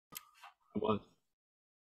I was.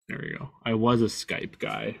 There we go. I was a Skype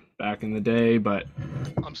guy back in the day, but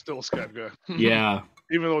I'm still a Skype guy. yeah.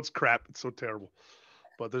 Even though it's crap, it's so terrible.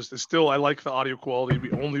 But there's still, I like the audio quality.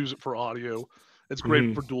 We only use it for audio. It's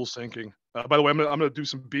great for dual syncing. By the way, I'm gonna do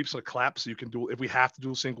some beeps and a clap so you can do. If we have to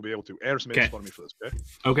dual sync, we'll be able to. Anderson made fun of me for this.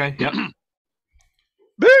 Okay. Okay. Yep.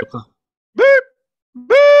 Beep, beep,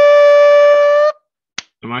 beep.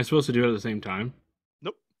 Am I supposed to do it at the same time?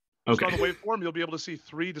 Nope. Okay. Just on the waveform, you'll be able to see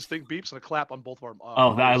 3 distinct beeps and a clap on both of our.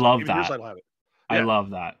 I love that. Your side will have it. Yeah. I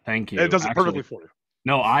love that. Thank you. And it does it perfectly for you.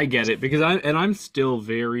 No, I get it because I'm still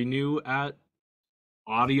very new at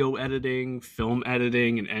audio editing, film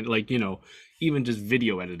editing, and like, you know, even just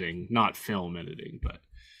video editing, not film editing, but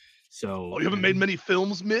so. Oh, you haven't made many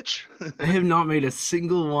films, Mitch? I have not made a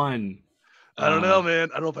single one. I don't know, man.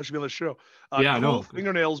 I don't know if I should be on the show. Yeah, cool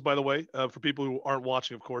fingernails, by the way, for people who aren't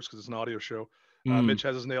watching, of course, because it's an audio show. Mitch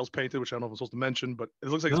has his nails painted, which I don't know if I'm supposed to mention, but it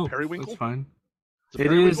looks like it's periwinkle. That's fine.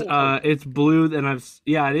 It is. It's blue, and it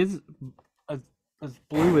is as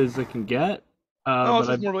blue as it can get.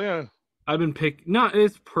 I've been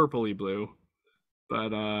it's purplely blue,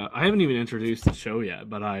 but I haven't even introduced the show yet.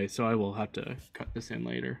 But I will have to cut this in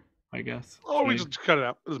later, I guess. Oh, we just cut it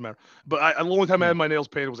out. It doesn't matter. But the only time I had my nails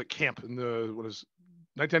painted was at camp in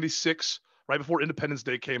 1996, right before Independence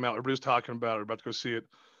Day came out. Everybody was talking about it. About to go see it.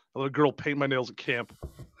 I let a girl paint my nails at camp.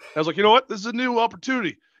 I was like, you know what? This is a new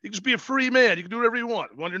opportunity. You can just be a free man. You can do whatever you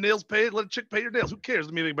want. You want your nails painted? Let a chick paint your nails. Who cares?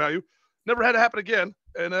 Doesn't mean anything about you. Never had it happen again,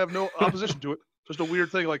 and I have no opposition to it. Just a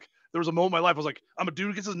weird thing. Like, there was a moment in my life I was like, I'm a dude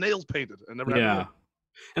who gets his nails painted, and never happened again.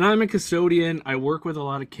 And I'm a custodian. I work with a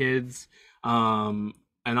lot of kids, and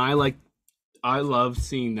I love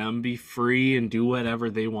seeing them be free and do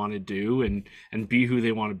whatever they want to do and be who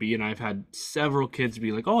they want to be. And I've had several kids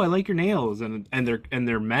be like, "Oh, I like your nails," and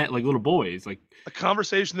they're met like little boys. Like a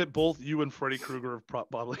conversation that both you and Freddy Krueger have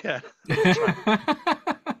probably had.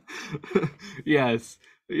 Yes,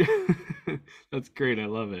 that's great. I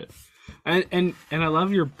love it. And I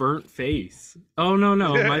love your burnt face. Oh no,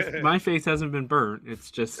 my face hasn't been burnt.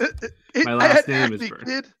 It's just my last name is burnt.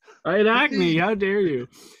 Kid. I had acne. How dare you?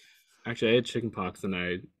 Actually, I had chickenpox and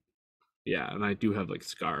I do have like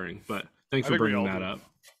scarring. But thanks for bringing that up.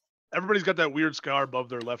 Everybody's got that weird scar above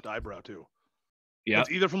their left eyebrow too. Yeah,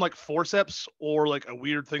 it's either from like forceps or like a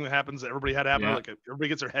weird thing that happens that everybody had happen. Like everybody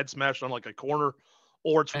gets their head smashed on like a corner,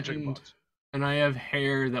 or it's from chickenpox. And I have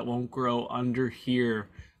hair that won't grow under here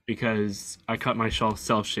because I cut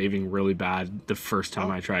myself shaving really bad the first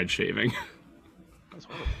time I tried shaving. That's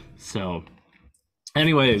horrible. So,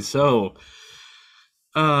 anyways, 3,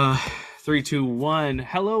 2, 1.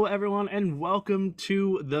 Hello, everyone, and welcome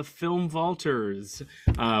to the Film Vaulters.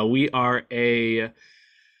 We are a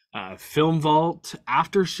Film Vault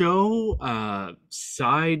after show,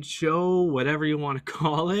 side show, whatever you want to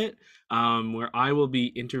call it, where I will be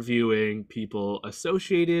interviewing people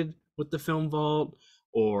associated with the Film Vault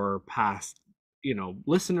or past,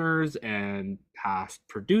 listeners and past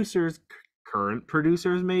producers, current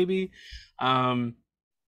producers, maybe. But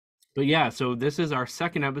yeah, so this is our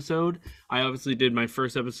second episode. I obviously did my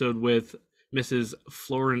first episode with Mrs.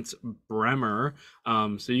 Florence Bremer.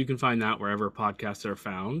 So you can find that wherever podcasts are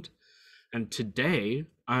found. And today,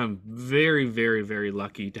 I'm very, very, very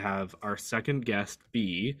lucky to have our second guest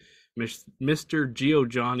be Mr.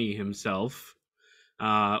 Giovanni himself,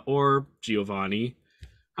 or Giovanni.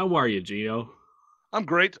 How are you, Gio? I'm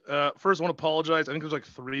great. First, I want to apologize. I think there's like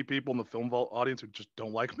 3 people in the Film Vault audience who just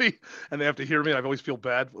don't like me, and they have to hear me. I always feel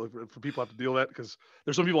bad for people who have to deal with that because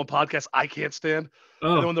there's some people on podcasts I can't stand.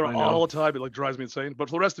 And then when they're on all the time, it like drives me insane. But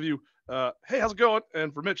for the rest of you, hey, how's it going?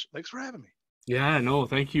 And for Mitch, thanks for having me. Yeah, no,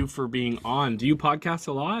 thank you for being on. Do you podcast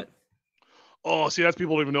a lot? Oh, see, that's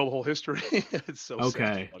people don't even know the whole history. It's so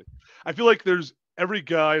okay. Funny. I feel like there's every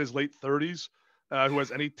guy in his late 30s who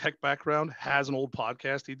has any tech background has an old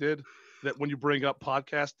podcast he did. That when you bring up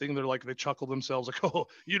podcasting, they're like, they chuckle themselves like, "Oh,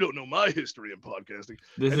 you don't know my history in podcasting."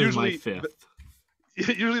 This is my 5th.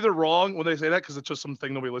 Usually they're wrong when they say that because it's just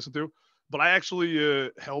something nobody listened to. But I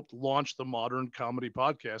actually helped launch the Modern Comedy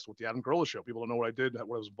Podcast with the Adam Carolla Show. People don't know what I did, what I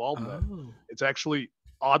was involved in that. It's actually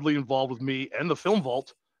oddly involved with me and the Film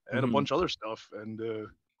Vault and a bunch of other stuff. And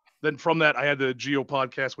then from that, I had the Geo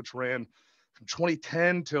Podcast, which ran from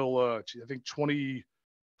 2010 till I think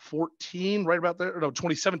 2014, right about there. No,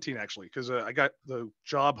 2017 actually, because I got the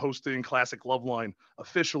job hosting Classic Loveline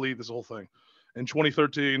officially. This whole thing in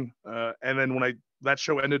 2013, and then when that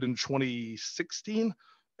show ended in 2016,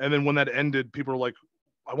 and then when that ended, people were like,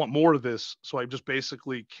 "I want more of this," so I just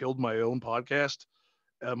basically killed my own podcast,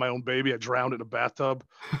 my own baby. I drowned it in a bathtub,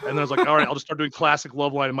 and then I was like, "All right, I'll just start doing Classic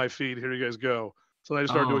Loveline in my feed. Here you guys go." So then I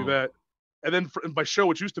just started doing that. And then for my show,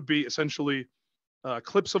 which used to be essentially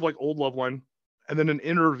clips of like old Loveline, and then an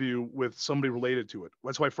interview with somebody related to it.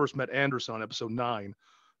 That's why I first met Anderson on episode 9.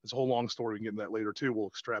 It's a whole long story. We can get into that later too. We'll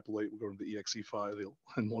extrapolate. We'll go to the EXE file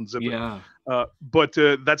and one zip Yeah. But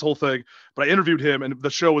that's the whole thing. But I interviewed him, and the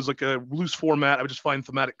show was like a loose format. I would just find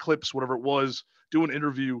thematic clips, whatever it was, do an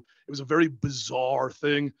interview. It was a very bizarre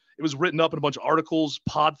thing. It was written up in a bunch of articles,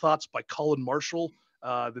 Pod Thoughts by Colin Marshall.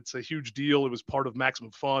 That's a huge deal. It was part of Maximum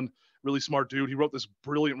Fun. Really smart dude. He wrote this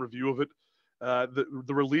brilliant review of it.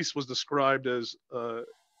 The release was described as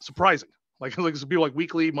surprising. Like this would be like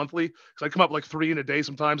weekly, monthly. Because I come up like 3 in a day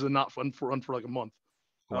sometimes, and not fun for like a month.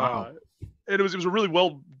 Wow. And it was a really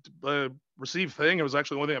well received thing. It was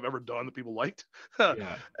actually the only thing I've ever done that people liked.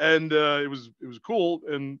 Yeah. And it was cool.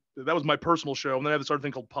 And that was my personal show. And then I have this other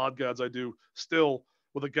thing called Pod Gods I do still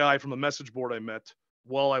with a guy from the message board I met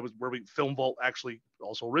while I was where Film Vault actually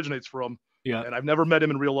also originates from. Yeah. And I've never met him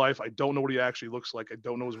in real life. I don't know what he actually looks like. I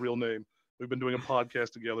don't know his real name. We've been doing a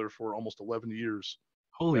podcast together for almost 11 years.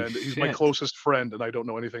 Holy and shit. He's my closest friend, and I don't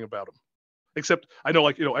know anything about him. Except I know,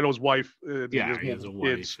 I know his wife. He has a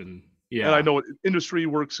wife, and and I know what industry he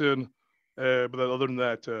works in. But other than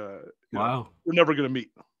that, wow, we're never gonna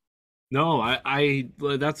meet. No, I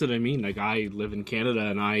that's what I mean. Like, I live in Canada,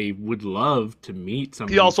 and I would love to meet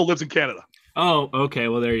somebody. He also lives in Canada. Oh, okay.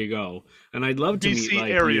 Well, there you go. And I'd love to BC meet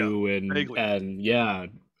like area, you vaguely. and yeah,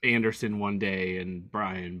 Anderson one day and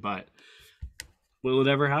Bryan, but will it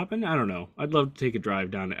ever happen? I don't know. I'd love to take a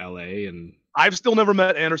drive down to LA. And I've still never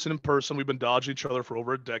met Anderson in person. We've been dodging each other for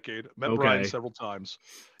over a decade. Met Bryan several times.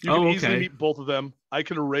 You can easily meet both of them. I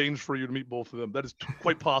can arrange for you to meet both of them. That is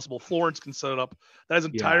quite possible. Florence can set it up. That is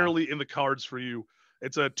entirely in the cards for you.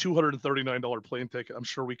 It's a $239 plane ticket. I'm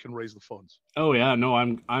sure we can raise the funds. Oh yeah, no,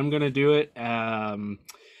 I'm gonna do it.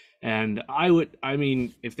 And I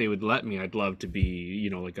mean, if they would let me, I'd love to be,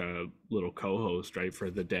 like a little co-host, right,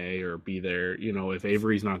 for the day, or be there. If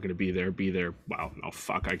Avery's not going to be there, be there. Wow, no,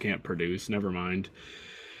 fuck, I can't produce. Never mind.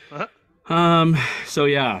 So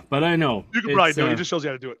yeah, but I know you can probably do it. It just shows you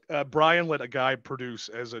how to do it. Bryan let a guy produce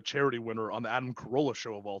as a charity winner on the Adam Carolla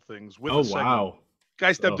show of all things. With a segment. Wow,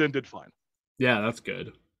 guy stepped in, did fine. Yeah, that's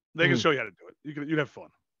good. They can show you how to do it. You'd have fun.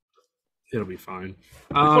 It'll be fine.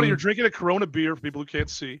 Funny, you're drinking a Corona beer for people who can't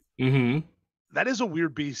see. Mm-hmm. That is a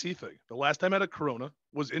weird BC thing. The last time I had a Corona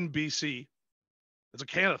was in BC. It's a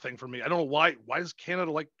Canada thing for me. I don't know why. Why does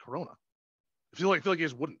Canada like Corona? I feel like you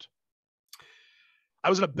guys wouldn't. I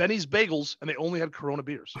was in a Benny's Bagels and they only had Corona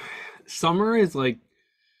beers. Summer is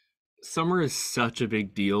such a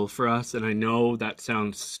big deal for us, and I know that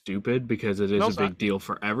sounds stupid because it is a big deal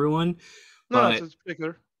for everyone. No, it's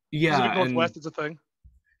particular. Yeah, Pacific Northwest, it's a thing.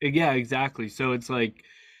 Yeah, exactly. So it's like,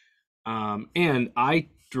 and I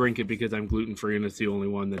drink it because I'm gluten free, and it's the only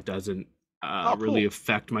one that doesn't really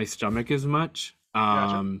affect my stomach as much.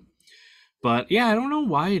 Gotcha. But yeah, I don't know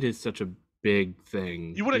why it is such a big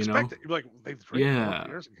thing. You wouldn't expect it. You're like, they drink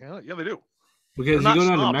beers in Canada? Yeah, they do. Because you go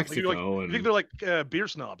down to Mexico, you think they're like beer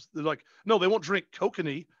snobs. They're like, no, they won't drink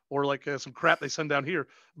kokanee or like some crap they send down here.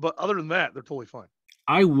 But other than that, they're totally fine.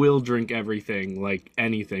 I will drink everything, like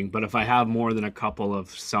anything. But if I have more than a couple of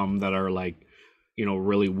some that are like,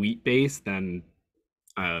 really wheat based, then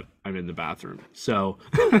I'm in the bathroom. So,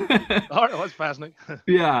 all right, well, that's fascinating.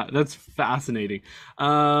 Yeah, that's fascinating.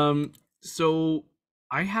 So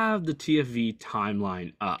I have the TFV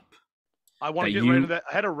timeline up. I want to get right into that.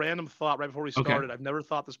 I had a random thought right before we started. I've never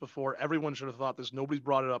thought this before. Everyone should have thought this. Nobody's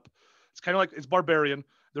brought it up. It's kind of like it's Barbarian.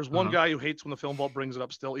 There's one guy who hates when the Film Vault brings it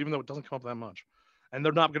up still, even though it doesn't come up that much. And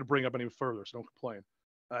they're not going to bring up any further, so don't complain.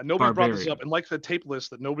 Nobody brought this up. And like the tape list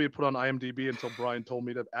that nobody had put on IMDb until Bryan told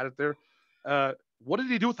me to add it there. What did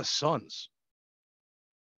he do with the Suns?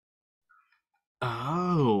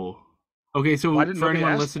 Oh. Okay, so for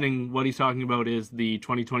anyone listening, what he's talking about is the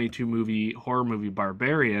 2022 horror movie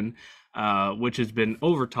Barbarian, which has been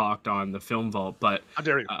overtalked on the Film Vault. But how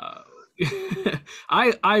dare you?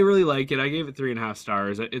 I really like it. I gave it 3.5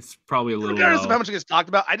 stars. It's probably a little regardless of how much it gets talked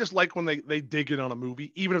about. I just like when they dig in on a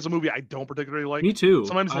movie, even if it's a movie I don't particularly like. Me too.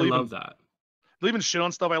 Sometimes I love that. They'll even shit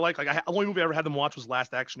on stuff I like. Like the only movie I ever had them watch was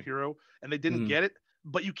Last Action Hero, and they didn't get it.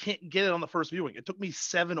 But you can't get it on the first viewing. It took me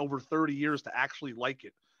 7 over 30 years to actually like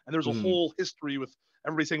it. And there's a whole history with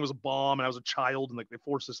everybody saying it was a bomb, and I was a child, and like they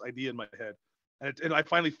forced this idea in my head. And I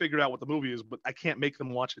finally figured out what the movie is, but I can't make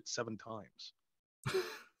them watch it 7 times.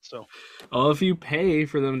 So, well, if you pay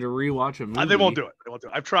for them to rewatch a movie, they won't do it. They won't do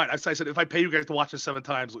it. I've tried. I said, if I pay you guys to watch it 7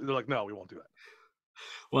 times, they're like, no, we won't do that.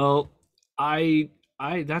 Well,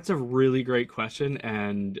 that's a really great question,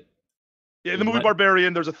 and in the movie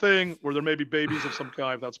Barbarian, there's a thing where there may be babies of some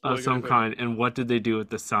kind. That's of some kind. And what did they do with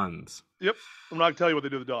the sons? Yep, I'm not gonna tell you what they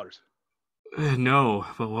do with the daughters. No,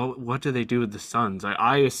 but what do they do with the sons?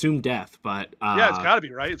 I assume death, but Yeah, it's got to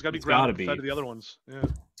be, right? It's got to be it's ground gotta up and fed be. to the other ones.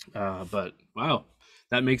 Yeah. But wow,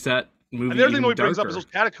 that makes that And movie the other thing that even he brings up is darker.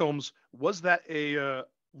 those catacombs. Was that a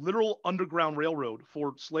literal underground railroad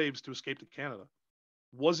for slaves to escape to Canada?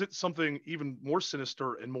 Was it something even more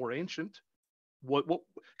sinister and more ancient? What?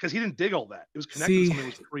 Because he didn't dig all that. It was connected to See, something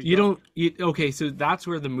that was you pre-dug. don't. Okay, so that's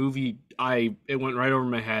where the movie it went right over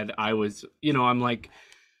my head. I was, I'm like,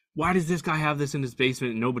 why does this guy have this in his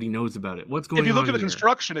basement and nobody knows about it? What's If going you look on at the here?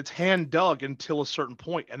 construction, it's hand dug until a certain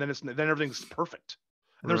point, and then everything's perfect.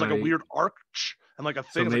 And there's like a Right. weird arch and like a So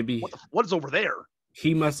thing. It's like maybe what is over there?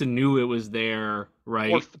 he must have knew it was there, Or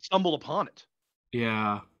right? stumbled upon it.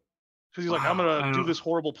 Yeah. Because he's like, I'm Wow. gonna I do don't. this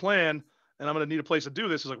horrible plan, and I'm gonna need a place to do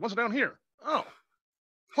this. He's like, what's down here? Oh,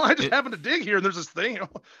 well, I just It, happened to dig here, and there's this thing.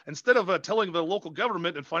 Instead of telling the local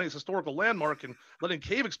government and finding this historical landmark and letting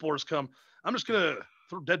cave explorers come, I'm just gonna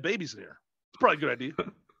throw dead babies in here. It's probably a good idea.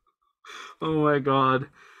 oh my God.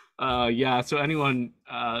 Yeah. So anyone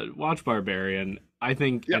watch Barbarian? I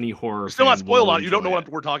think Yeah, any horror still not fan spoil a will lot. You don't enjoy know it.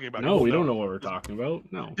 what we're talking about. You No, won't we don't know. know what we're talking about.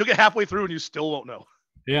 No. You'll get halfway through and you still won't know.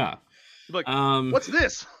 Yeah. You're like, Um. what's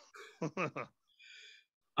this?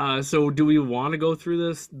 So do we want to go through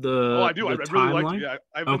this Oh, I the do. I the really like to. timeline? Yeah,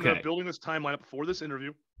 I've been Okay. building this timeline up before this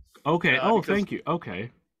interview Okay. Oh, because thank you.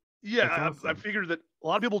 Okay. That's yeah, I awesome. figured that a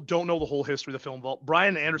lot of people don't know the whole history of the film vault.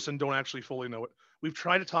 Bryan and Anderson don't actually fully know it. We've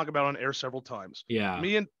tried to talk about it on air several times. Yeah.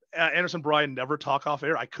 Me and Anderson Bryan never talk off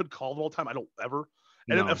air. I could call them all the time. I don't ever.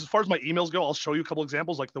 And No. as far as my emails go, I'll show you a couple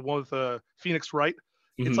examples, like the one with Phoenix Wright.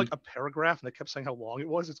 It's Hmm. like a paragraph, and they kept saying how long it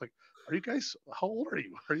was. It's like, are you guys? How old are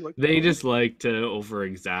you? Are you like They 12? just like to over I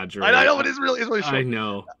exaggerate. know it's really I short.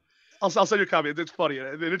 know. I'll send you a copy. It's funny.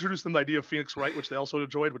 They introduced them the idea of Phoenix Wright, which they also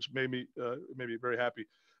enjoyed, which made me very happy.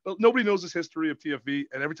 But nobody knows this history of TFV,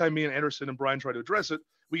 and every time me and Anderson and Bryan try to address it,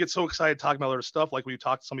 we get so excited talking about other stuff, like when you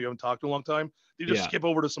talk to somebody you haven't talked to in a long time, you just Yeah. skip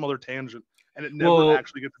over to some other tangent, and it never Well,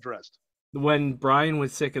 actually gets addressed. when Brian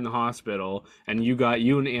was sick in the hospital and you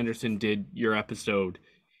and Anderson did your episode,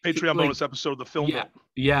 Patreon like, bonus episode of the Film yeah, Vault.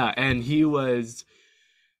 yeah, and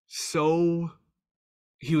so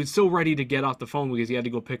he was so ready to get off the phone because he had to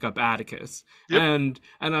go pick up Atticus. Yep. And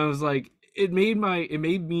I was like, it made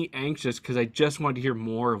me anxious because I just wanted to hear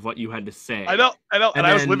more of what you had to say. I know, and And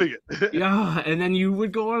I was then living it. yeah, and then you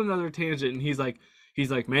would go on another tangent and he's like,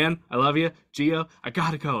 man, I love you, Gio, I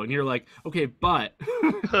gotta go. And you're like, okay, but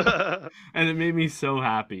and it made me so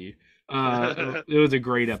happy. It was a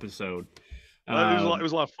great episode. It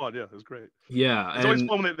was a lot of fun. Yeah, it was great. Yeah, It's always and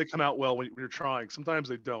fun when they come out well when you're trying. Sometimes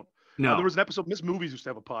they don't. There no. was an episode, Miss Movies used to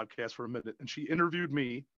have a podcast for a minute, and she interviewed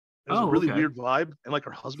me. It was a Oh, really okay. weird vibe, and like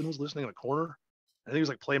her husband was listening in a corner. I think he was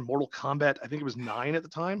like playing Mortal Kombat. I think it was 9 at the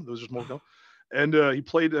time. It was just Mortal Kombat. And he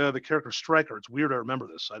played the character Stryker. It's weird I remember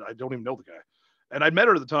this. I don't even know the guy. And I'd met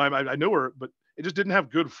her at the time. I knew her, but it just didn't have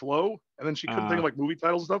good flow. And then she couldn't think of like movie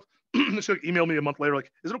titles and stuff. She like emailed me a month later, like,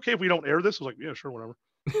 is it okay if we don't air this? I was like, yeah, sure, whatever.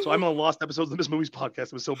 So I'm on the lost episodes of the Miss Movies podcast.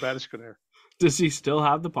 It was so bad that she couldn't air. Does she still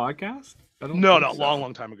have the podcast? I don't No, think no, so.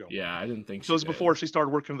 long time ago. Yeah, I didn't think So she this is did. before she started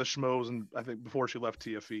working with the Schmoes, and I think before she left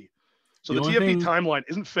TFE. So The the only TFE thing- timeline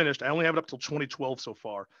isn't finished. I only have it up till 2012 so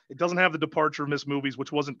far. It doesn't have the departure of Miss Movies,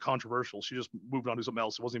 which wasn't controversial. She just moved on to something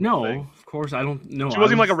else. It wasn't even a No, thing. of course I don't know. She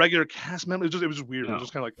wasn't even like a regular cast member. It was just weird. No. It was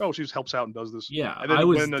just kind of like, oh, she just helps out and does this. Yeah, And then I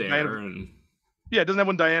was when there, and yeah, it doesn't have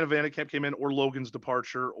when Diana Vandekamp came in or Logan's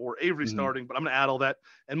departure or Avery Mhm. starting, but I'm going to add all that.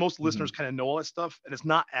 And most Mhm. listeners kind of know all that stuff, and it's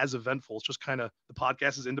not as eventful. It's just kind of the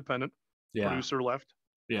podcast is independent. Yeah, Producer left.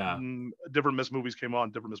 yeah, Different Miss Movies came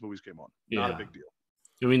on. Not Yeah. a big deal.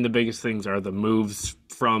 I mean, the biggest things are the moves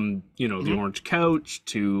from the Mhm. orange couch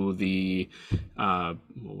to the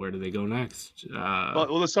where do they go next?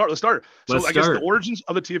 Well, let's start. So I guess the origins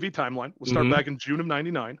of the TFE timeline will start Mhm. back in June of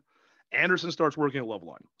 '99. Anderson starts working at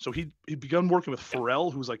Loveline. So he begun working with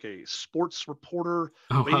Pharrell, who's like a sports reporter,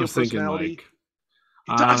 Oh, I radio was thinking personality. like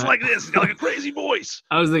He talks like this. He's got like a crazy voice.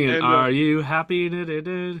 I was thinking, And, are you happy?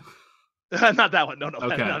 Not that one. No.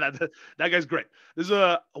 Okay. That guy's great. There's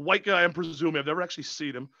a white guy, I'm presuming. I've never actually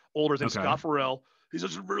seen him. Older. His name's Okay. Scott Farrell. He's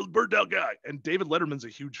just a really burned out guy. And David Letterman's a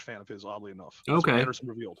huge fan of his, oddly enough. That's what Okay. Anderson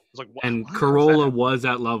revealed. It's like, wow. And Corolla was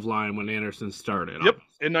at Loveline when Anderson started. Yep.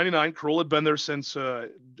 In '99, Corolla had been there since,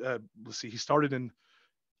 let's see, he started in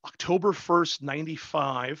October 1st,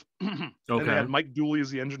 '95. And they had Mike Dooley as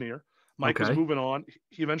the engineer. Mike was moving on.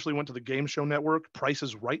 He eventually went to the game show network, Price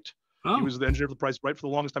is Right. Oh. He was the engineer for the Price is Right for the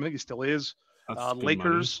longest time. I think he still is. That's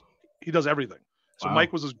Lakers. He does everything. So Wow.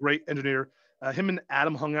 Mike was this great engineer. Him and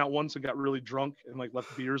Adam hung out once and got really drunk and like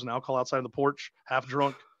left beers and alcohol outside on the porch, half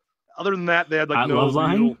drunk. Other than that, they had like at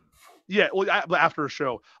Loveline? Yeah, well, after a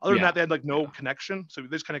show. Other than Yeah. that, they had like no connection. So they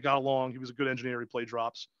just kind of got along. He was a good engineer. He played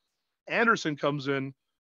drops. Anderson comes in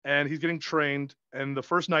and he's getting trained. And the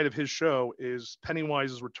first night of his show is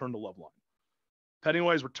Pennywise's return to Loveline.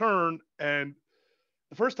 Pennywise returned, and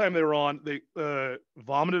the first time they were on, they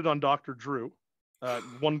vomited on Dr. Drew.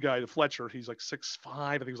 One guy, the Fletcher, he's like 6'5",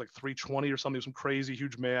 I think he was like 320 or something. He was some crazy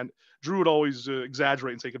huge man. Drew would always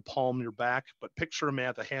exaggerate and say he could palm your back, but picture a man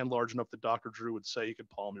with a hand large enough that Dr. Drew would say he could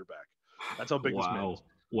palm your back. That's how big this man is.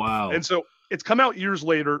 Wow. And so it's come out years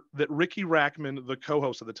later that Ricky Rackman, the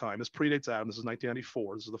co-host at the time, this predates Adam, this is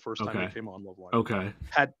 1994, this is the first time he came on Loveline,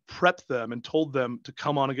 had prepped them and told them to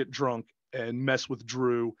come on and get drunk and mess with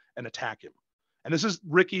Drew and attack him. And this is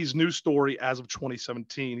Ricky's new story as of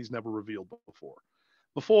 2017. He's never revealed before.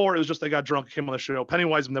 Before, it was just they got drunk, came on the show.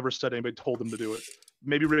 Pennywise never said anybody told them to do it.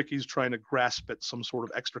 Maybe Ricky's trying to grasp at some sort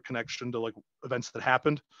of extra connection to like events that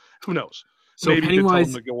happened. Who knows? So maybe Pennywise, he did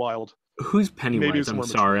tell them to go wild. Who's Pennywise? I'm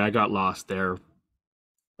sorry, I got lost there.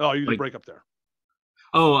 Oh, you did break up there.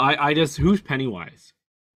 Oh, I just, who's Pennywise?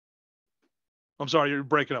 I'm sorry, you're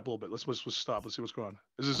breaking up a little bit. Let's stop. Let's see what's going on.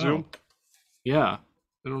 Is this Zoom? Yeah.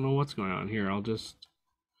 I don't know what's going on here.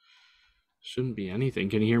 Shouldn't be anything.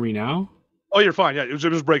 Can you hear me now? Oh, you're fine. Yeah, it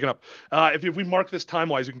was breaking up. If we mark this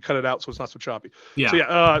time-wise, you can cut it out so it's not so choppy.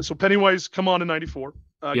 Yeah. So Pennywise, come on in 94.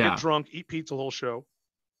 Get drunk, eat pizza the whole show.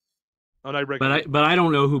 Oh, now but I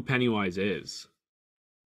don't know who Pennywise is.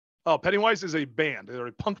 Oh, Pennywise is a band. They're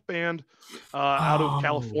a punk band out of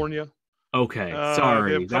California. Okay,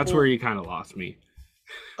 sorry. That's where you kind of lost me.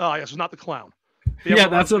 Oh, yes, it's not the clown.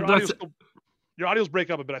 Yeah, your audio's break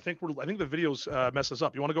up a bit. I think the videos mess us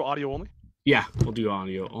up. You want to go audio only? Yeah, we'll do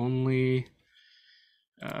audio only.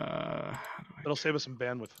 That'll save us some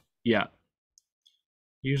bandwidth. Yeah.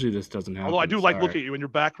 Usually this doesn't happen. Although I do like looking at you in your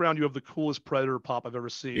background. You have the coolest Predator pop I've ever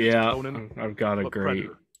seen. Yeah, I've got a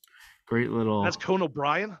great little. That's Conan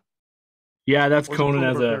O'Brien. Yeah, that's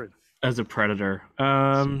Conan as a Predator.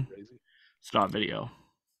 Stop video.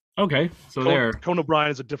 Okay, so Conan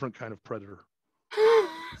O'Brien is a different kind of Predator.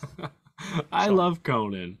 I love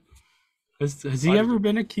Conan. Has he ever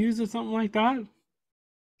been accused of something like that?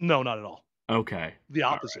 No, not at all. Okay. The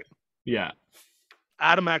opposite. Right. Yeah.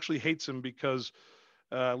 Adam actually hates him because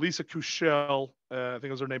Lisa Kuchel, I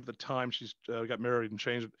think was her name at the time. She's got married and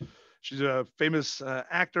changed it. She's a famous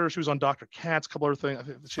actor. She was on Dr. Katz, a couple other things. I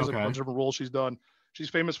think she has a bunch of different roles she's done. She's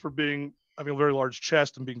famous for having a very large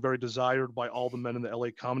chest and being very desired by all the men in the LA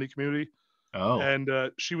comedy community. Oh. And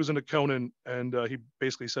she was into Conan, and he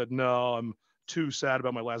basically said, "No, I'm too sad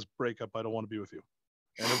about my last breakup. I don't want to be with you."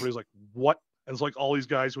 And everybody's like, "What?" And it's like all these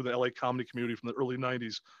guys with the LA comedy community from the early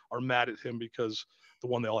 90s are mad at him because the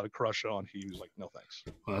one they all had a crush on, he was like, "No thanks."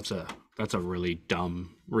 Well, that's a really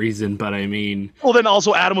dumb reason, but I mean. Well, then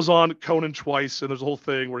also Adam was on Conan twice, and there's a whole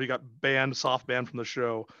thing where he got soft banned from the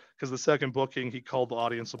show because the second booking he called the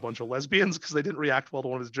audience a bunch of lesbians because they didn't react well to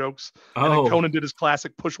one of his jokes. And then Conan did his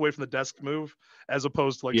classic push away from the desk move as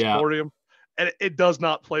opposed to supporting him. And it does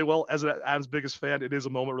not play well. As Adam's biggest fan, it is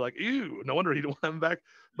a moment where like, ew, no wonder he didn't want him back.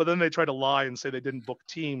 But then they try to lie and say they didn't book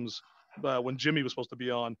teams when Jimmy was supposed to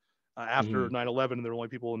be on after 9/11, and there were only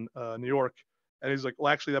people in New York. And he's like,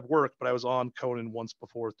 well, actually that worked, but I was on Conan once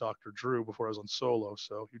before with Dr. Drew before I was on Solo,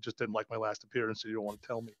 so you just didn't like my last appearance, so you don't want to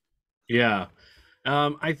tell me. Yeah.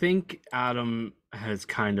 I think Adam has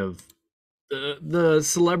kind of the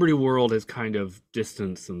celebrity world has kind of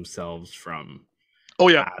distanced themselves from. Oh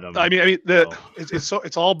yeah, Adam. I mean,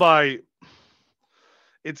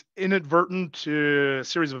 it's inadvertent to a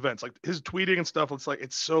series of events like his tweeting and stuff.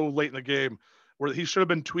 It's so late in the game where he should have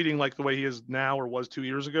been tweeting like the way he is now or was 2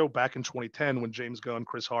 years ago, back in 2010 when James Gunn,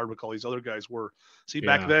 Chris Hardwick, all these other guys were. See,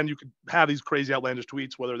 back then you could have these crazy outlandish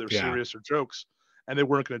tweets, whether they're serious or jokes, and they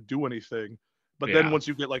weren't going to do anything. But then once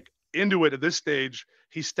you get into it at this stage,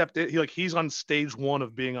 he stepped in. He's on stage 1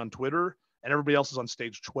 of being on Twitter, and everybody else is on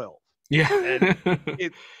stage 12. Yeah, and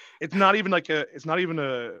it's not even it's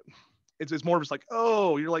more of just like,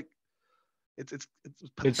 oh, you're like, it's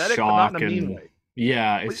pathetic, but not in a mean way.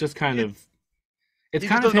 Yeah, it's just kind of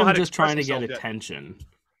him just trying to get attention.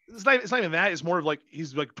 It's not even that. It's more of like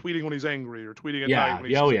he's like tweeting when he's angry or tweeting at night when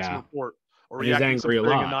he's in report or reacting to something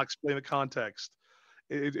and not explain the context.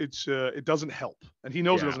 It doesn't help, and he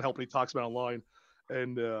knows it doesn't help when he talks about it online,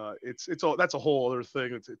 and that's a whole other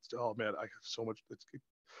thing. It's oh man, I have so much.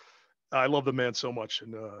 I love the man so much,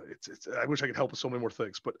 and I wish I could help with so many more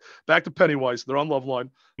things. But back to Pennywise, they're on Loveline.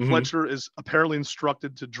 Fletcher is apparently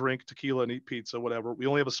instructed to drink tequila and eat pizza, whatever. We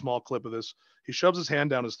only have a small clip of this. He shoves his hand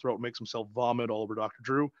down his throat, makes himself vomit all over Dr.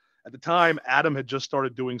 Drew. At the time, Adam had just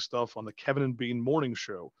started doing stuff on the Kevin and Bean morning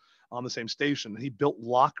show on the same station. He built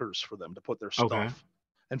lockers for them to put their stuff.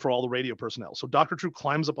 and for all the radio personnel. So Dr. Drew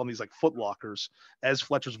climbs up on these like foot lockers as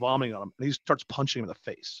Fletcher's vomiting on him, and he starts punching him in the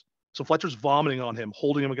face. So Fletcher's vomiting on him,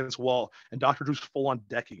 holding him against a wall, and Dr. Drew's full on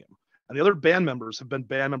decking him. And the other band members have been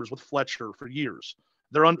band members with Fletcher for years.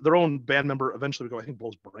 Their own band member eventually would go, I think, blow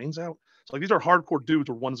his brains out. So like these are hardcore dudes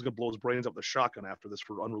where one's going to blow his brains out with a shotgun after this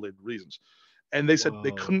for unrelated reasons. And they said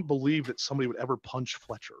they couldn't believe that somebody would ever punch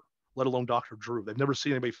Fletcher, let alone Dr. Drew. They've never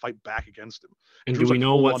seen anybody fight back against him. And do we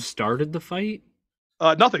know what started the fight?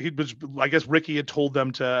 Nothing. I guess Ricky had told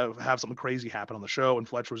them to have something crazy happen on the show, and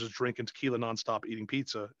Fletcher was just drinking tequila nonstop, eating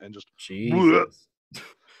pizza, and just. Jesus.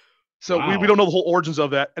 So we don't know the whole origins of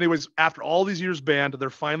that. Anyways, after all these years banned, they're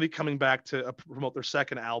finally coming back to promote their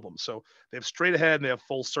second album. So they have Straight Ahead and they have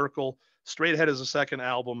Full Circle. Straight Ahead is a second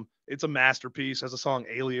album. It's a masterpiece. Has a song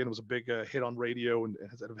Alien. It was a big hit on radio and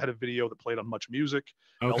has had a video that played on Much Music.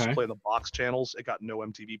 It also played on the box channels. It got no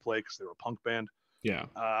MTV play because they were a punk band. Yeah.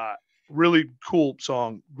 Really cool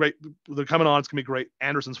song. Great. They're coming on. It's going to be great.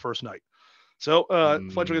 Anderson's First Night. So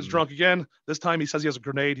Fletcher gets drunk again. This time he says he has a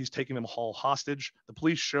grenade. He's taking them all hostage. The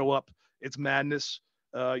police show up. It's madness.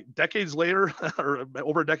 Decades later, or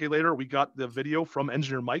over a decade later, we got the video from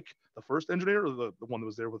engineer Mike, the first engineer, or the one that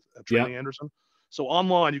was there with training Anderson. So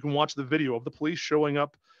online, you can watch the video of the police showing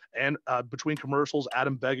up and between commercials,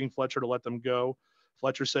 Adam begging Fletcher to let them go.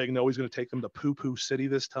 Fletcher saying, no, he's going to take them to Poo Poo City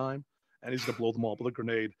this time, and he's going to blow them all up with a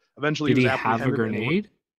grenade. Eventually, did he have a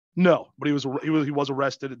grenade? No, but he was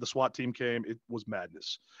arrested. The SWAT team came. It was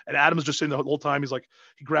madness. And Adam is just sitting the whole time. He's like,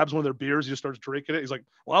 he grabs one of their beers. He just starts drinking it. He's like,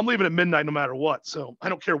 well, I'm leaving at midnight no matter what. So I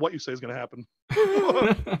don't care what you say is going to happen.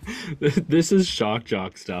 This is shock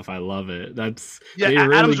jock stuff. I love it. They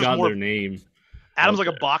really Adam's got their name. Adam's like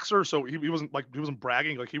a boxer, so he wasn't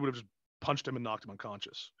bragging. Like he would have just punched him and knocked him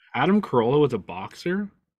unconscious. Adam Carolla was a boxer?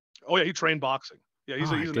 Oh yeah, he trained boxing. Yeah,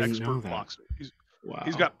 he's an expert boxer.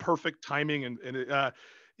 He's got perfect timing and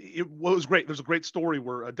it was great. There's a great story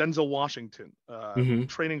where Denzel Washington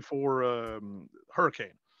training for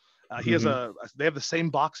Hurricane. They have the same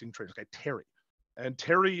boxing trainer, guy Terry, and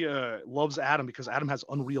Terry loves Adam because Adam has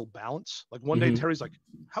unreal balance. Like one day Terry's like,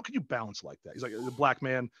 "How can you balance like that?" He's like a black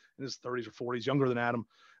man in his 30s or 40s, younger than Adam,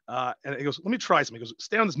 and he goes, "Let me try something." He goes,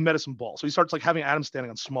 "Stand on this medicine ball." So he starts like having Adam standing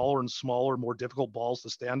on smaller and smaller, more difficult balls to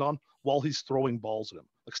stand on while he's throwing balls at him.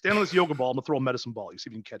 Like stand on this yoga ball. I'm gonna throw a medicine ball. You see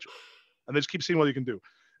if you can catch it, and they just keep seeing what you can do.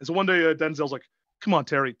 And so one day Denzel's like, "Come on,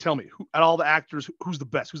 Terry, tell me, at all the actors, who's the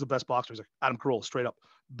best? Who's the best boxer?" He's like, "Adam Carolla, straight up.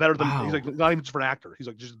 Better than." He's like, not even just for an actor. He's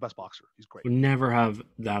like, just the best boxer. He's great. Would never have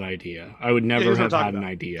that idea. I would never have had an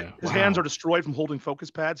idea. His hands are destroyed from holding focus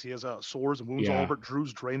pads. He has sores and wounds all over it.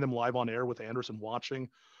 Drew's drained them live on air with Anderson watching,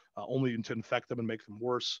 only to infect them and make them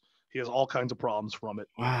worse. He has all kinds of problems from it.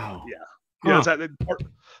 Wow. Yeah.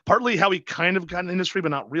 Partly how he kind of got in the industry, but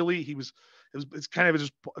not really. It's kind of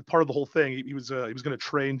just part of the whole thing. He was going to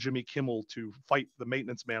train Jimmy Kimmel to fight the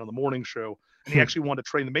maintenance man on the morning show. And he actually wanted to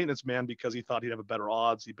train the maintenance man because he thought he'd have a better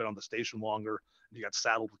odds. He'd been on the station longer and he got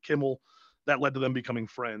saddled with Kimmel. That led to them becoming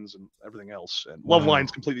friends and everything else. And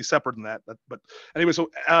Loveline's completely separate than that. But anyway,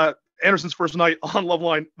 so Anderson's First Night on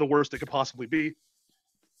Loveline, the worst it could possibly be.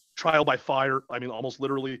 Trial by fire. I mean, almost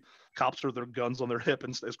literally. Cops are their guns on their hip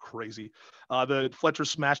and it's crazy. The Fletcher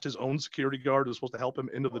smashed his own security guard who was supposed to help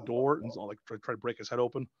him into the door and like try to break his head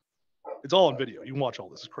open. It's all on video. You can watch all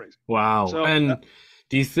this. It's crazy. Wow. So, and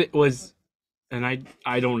do you think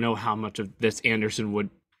I don't know how much of this Anderson would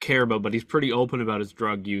care about, but he's pretty open about his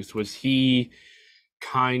drug use. Was he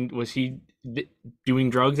doing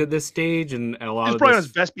drugs at this stage? And a lot he was of probably on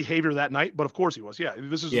his best behavior that night, but of course he was. Yeah,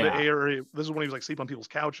 this is the area. This is when he was like sleeping on people's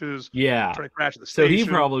couches. Yeah, trying to crash at the station. So he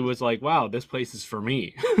probably was like, "Wow, this place is for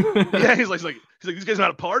me." Yeah, he's like these guys know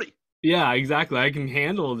how to party. Yeah, exactly. I can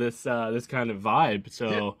handle this this kind of vibe.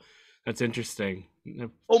 So that's interesting.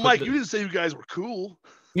 Oh, Mike, you didn't say you guys were cool.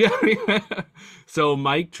 Yeah. So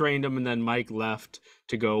Mike trained him, and then Mike left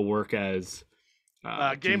to go work as.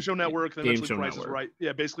 Game Show Network, then eventually Price is Right.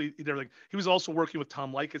 Yeah, basically everything. He was also working with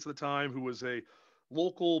Tom Leykis at the time, who was a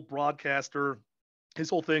local broadcaster. His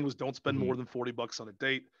whole thing was don't spend more than $40 on a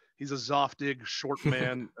date. He's a Zoftig, short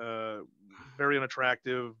man, very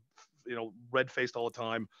unattractive, red-faced all the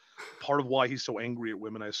time. Part of why he's so angry at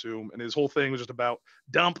women, I assume. And his whole thing was just about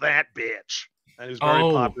dump that bitch. And he was very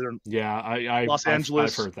popular. Yeah, Los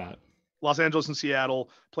Angeles. I've heard that. Los Angeles and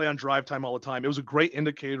Seattle, play on drive time all the time. It was a great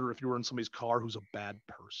indicator if you were in somebody's car who's a bad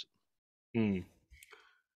person.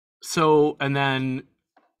 So, and then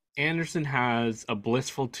Anderson has a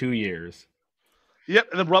blissful 2 years. Yep,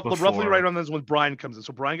 and then roughly right on this when Bryan comes in.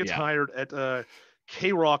 So Bryan gets hired at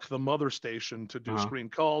KROQ, the mother station, to do screen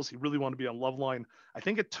calls. He really wanted to be on Loveline. I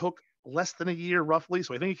think it took less than a year, roughly.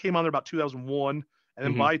 So I think he came on there about 2001. And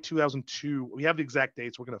And then by 2002, we have the exact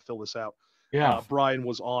dates. We're going to fill this out. Yeah. Bryan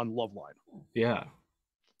was on Loveline. Yeah.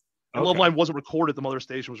 And Loveline wasn't recorded at the mother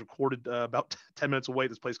station. It was recorded about 10 minutes away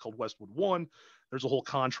at this place called Westwood One. There's a whole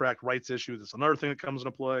contract rights issue. That's another thing that comes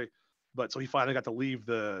into play. But so he finally got to leave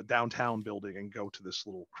the downtown building and go to this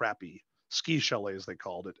little crappy ski chalet, as they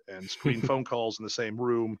called it, and screen phone calls in the same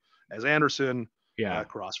room as Anderson,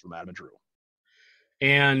 across from Adam and Drew.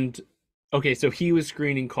 And, okay, so he was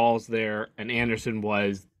screening calls there, and Anderson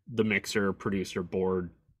was the mixer, producer, board.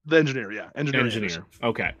 The engineer, yeah. Engineer.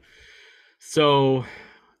 Okay. So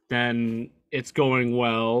then it's going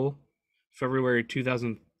well. February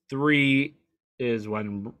 2003 is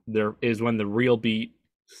when the real beat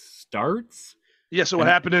starts. Yeah, so what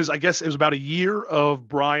happened is, I guess it was about a year of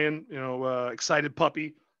Bryan, excited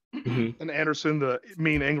puppy, and Anderson, the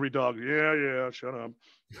mean, angry dog. Yeah, shut up.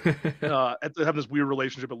 Having this weird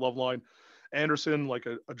relationship at Loveline. Anderson, like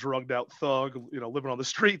a drugged out thug, living on the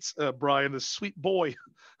streets. Bryan, this sweet boy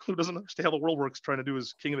who doesn't understand how the world works, trying to do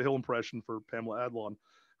his King of the Hill impression for Pamela Adlon,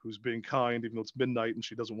 who's being kind, even though it's midnight and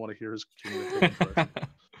she doesn't want to hear his King of the Hill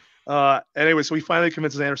impression. Anyway, so he finally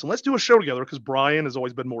convinces Anderson, let's do a show together, because Bryan has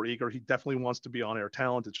always been more eager. He definitely wants to be on air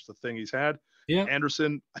talent. It's just a thing he's had. Yeah.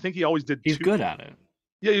 Anderson, I think he always did. He's good at it.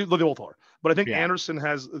 Yeah, they both are. But I think Anderson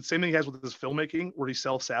has the same thing he has with his filmmaking, where he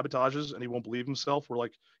self-sabotages and he won't believe himself. Where,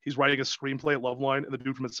 like, he's writing a screenplay at Loveline, and the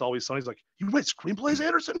dude from It's Always Sunny is like, "You write screenplays,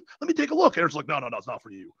 Anderson? Let me take a look." Anderson's like, "No, it's not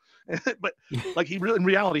for you." But like, in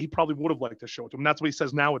reality, he probably would have liked to show it to him. That's what he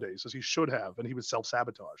says nowadays, says he should have, and he was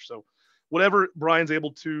self-sabotage. So whatever Bryan's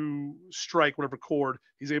able to strike, whatever chord,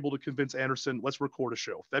 he's able to convince Anderson, let's record a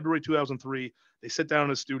show. February 2003, they sit down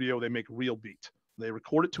in a studio, they make Real Beat. They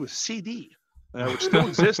record it to a CD. Which still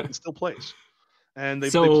exists and still plays. And they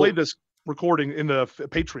played this recording in the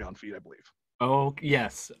Patreon feed, I believe. Oh,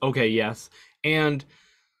 yes. Okay, yes. And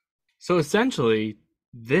so essentially,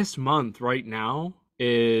 this month right now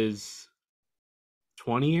is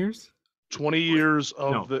 20 years? 20 yeyears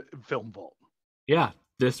of the Film Vault. Yeah,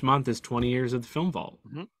 this month is 20 years of the Film Vault.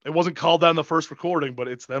 Mm-hmm. It wasn't called that in the first recording, but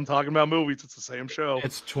it's them talking about movies. It's the same show.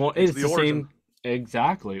 It's the same.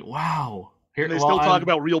 Exactly. Wow. And they still talk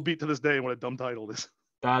about Real Beat to this day. What a dumb title it is.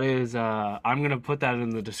 That is, I'm going to put that in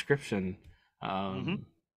the description.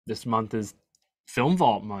 This month is Film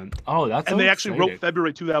Vault month. Oh, that's And they actually wrote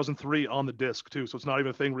February 2003 on the disc, too. So it's not even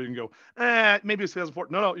a thing where you can go, maybe it's 2004.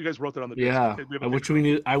 No, you guys wrote that on the disc. Yeah,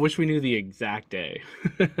 I wish we knew the exact day.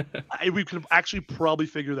 We could actually probably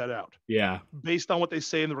figure that out. Yeah. Based on what they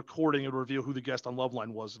say in the recording, it'll reveal who the guest on Loveline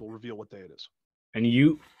was. It'll reveal what day it is. And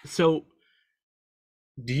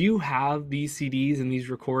do you have these CDs and these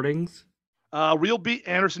recordings? Real Beat,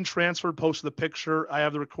 Anderson transferred, posted the picture. I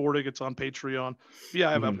have the recording. It's on Patreon.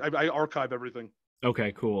 Yeah, I archive everything.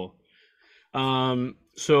 Okay, cool.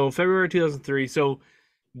 So February 2003. So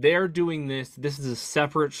they're doing this. This is a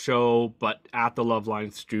separate show, but at the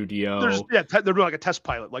Loveline studio. They're doing like a test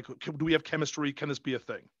pilot. Like, do we have chemistry? Can this be a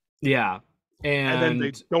thing? Yeah. And then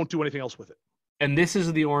they don't do anything else with it. And this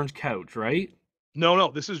is the Orange Couch, right?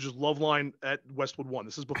 No, this is just Loveline at Westwood One.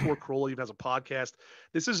 This is before Kroll even has a podcast.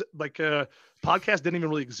 This is like podcast didn't even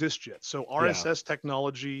really exist yet. So RSS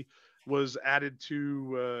technology was added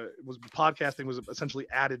to podcasting was essentially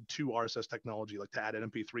added to RSS technology, like to add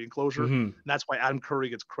an MP3 enclosure. And that's why Adam Curry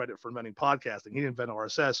gets credit for inventing podcasting. He didn't invent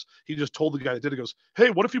RSS. He just told the guy that did it, goes, "Hey,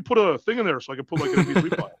 what if you put a thing in there so I can put like an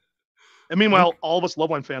MP3 file?" And meanwhile, all of us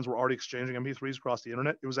Loveline fans were already exchanging MP3s across the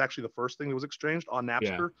internet. It was actually the first thing that was exchanged on Napster.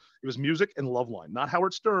 Yeah. It was music and Loveline, not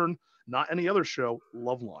Howard Stern, not any other show,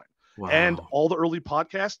 Loveline. Wow. And all the early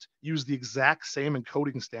podcasts used the exact same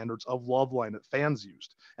encoding standards of Loveline that fans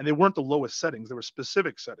used. And they weren't the lowest settings. They were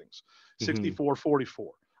specific settings, 64,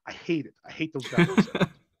 44. I hate it. I hate those guys.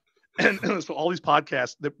 And so all these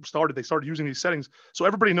podcasts that they started using these settings. So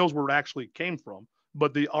everybody knows where it actually came from.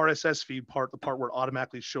 But the RSS feed part, the part where it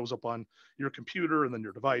automatically shows up on your computer and then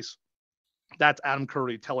your device, that's Adam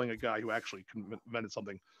Curry telling a guy who actually invented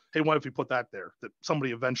something, "Hey, why if you put that there?" That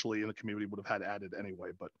somebody eventually in the community would have had added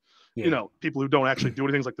anyway. But, people who don't actually do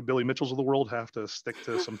anything, like the Billy Mitchells of the world, have to stick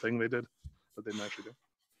to something they did that they didn't actually do.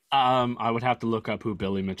 I would have to look up who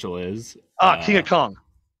Billy Mitchell is. King of Kong.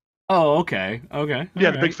 Oh, okay. Okay.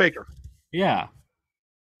 Yeah, the big faker. Yeah.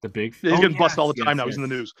 He's getting busted all the time now. He's in the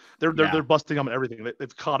news. They're busting him and everything.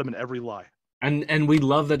 They've caught him in every lie. And we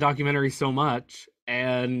love the documentary so much.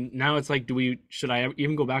 And now it's like, should I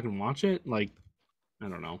even go back and watch it? Like, I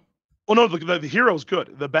don't know. Well, no, the hero's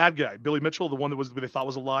good. The bad guy, Billy Mitchell, the one that they thought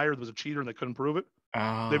was a liar, that was a cheater, and they couldn't prove it.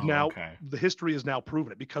 The history has now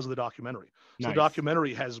proven it because of the documentary. So the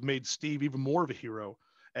documentary has made Steve even more of a hero.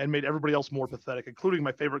 and made everybody else more pathetic, including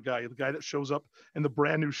my favorite guy, the guy that shows up in the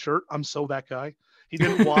brand new shirt. I'm so that guy. He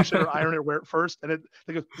didn't wash it or iron it or wear it first. And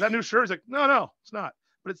they go, is that new shirt? He's like, no, it's not.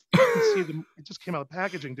 But you can see it just came out of the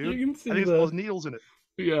packaging, dude. You can see I think it's all those needles in it.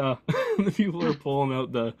 Yeah. The people are pulling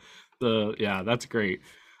out yeah, that's great.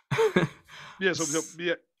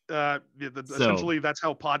 Essentially that's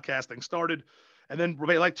how podcasting started. And then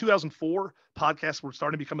like 2004, podcasts were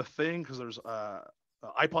starting to become a thing because there's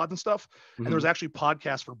iPods and stuff. And there was actually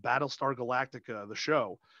podcasts for Battlestar Galactica, the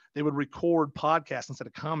show. They would record podcasts instead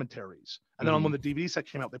of commentaries. And then when the DVD set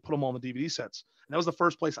came out, they put them all on the DVD sets. And that was the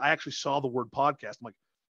first place I actually saw the word podcast. I'm like,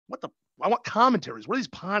 I want commentaries. What are these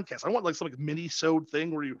podcasts? I want like some like mini-sode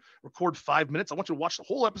thing where you record 5 minutes. I want you to watch the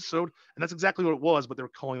whole episode. And that's exactly what it was, but they were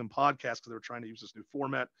calling them podcasts because they were trying to use this new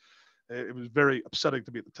format. It was very upsetting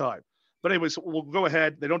to me at the time. But anyway, so we'll go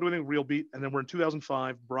ahead. They don't do anything real beat. And then we're in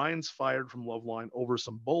 2005. Bryan's fired from Loveline over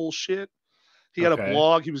some bullshit. He had a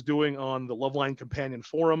blog he was doing on the Loveline Companion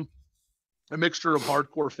Forum. A mixture of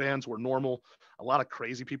hardcore fans who were normal, a lot of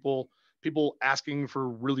crazy people asking for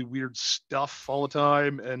really weird stuff all the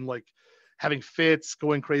time, and like having fits,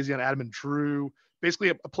 going crazy on Adam and Drew. Basically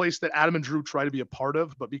a place that Adam and Drew tried to be a part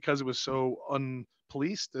of, but because it was so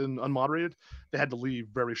unpoliced and unmoderated, they had to leave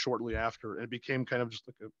very shortly after. And it became kind of just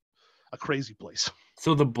like a crazy place.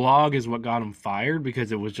 So the blog is what got him fired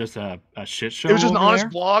because it was just a shit show? It was just an honest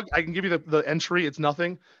blog. I can give you the entry. It's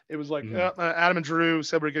nothing. It was like, Adam and Drew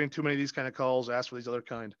said we're getting too many of these kind of calls, asked for these other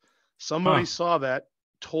kind. Somebody saw that,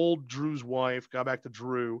 told Drew's wife, got back to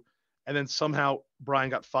Drew, and then somehow Bryan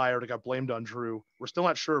got fired. It got blamed on Drew. We're still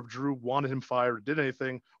not sure if Drew wanted him fired or did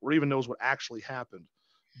anything, or even knows what actually happened.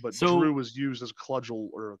 But Drew was used as a cudgel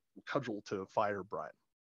to fire Bryan.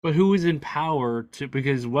 But who was in power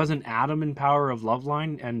because wasn't Adam in power of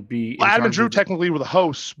Loveline and Adam and Drew technically were the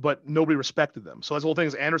hosts, but nobody respected them. So that's the whole thing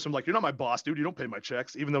is Anderson, like, you're not my boss, dude. You don't pay my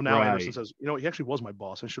checks. Even though now Anderson says, he actually was my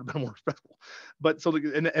boss and should have been more respectful. But so,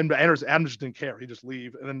 Adam just didn't care. He just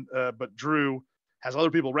leave. And then, but Drew has other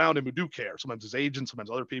people around him who do care. Sometimes his agents, sometimes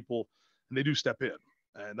other people, and they do step in.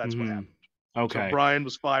 And that's what happened. Okay. So Bryan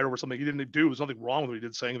was fired over something he didn't do. There's nothing wrong with what he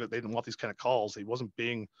did, saying that they didn't want these kind of calls. He wasn't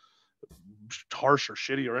being harsh or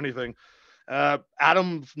shitty or anything.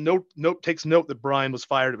 Adam takes note that Bryan was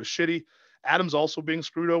fired. It was shitty. Adam's also being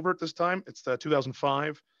screwed over at this time. It's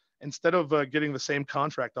 2005. Instead of getting the same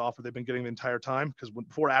contract offer they've been getting the entire time, because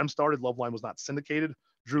before Adam started, Loveline was not syndicated.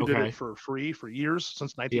 Drew did it for free for years,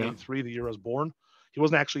 since 1983, the year I was born. He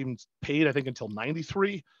wasn't actually even paid, I think, until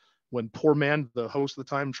 93, when Poor Man, the host at the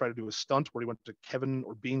time, tried to do a stunt where he went to Kevin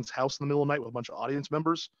or Bean's house in the middle of the night with a bunch of audience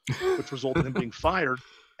members, which resulted in him being fired.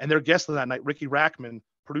 And their guest of that night, Ricky Rackman,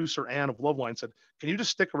 producer Ann of Loveline, said, "Can you just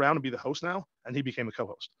stick around and be the host now?" And he became the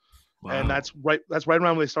co-host. Wow. And that's right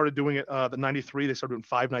around when they started doing it. The 93, they started doing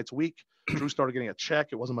 5 nights a week. Drew started getting a check.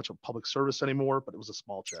 It wasn't much of a public service anymore, but it was a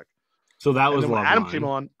small check. So that was when Adam came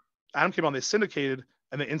on, they syndicated,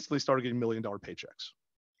 and they instantly started getting $1 million paychecks.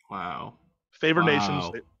 Wow. Favored nations.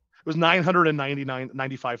 It was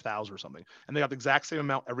 $995,000 or something. And they got the exact same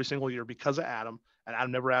amount every single year because of Adam. And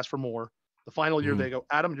Adam never asked for more. The final year, they go,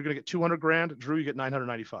 Adam, you're going to get $200,000. Drew, you get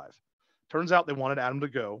 $995,000. Turns out they wanted Adam to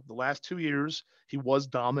go. The last 2 years, he was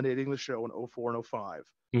dominating the show in 04 and 05.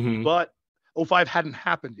 But 05 hadn't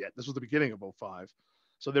happened yet. This was the beginning of 05.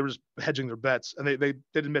 So they were just hedging their bets. And they did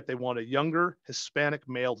admit they wanted a younger Hispanic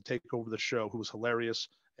male to take over the show who was hilarious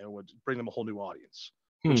and would bring them a whole new audience,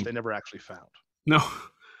 which they never actually found. No.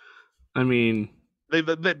 I mean,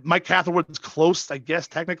 Mike Catherwood's close, I guess,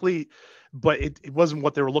 technically, but it wasn't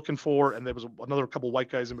what they were looking for. And there was another couple of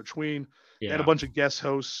white guys in between. They had a bunch of guest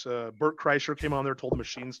hosts. Bert Kreischer came on there, told the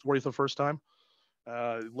Machine story for the first time.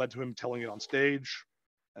 It led to him telling it on stage.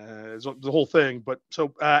 The whole thing. But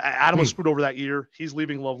so Adam was screwed over that year. He's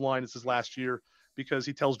leaving Loveline. It's his last year because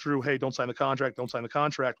he tells Drew, "Hey, don't sign the contract. Don't sign the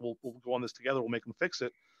contract. We'll go on this together. We'll make him fix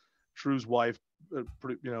it." Drew's wife,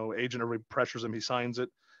 agent, everybody pressures him. He signs it.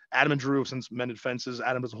 Adam and Drew have since mended fences.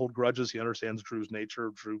 Adam doesn't hold grudges. He understands Drew's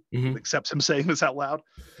nature. Drew accepts him saying this out loud.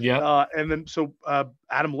 Yeah. And then so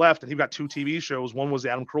Adam left, and he got 2 TV shows. One was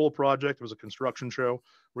the Adam Carolla Project. It was a construction show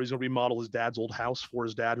where he's going to remodel his dad's old house for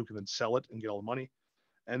his dad, who can then sell it and get all the money.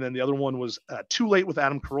 And then the other one was Too Late with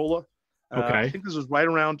Adam Carolla. I think this was right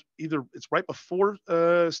around it's right before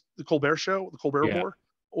the Colbert Show, the Colbert Report,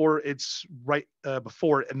 or it's right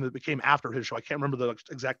before it, and it became after his show. I can't remember the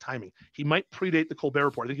exact timing. He might predate the Colbert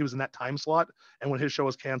Report. I think he was in that time slot, and when his show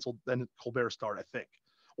was canceled, then Colbert started, I think.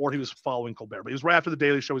 Or he was following Colbert. But he was right after the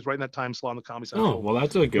Daily Show. He was right in that time slot on the Comedy Central. Oh, well,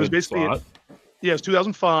 that's a good slot. It was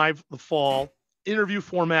 2005, the fall. Interview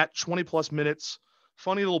format, 20-plus minutes.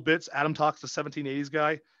 Funny little bits. Adam talks to 1780s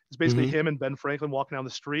guy. It's basically him and Ben Franklin walking down the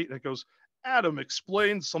street, and it goes, Adam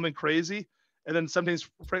explains something crazy, and then 17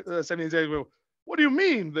 days ago, what do you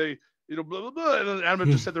mean they, blah blah blah, and then Adam would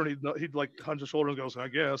just sit there and he'd like hunch his shoulder and goes, I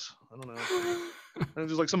guess, I don't know. And it's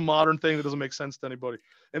just like some modern thing that doesn't make sense to anybody.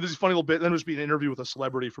 And this is a funny little bit. Then there was being an interview with a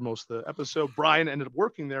celebrity for most of the episode. Bryan ended up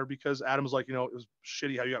working there because Adam was like, it was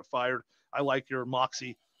shitty how you got fired. I like your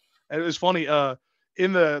moxie. And it was funny.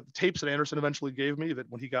 In the tapes that Anderson eventually gave me, that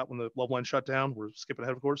when the Loveline shut down, we're skipping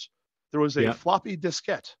ahead, of course, there was a floppy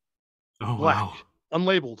diskette, black,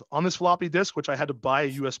 unlabeled, on this floppy disk, which I had to buy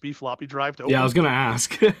a USB floppy drive to open. Yeah, I was going to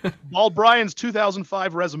ask. Bald Bryan's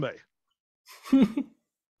 2005 resume.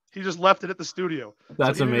 He just left it at the studio.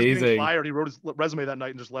 That's so amazing. Getting fired. He wrote his resume that night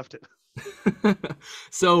and just left it.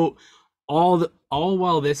 So all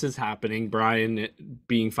while this is happening, Bryan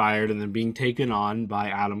being fired and then being taken on by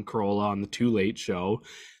Adam Carolla on the Too Late Show,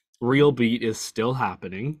 Real Beat is still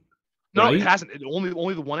happening. No, right? It hasn't.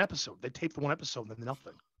 Only the one episode. They taped the one episode and then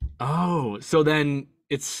nothing. Oh, so then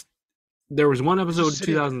there was one episode in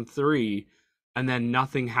 2003 and then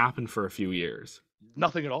nothing happened for a few years.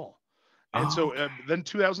 Nothing at all. And so then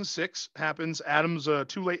 2006 happens. Adam's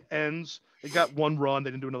Too Late ends. They got one run. They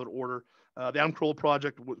didn't do another order. The Adam Carolla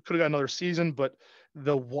project could have got another season, but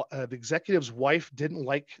the executive's wife didn't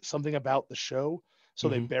like something about the show, so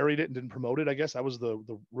they buried it and didn't promote it. I guess that was the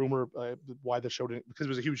rumor why the show didn't, because it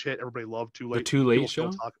was a huge hit. Everybody loved Too Late. The Too Late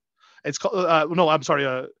Show? It's called, no, I'm sorry.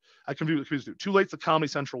 I confused it. Too Late's the Comedy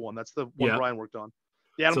Central one. That's the one Bryan worked on.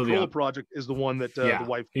 The Adam Carolla project is the one that the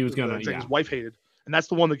wife, his wife hated. And that's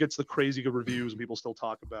the one that gets the crazy good reviews and people still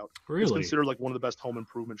talk about. Really? It's considered like one of the best home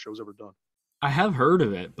improvement shows ever done. I have heard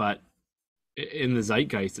of it, but in the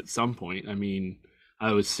zeitgeist at some point. I mean,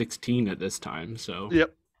 I was 16 at this time, so.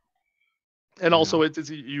 Yep. And also it's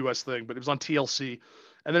a U.S. thing, but it was on TLC.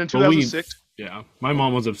 And then in 2006. My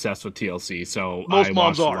mom was obsessed with TLC, so most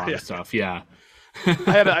moms watched are. a lot of stuff. Yeah.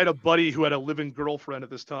 I had a buddy who had a living girlfriend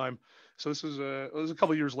at this time. So this was it was a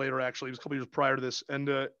couple years later, actually. It was a couple years prior to this. And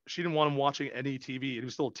she didn't want him watching any TV. He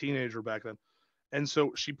was still a teenager back then. And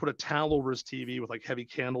so she put a towel over his TV with like heavy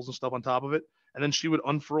candles and stuff on top of it. And then she would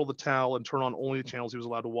unfurl the towel and turn on only the channels he was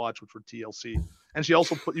allowed to watch, which were TLC. And she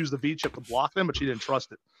also used the V chip to block them, but she didn't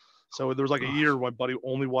trust it. So there was like a year my buddy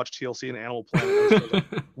only watched TLC and Animal Planet.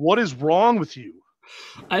 Like, what is wrong with you?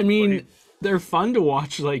 I mean, they're fun to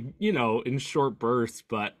watch, like, in short bursts,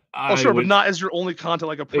 but but not as your only content,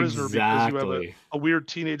 like a prisoner, exactly. because you have a weird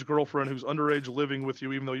teenage girlfriend who's underage living with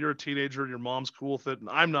you, even though you're a teenager, your mom's cool with it, and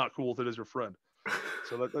I'm not cool with it as your friend.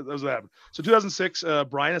 So that was what happened. So 2006,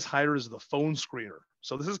 Bryan is hired as the phone screener.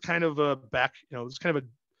 So this is kind of this is kind of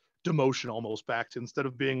a demotion almost back to, instead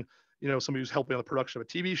of being, somebody who's helping on the production of a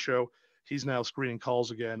TV show, he's now screening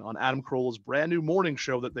calls again on Adam Carolla's brand new morning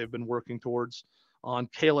show that they've been working towards on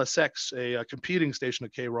KLSX, a competing station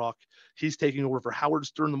of KROQ. He's taking over for Howard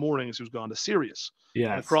Stern in the mornings, who's gone to Sirius.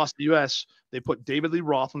 Yeah. Across the U.S., they put David Lee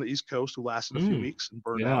Roth on the East Coast, who lasted a few weeks and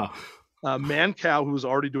burned out. Mancow, who was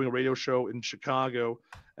already doing a radio show in Chicago,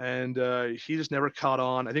 and he just never caught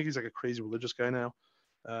on. I think he's like a crazy religious guy now.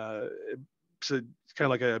 It's kind of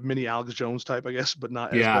like a mini Alex Jones type, I guess, but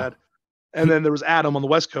not as bad. And then there was Adam on the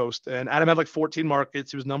West Coast, and Adam had like 14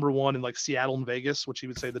 markets. He was number one in like Seattle and Vegas, which he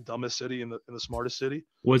would say the dumbest city and the smartest city.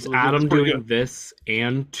 Was Adam doing this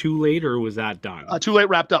and Too Late, or was that done? Too Late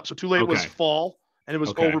wrapped up. So Too Late was fall, and it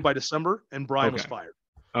was over by December, and Bryan was fired.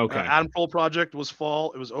 Okay. Adam Carolla project was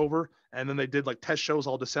fall, it was over, and then they did like test shows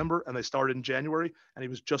all December, and they started in January, and he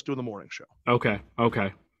was just doing the morning show. Okay.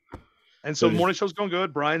 And so the morning show's going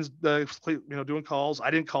good. Bryan's doing calls.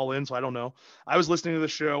 I didn't call in, so I don't know. I was listening to the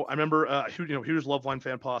show. I remember huge Loveline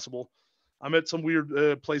fan possible. I'm at some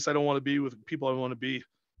weird place I don't want to be with people I don't want to be.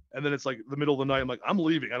 And then it's like the middle of the night. I'm like, I'm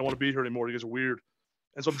leaving. I don't want to be here anymore. You guys are weird.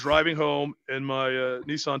 And so I'm driving home in my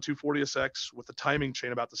Nissan 240SX with the timing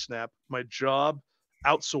chain about to snap. My job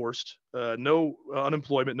outsourced, no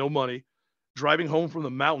unemployment, no money. Driving home from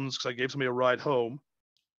the mountains because I gave somebody a ride home.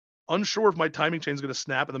 Unsure if my timing chain is going to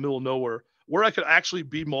snap in the middle of nowhere, where I could actually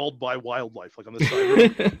be mauled by wildlife, like on this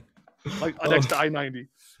side, like next to I-90.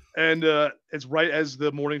 And it's right as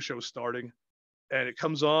the morning show is starting, and it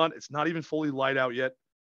comes on. It's not even fully light out yet,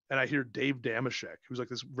 and I hear Dave Damashek, who's like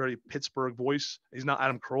this very Pittsburgh voice. He's not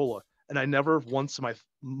Adam Carolla, and I never once in my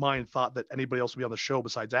mind thought that anybody else would be on the show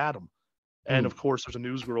besides Adam. And of course, there's a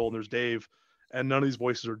news girl and there's Dave, and none of these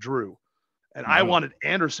voices are Drew. And I wanted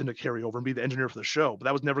Anderson to carry over and be the engineer for the show, but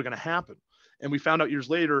that was never going to happen. And we found out years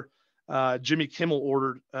later, Jimmy Kimmel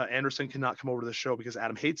ordered Anderson cannot come over to the show because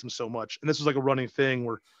Adam hates him so much. And this was like a running thing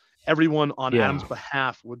where everyone on Adam's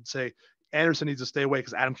behalf would say, Anderson needs to stay away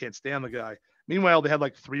because Adam can't stand the guy. Meanwhile, they had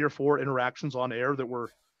like 3 or 4 interactions on air that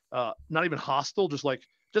were not even hostile, just like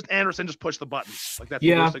Just Anderson just pushed the buttons. Like that's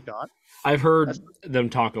the worst it got. I've heard them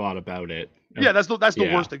talk a lot about it. Yeah, that's the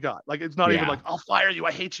worst it got. Like it's not even like I'll fire you,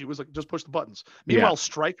 I hate you. It was like just push the buttons. Meanwhile,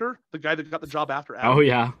 Stryker, the guy that got the job after Adam. Oh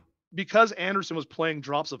yeah. Because Anderson was playing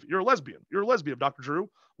drops of you're a lesbian of Dr. Drew,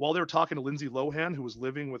 while they were talking to Lindsay Lohan, who was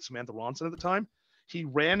living with Samantha Ronson at the time, he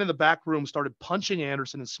ran in the back room, started punching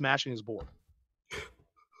Anderson and smashing his board.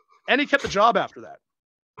 And he kept the job after that.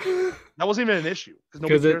 That wasn't even an issue because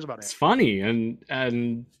nobody cares about it. It's funny and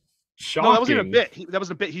shocking. No, that wasn't even a bit. That was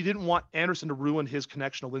a bit. He didn't want Anderson to ruin his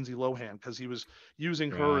connection to Lindsay Lohan because he was using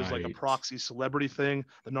her as like a proxy celebrity thing,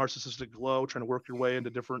 the narcissistic glow, trying to work your way into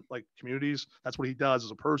different like communities. That's what he does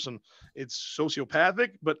as a person. It's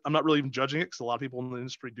sociopathic, but I'm not really even judging it because a lot of people in the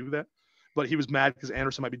industry do that. But he was mad because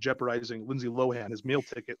Anderson might be jeopardizing Lindsay Lohan, his meal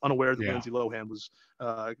ticket, unaware that Lindsay Lohan was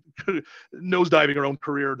nosediving her own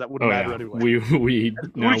career. That wouldn't matter anyway. We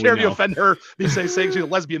care if you offend her, saying she's a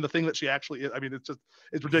lesbian, the thing that she actually is. I mean,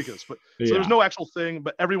 it's ridiculous. But so there's no actual thing,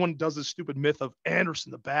 but everyone does this stupid myth of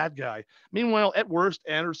Anderson, the bad guy. Meanwhile, at worst,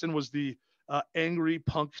 Anderson was the angry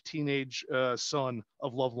punk teenage son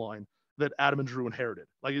of Loveline that Adam and Drew inherited.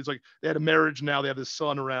 Like it's like they had a marriage, now they have this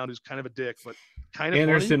son around who's kind of a dick, but kind of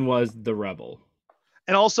Anderson funny. Was the rebel.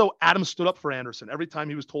 And also Adam stood up for Anderson. Every time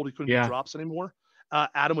he was told he couldn't do drops anymore,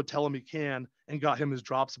 Adam would tell him he can and got him his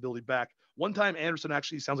drops ability back. One time Anderson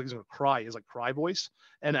actually sounds like he's gonna cry. He's like cry voice.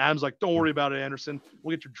 And Adam's like, don't worry about it, Anderson.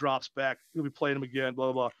 We'll get your drops back. You'll be playing them again,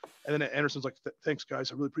 blah, blah, blah. And then Anderson's like, thanks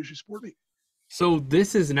guys. I really appreciate you supporting me. So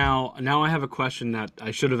this is now I have a question that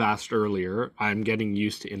I should have asked earlier. I'm getting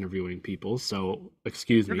used to interviewing people, so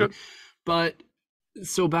excuse me. Good. But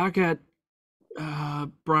so back at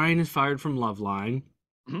Bryan is fired from Loveline.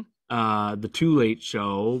 The Too Late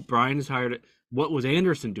Show. Bryan is hired. What was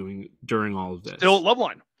Anderson doing during all of this? Still at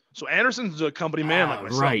Loveline. So Anderson's a company man like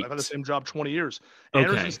myself. Right. I've had the same job 20 years.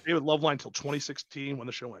 Anderson stayed with Loveline until 2016 when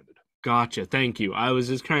the show ended. Gotcha. Thank you. I was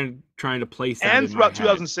just trying to place that. And throughout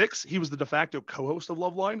 2006, he was the de facto co-host of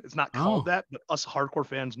Loveline. It's not called that, but us hardcore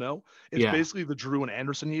fans know. It's basically the Drew and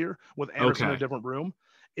Anderson year with Anderson in a different room.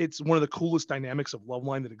 It's one of the coolest dynamics of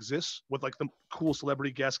Loveline that exists, with like the cool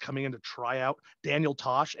celebrity guests coming in to try out. Daniel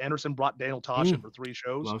Tosh. Anderson brought Daniel Tosh in for 3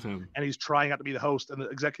 shows. Love him. And he's trying out to be the host. And the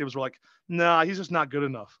executives were like, nah, he's just not good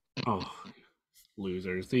enough. Oh,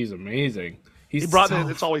 losers. He's amazing. He brought in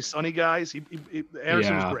It's Always Sunny guys.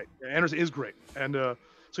 Anderson was great. Anderson is great. And so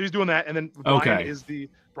he's doing that. And then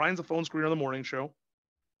Bryan's a phone screener on the morning show.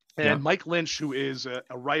 And Mike Lynch, who is a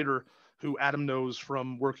writer who Adam knows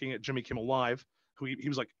from working at Jimmy Kimmel Live, who he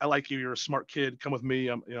was like, I like you. You're a smart kid. Come with me.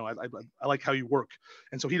 I like how you work.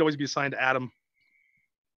 And so he'd always be assigned to Adam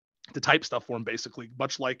to type stuff for him, basically,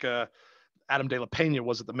 much like Adam De La Pena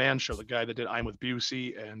was at the Man Show, the guy that did I'm with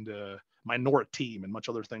Busey and Minority Team and much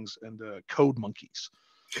other things, and Code Monkeys.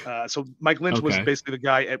 So Mike Lynch was basically the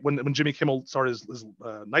guy when Jimmy Kimmel started his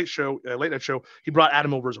night show, late night show. He brought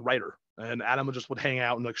Adam over as a writer, and Adam would hang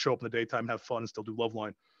out and like show up in the daytime, have fun, and still do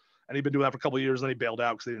Loveline. And he'd been doing that for a couple of years. And then he bailed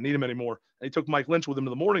out because they didn't need him anymore. And he took Mike Lynch with him to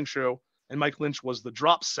the morning show. And Mike Lynch was the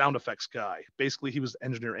drop sound effects guy. Basically, he was the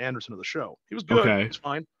engineer Anderson of the show. He was good. He was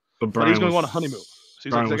fine. But he was going to go on a honeymoon. So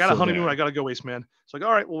he's like, I got a honeymoon. I got to go, Ace Man. It's like,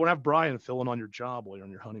 all right, well, we'll have Bryan fill in on your job while you're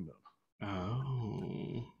on your honeymoon.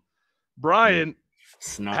 Oh. Bryan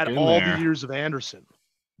had all the years of Anderson.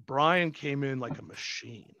 Bryan came in like a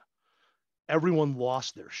machine. Everyone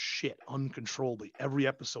lost their shit uncontrollably every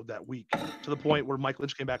episode that week, to the point where Mike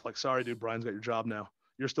Lynch came back like, sorry, dude, Bryan's got your job now.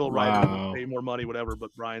 You're still a writer, pay more money, whatever,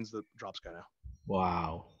 but Bryan's the drops guy now.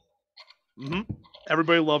 Wow.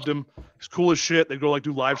 Everybody loved him. He's cool as shit. They'd go like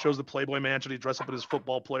do live shows at the Playboy Mansion. He'd dress up in his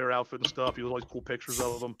football player outfit and stuff. He was always cool pictures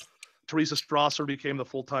of him. Teresa Strasser became the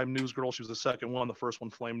full-time news girl. She was the second one. The first one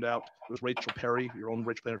flamed out. It was Rachel Perry, your own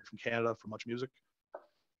Rachel Perry from Canada for Much Music.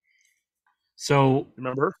 So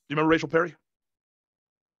remember her? Do you remember Rachel Perry?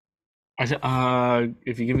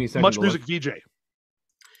 If you give me a second. Much Music VJ.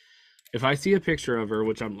 If I see a picture of her,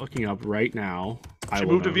 which I'm looking up right now, she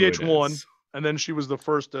moved to VH1, and then she was the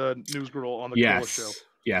first news girl on the Gorilla show.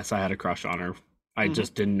 Yes, I had a crush on her. I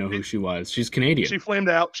just didn't know who she was. She's Canadian. She flamed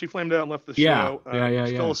out. And left the show.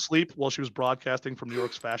 Fell asleep while she was broadcasting from New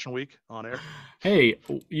York's Fashion Week on air. Hey,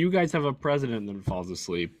 you guys have a president that falls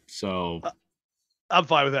asleep, so I'm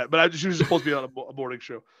fine with that. But she was supposed to be on a morning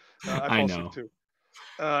show. I know asleep too.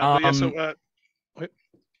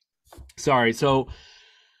 Sorry. So,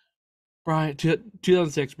 Bryan,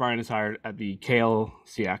 2006, Bryan is hired at the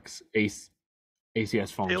KLSX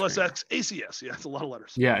ACS phone. KLSX ACS. Yeah, it's a lot of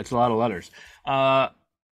letters. Yeah, it's a lot of letters.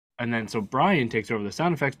 And then so Bryan takes over the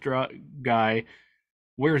sound effects guy.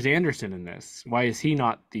 where's Anderson in this? Why is he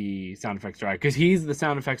not the sound effects guy? Because he's the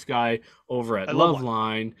sound effects guy over at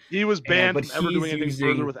Loveline. He was banned but from ever doing anything using...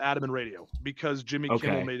 further with Adam and radio because Jimmy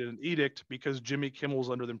Kimmel made an edict, because Jimmy Kimmel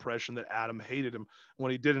was under the impression that Adam hated him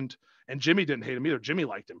when he didn't, and Jimmy didn't hate him either. Jimmy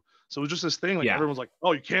liked him. So it was just this thing, like everyone's like,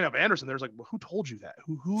 oh, you can't have Anderson. There's like, well, who told you that?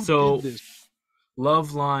 Who did this?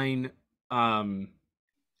 Loveline,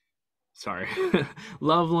 sorry.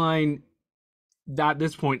 Loveline, at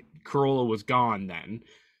this point, Carolla was gone then.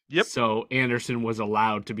 Yep. So Anderson was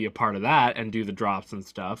allowed to be a part of that and do the drops and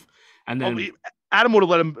stuff. And then Adam would have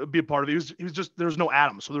let him be a part of it. He was just, there was no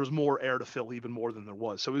Adam, so there was more air to fill, even more than there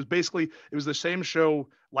was. So it was the same show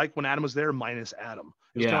like when Adam was there, minus Adam.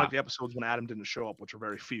 It was kind of like the episodes when Adam didn't show up, which are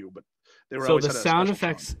very few, but they were. So the sound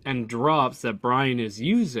effects and drops that Bryan is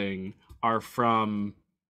using are from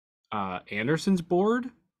Anderson's board.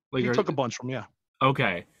 Like, he took a bunch from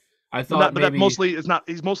Okay, I thought, but that mostly is not.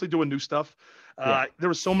 He's mostly doing new stuff. There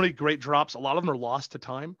were so many great drops. A lot of them are lost to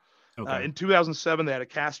time. In 2007, they had a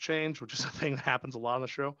cast change, which is a thing that happens a lot on the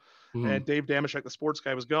show. Mm-hmm. And Dave Damashek, the sports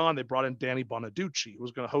guy, was gone. They brought in Danny Bonaducci, who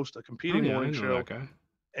was going to host a competing morning show.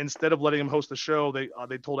 Instead of letting him host the show,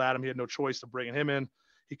 they told Adam he had no choice to bringing him in.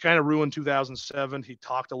 He kind of ruined 2007. He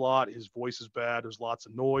talked a lot. His voice is bad. There's lots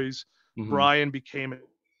of noise. Mm-hmm. Bryan became a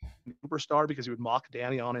superstar because he would mock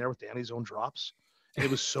Danny on air with Danny's own drops. And it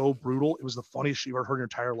was so brutal. It was the funniest you ever heard in your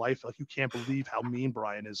entire life. Like, you can't believe how mean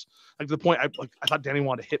Bryan is. Like, to the point I thought Danny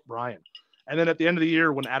wanted to hit Bryan. And then at the end of the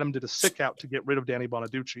year, when Adam did a sick out to get rid of Danny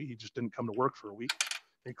Bonaducci, he just didn't come to work for a week,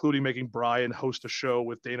 including making Bryan host a show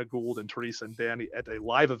with Dana Gould and Teresa and Danny at a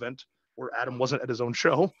live event where Adam wasn't at his own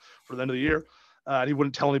show for the end of the year. And he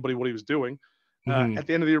wouldn't tell anybody what he was doing. At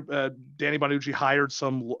the end of the year, Danny Bonaducci hired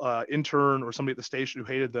some intern or somebody at the station who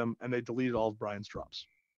hated them, and they deleted all of Bryan's drops.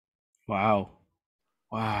 Wow.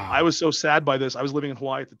 I was so sad by this. I was living in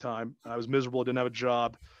Hawaii at the time. I was miserable. I didn't have a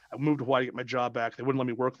job. I moved to Hawaii to get my job back. They wouldn't let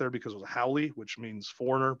me work there because it was a haole, which means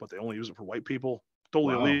foreigner, but they only use it for white people.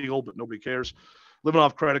 Totally illegal, but nobody cares. Living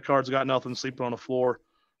off credit cards, got nothing, sleeping on the floor.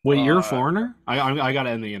 Wait, you're a foreigner? I got to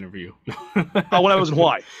end the interview. When I was in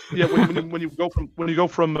Hawaii. Yeah, when you go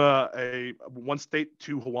from a one state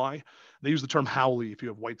to Hawaii, they use the term haole if you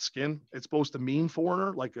have white skin. It's supposed to mean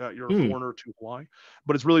foreigner, like you're a foreigner to Hawaii,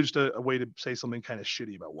 but it's really just a way to say something kind of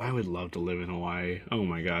shitty about white. I would love to live in Hawaii. Oh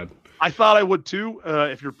my God. I thought I would too.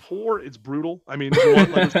 If you're poor, it's brutal. I mean, if you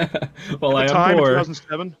want, well, at the time,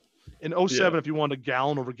 time, in 2007, if you wanted a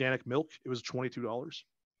gallon of organic milk, it was $22.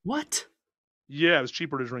 What? Yeah, it was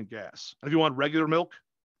cheaper to drink gas. And if you want regular milk,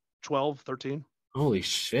 $12, $13. Holy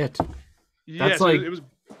shit. Yeah, that's so like, it was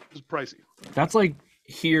pricey. That's like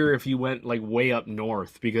here if you went like way up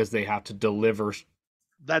north because they have to deliver.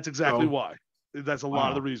 That's exactly why. That's a lot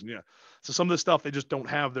of the reason, yeah. So some of the stuff they just don't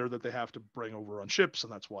have there that they have to bring over on ships,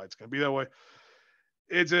 and that's why it's going to be that way.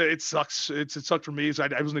 It sucks. It sucked for me.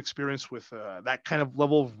 I wasn't experienced with that kind of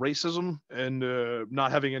level of racism and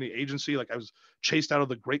not having any agency. Like, I was chased out of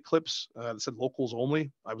the Great Clips that said locals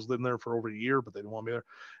only. I was living there for over a year, but they didn't want me there.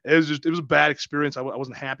 It was a bad experience. I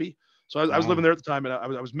wasn't happy. So I was living there at the time, and I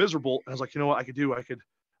was miserable. And I was like, you know what I could do? I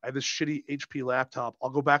had this shitty HP laptop. I'll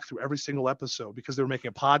go back through every single episode because they were making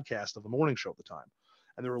a podcast of the morning show at the time,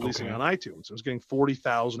 and they were releasing it on iTunes. It was getting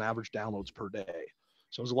 40,000 average downloads per day.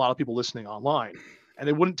 So there was a lot of people listening online. And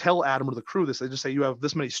they wouldn't tell Adam or the crew this. They just say, you have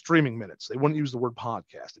this many streaming minutes. They wouldn't use the word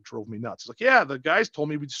podcast. It drove me nuts. It's like, yeah, the guys told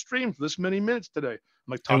me we'd stream for this many minutes today. I'm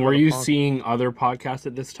like, and were you seeing other podcasts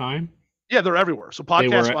at this time? Yeah, they're everywhere. So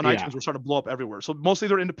podcasts on iTunes were starting to blow up everywhere. So mostly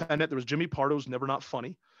they're independent. There was Jimmy Pardo's Never Not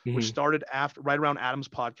Funny, which started right around Adam's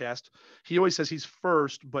podcast. He always says he's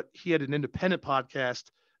first, but he had an independent podcast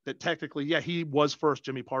that technically, he was first,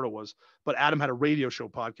 Jimmy Pardo was, but Adam had a radio show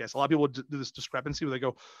podcast. A lot of people do this discrepancy where they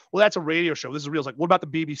go, well, that's a radio show. This is real. It's like, what about the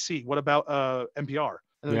BBC? What about NPR?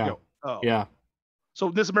 And then they go, oh. Yeah. So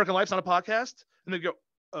This American Life's not a podcast? And they go,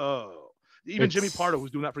 oh. Even Jimmy Pardo, who's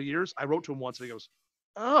doing that for years, I wrote to him once, and he goes,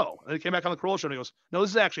 oh. And he came back on the Carolla show, and he goes, no, this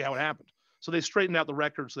is actually how it happened. So they straightened out the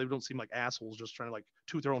record so they don't seem like assholes just trying to like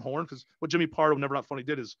toot their own horn. Because what Jimmy Pardo, Never Not Funny,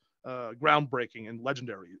 did is groundbreaking and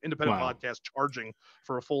legendary. Independent podcast charging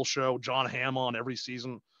for a full show. John Hamm on every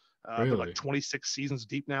season. They're like 26 seasons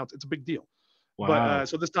deep now. It's a big deal. Wow. But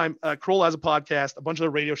so this time, Carolla has a podcast. A bunch of the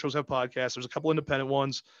radio shows have podcasts. There's a couple independent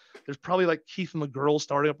ones. There's probably like Keith and the Girl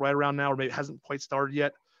starting up right around now, or maybe it hasn't quite started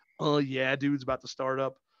yet. Yeah, dude's about to start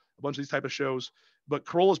up. A bunch of these type of shows. But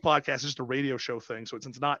Carolla's podcast is just a radio show thing. So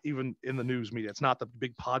it's not even in the news media. It's not the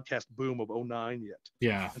big podcast boom of 2009 yet.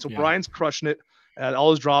 Yeah. And so Bryan's crushing it, and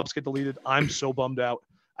all his drops get deleted. I'm so bummed out.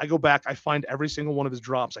 I go back. I find every single one of his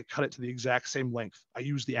drops. I cut it to the exact same length. I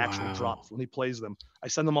use the actual drops when he plays them. I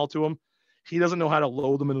send them all to him. He doesn't know how to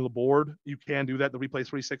load them into the board. You can do that, the Replay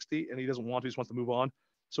 360, and he doesn't want to. He just wants to move on.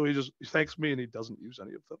 So he thanks me, and he doesn't use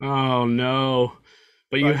any of them. Oh, no.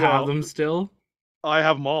 But you have them still? I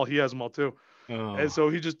have them all. He has them all, too. Oh. And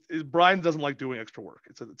so Bryan doesn't like doing extra work.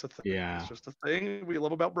 It's a thing. Yeah. It's just a thing we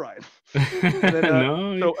love about Bryan.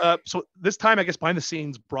 Then, so this time, I guess behind the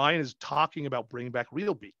scenes, Bryan is talking about bringing back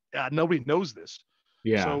Real Beat. Nobody knows this.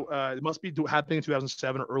 Yeah. So it must be happening in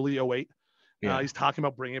 2007 or early 08. Yeah. He's talking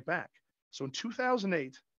about bringing it back. So in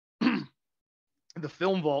 2008, the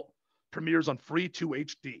Film Vault premieres on Free 2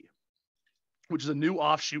 HD, which is a new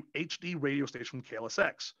offshoot HD radio station from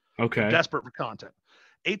KLSX. Okay. They're desperate for content.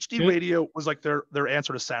 HD radio was like their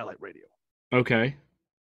answer to satellite radio. Okay.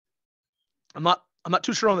 I'm not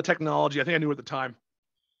too sure on the technology. I think I knew at the time.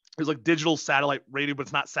 It was like digital satellite radio, but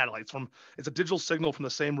it's not satellite. It's a digital signal from the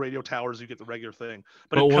same radio towers you get the regular thing.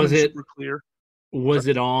 But it comes super clear. Was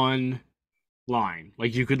it online?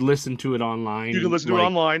 Like you could listen to it online. You can listen to it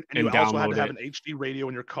online, and you also had to have an HD radio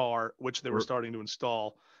in your car, which they were starting to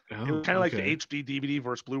install. Oh, it was kind of like the HD DVD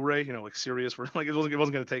versus Blu-ray, like Sirius, where like it wasn't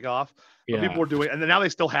going to take off. But people were doing, and then now they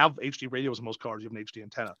still have HD radios in most cars. You have an HD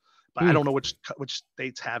antenna, but I don't know which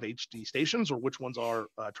states have HD stations or which ones are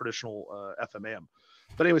traditional FM/AM.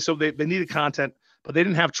 But anyway, so they needed content, but they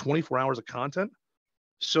didn't have 24 hours of content,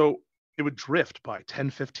 so it would drift by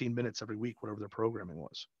 10-15 minutes every week, whatever their programming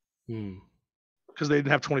was. Because they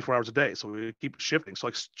didn't have 24 hours a day, so we keep shifting. So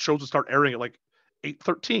like shows would start airing at like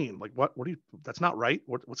 8:13. Like what are you? That's not right.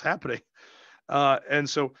 What's happening? And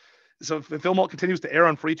so the Film Vault continues to air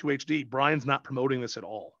on Free 2 HD. Bryan's not promoting this at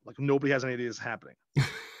all. Like nobody has any idea this is happening.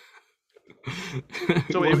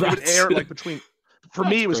 So it would air like between. For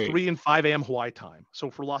me, it was 3 and 5 a.m. Hawaii time. So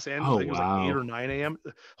for Los Angeles, I think it was like 8 or 9 a.m.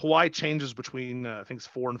 Hawaii changes between, I think it's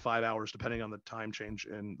 4 and 5 hours, depending on the time change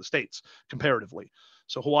in the States, comparatively.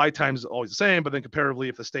 So Hawaii time is always the same, but then comparatively,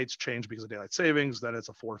 if the States change because of daylight savings, then it's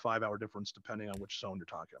a 4 or 5 hour difference, depending on which zone you're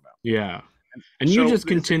talking about. Yeah. And you just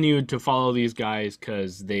continued to follow these guys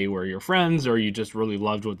because they were your friends, or you just really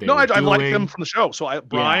loved what they were doing? No, I liked them from the show. So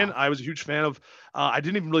Bryan, I was a huge fan of. I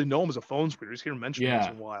didn't even really know him as a phone screener. I just hear him mention him once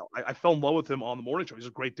in a while. I fell in love with him on the morning show. He's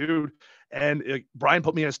a great dude. And Bryan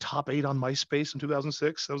put me in his top 8 on MySpace in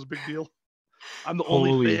 2006. That was a big deal. I'm the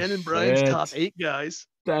only fan in Bryan's top 8 guys.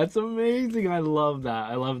 That's amazing. I love that.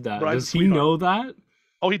 Bryan's Does he know that?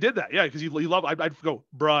 Oh, he did that. Yeah, because he loved. I'd go,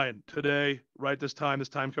 Bryan, today, right this time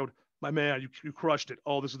code. My man, you crushed it.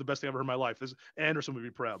 Oh, this is the best thing I've ever heard in my life. Anderson would be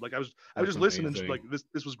proud. Like I was just listening, like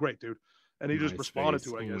this was great, dude. And he just responded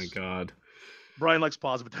to it, I guess. Oh my God. Bryan likes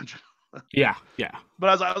positive attention. Yeah. But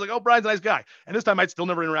I was like, oh, Bryan's a nice guy. And this time I'd still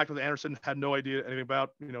never interact with Anderson. Had no idea anything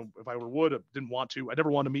about, if I would, didn't want to. I never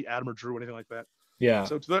wanted to meet Adam or Drew, anything like that. Yeah.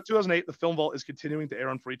 So 2008, the Film Vault is continuing to air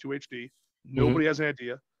on Free 2 HD. Nobody has an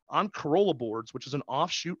idea. On Corolla boards, which is an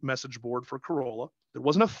offshoot message board for Corolla. There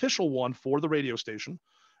was an official one for the radio station.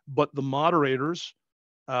 But the moderators,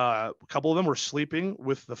 a couple of them were sleeping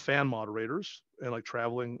with the fan moderators and like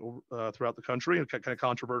traveling throughout the country, and kind of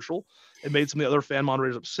controversial. It made some of the other fan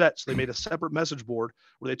moderators upset. So they made a separate message board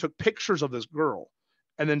where they took pictures of this girl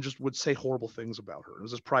and then just would say horrible things about her. It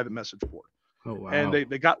was this private message board. Oh, wow. And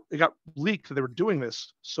they got leaked that they were doing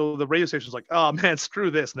this. So the radio station's like, oh man, screw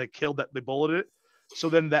this. And they killed that. They bulleted it. So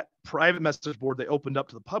then that private message board they opened up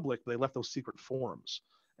to the public. They left those secret forums.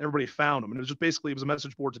 Everybody found them, and it was a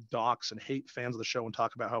message board to dox and hate fans of the show and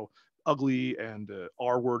talk about how ugly and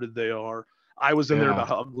R-worded they are. I was in there about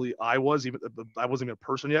how ugly I was. Even I wasn't even a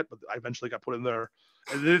person yet, but I eventually got put in there.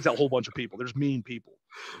 And it's a whole bunch of people. There's mean people.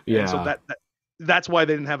 Yeah. And so that's why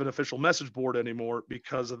they didn't have an official message board anymore,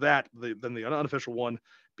 because of that. Then the unofficial one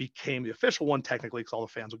became the official one technically, because all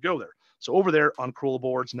the fans would go there. So over there on Corolla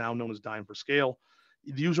boards, now known as Dime for Scale,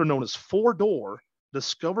 the user known as 4Door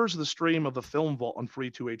discovers the stream of the Film Vault on Free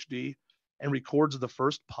 2 HD and records the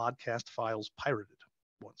first podcast files pirated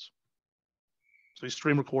once. So he's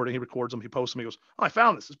stream recording, he records them, he posts them, he goes, oh, I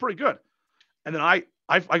found this, it's pretty good. And then I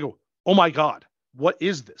go, oh my God, what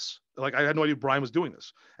is this? Like I had no idea Bryan was doing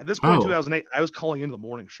this. At this point in 2008, I was calling into the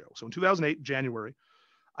morning show. So in 2008, January,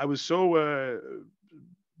 I was so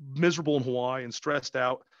miserable in Hawaii and stressed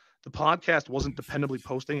out. The podcast wasn't dependably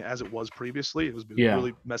posting as it was previously. It was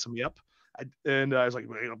really messing me up. I was like,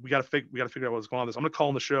 we got to figure out what's going on with this. I'm going to call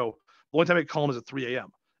in the show. The only time I could call them is at 3 a.m.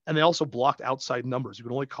 And they also blocked outside numbers. You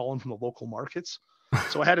could only call them from the local markets.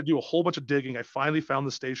 So I had to do a whole bunch of digging. I finally found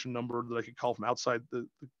the station number that I could call from outside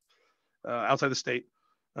the state.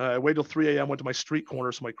 I waited till 3 a.m., went to my street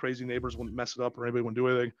corner so my crazy neighbors wouldn't mess it up or anybody wouldn't do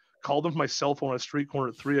anything. Called them from my cell phone on a street corner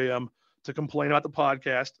at 3 a.m. to complain about the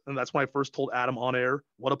podcast. And that's when I first told Adam on air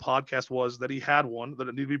what a podcast was, that he had one, that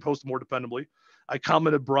it needed to be posted more dependably. I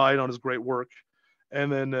commented Bryan on his great work.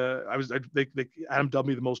 And then Adam dubbed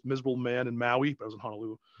me the most miserable man in Maui, but I was in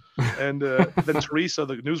Honolulu. And then Teresa,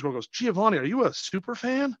 the news girl, goes, Giovanni, are you a super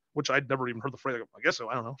fan? Which I'd never even heard the phrase. I go, I guess so.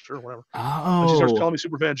 I don't know. Sure, whatever. Oh. And she starts calling me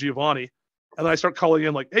super fan Giovanni. And then I start calling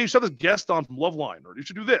in like, hey, you should have this guest on from Loveline, or you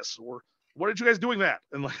should do this, or what did you guys doing that?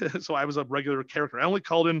 And like, so I was a regular character. I only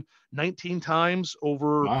called in 19 times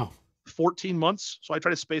over 14 months. So I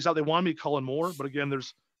try to space out. They wanted me to call in more, but again,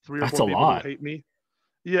 there's 3 or 4 people who hate me.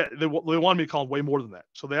 Yeah, they wanted me to call in way more than that.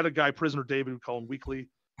 So they had a guy, prisoner David, who called in weekly,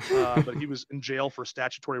 but he was in jail for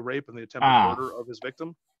statutory rape and the attempted murder of his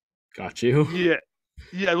victim. Got you.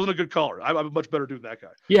 Yeah, it wasn't a good caller. I'm a much better dude than that guy.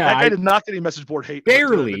 Yeah, that guy did not get any message board hate.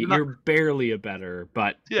 Barely, you're barely a better,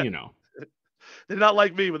 but you know. They did not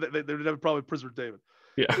like me, but they did have probably prisoner David.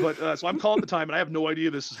 Yeah. But so I'm calling at the time, and I have no idea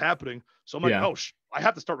this is happening. So I'm like, I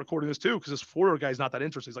have to start recording this too, because this four guy's not that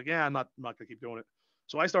interested. He's like, yeah, I'm not gonna keep doing it.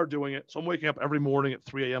 So I start doing it. So I'm waking up every morning at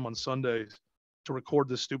 3 a.m. on Sundays to record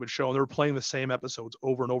this stupid show, and they were playing the same episodes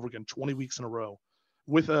over and over again, 20 weeks in a row,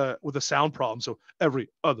 with a sound problem. So every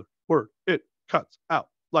other word it cuts out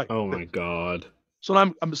like. Oh my god. So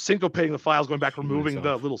I'm syncopating the files, going back, removing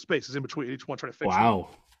the little spaces in between each one, trying to fix. Wow.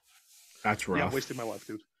 That's rough. Yeah, I'm wasting my life,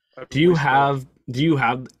 dude. Do you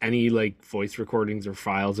have any like voice recordings or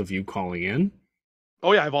files of you calling in?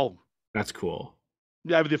 Oh yeah, I have all of them. That's cool.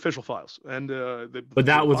 Yeah, I have the official files, and but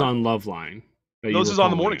that was on Loveline. No, this is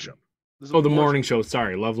on the morning show. Oh, the morning show.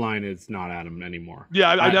 Sorry, Loveline is not Adam anymore. Yeah,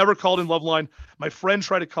 I never called in Loveline. My friend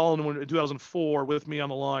tried to call in 2004 with me on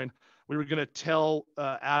the line. We were gonna tell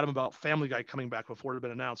Adam about Family Guy coming back before it had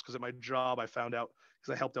been announced, because at my job I found out,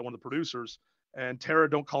 because I helped out one of the producers. And Tara,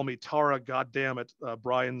 don't call me Tara, God damn it,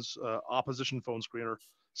 Brian's opposition phone screener,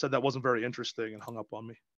 said that wasn't very interesting and hung up on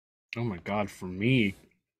me. Oh my god, for me,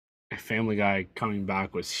 Family Guy coming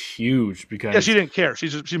back was huge, because she didn't care.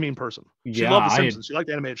 She's a mean person. She loved The Simpsons. She liked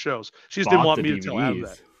animated shows. She just didn't want me to tell Adam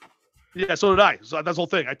that. Yeah, so did I. So that's the whole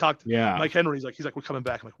thing. I talked to Mike Henry. He's like, we're coming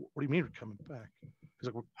back. I'm like, what do you mean we're coming back? He's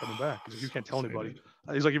like, we're coming back. He's like, you can't tell anybody.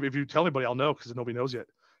 He's like, if you tell anybody, I'll know, because nobody knows yet.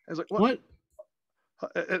 I was like, what?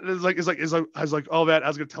 It's like I was like, oh man, I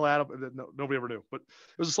was gonna tell Adam, and then nobody ever knew. But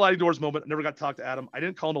it was a sliding doors moment. I never got to talk to Adam. I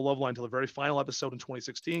didn't call into Loveline until the very final episode in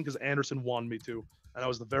 2016, because Anderson wanted me to, and I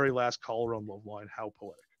was the very last caller on Loveline. How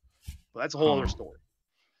poetic! But that's a whole other story.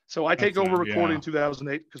 So I take over recording in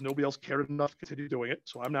 2008, because nobody else cared enough to continue doing it.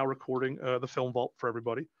 So I'm now recording the Film Vault for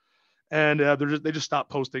everybody. And they just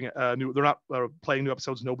stopped posting new. They're not playing new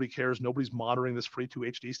episodes. Nobody cares. Nobody's monitoring this free 2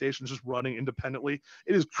 HD station. It's just running independently.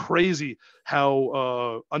 It is crazy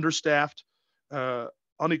how understaffed,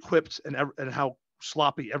 unequipped, and how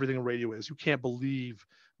sloppy everything in radio is. You can't believe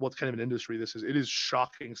what kind of an industry this is. It is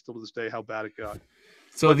shocking still to this day how bad it got.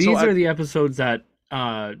 So these are the episodes that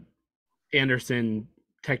Anderson,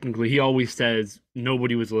 technically, he always says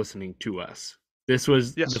nobody was listening to us. This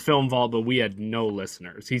was the Film Vault, but we had no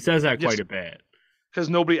listeners. He says that quite a bit. Because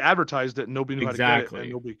nobody advertised it, and nobody knew how to get it,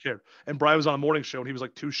 and nobody cared. And Brian was on a morning show, and he was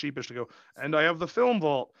like too sheepish to go, and I have the Film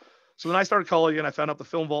Vault. So then I started calling, and I found out the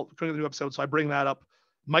Film Vault, couldn't get the new episode, so I bring that up.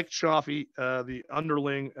 Mike Chaffee, the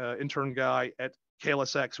underling intern guy at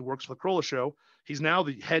KLSX, who works for the Kroll Show, he's now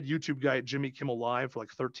the head YouTube guy at Jimmy Kimmel Live for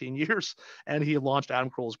like 13 years. And he launched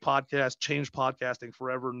Adam Carolla's podcast, changed podcasting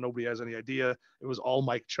forever. Nobody has any idea. It was all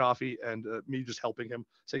Mike Chaffee and me just helping him,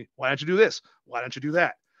 saying, why don't you do this? Why don't you do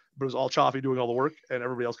that? But it was all Chaffee doing all the work, and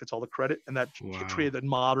everybody else gets all the credit. And that created a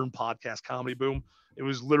modern podcast comedy boom. It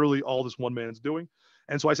was literally all this one man's doing.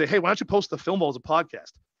 And so I say, hey, why don't you post the Film Vault as a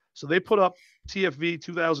podcast? So they put up TFV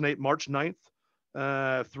 2008, March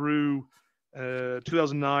 9th through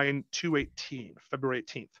 2009, 2/18, February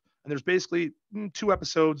 18th. And there's basically 2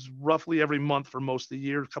 episodes roughly every month for most of the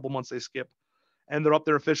year. A couple months they skip. And they're up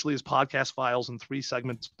there officially as podcast files in 3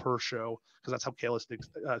 segments per show, because that's how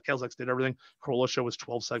KLSX did everything. Corolla Show was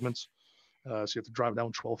 12 segments. So you have to drive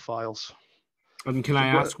down 12 files. And can I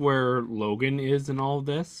ask where Logan is in all of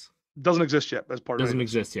this? Doesn't exist yet as part of it. Doesn't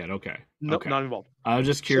exist yet. Okay. Nope, not involved. I was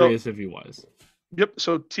just curious if he was. Yep.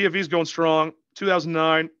 So TFV's going strong.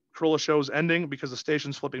 2009, Corolla Show's ending because the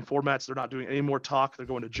station's flipping formats. They're not doing any more talk. They're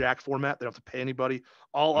going to Jack format. They don't have to pay anybody.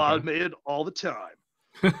 All automated all the time.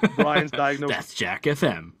 Brian's diagnosed. That's Jack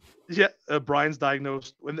FM. Yeah, Brian's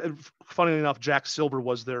diagnosed. And funnily enough, Jack Silver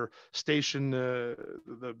was their station, the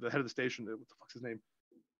head of the station. What the fuck's his name?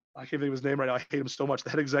 I can't think of his name right now. I hate him so much. The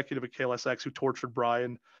head executive at KLSX, who tortured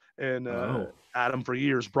Brian and Adam for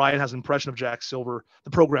years. Brian has an impression of Jack Silver,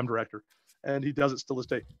 the program director, and he does it still this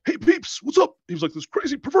day. Hey, peeps, what's up? He was like this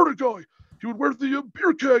crazy perverted guy. He would wear the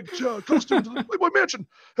beer keg costume to the Playboy Mansion.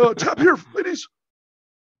 Tap here, ladies.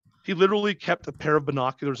 He literally kept a pair of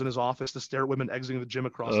binoculars in his office to stare at women exiting the gym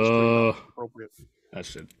across the street. Appropriate. That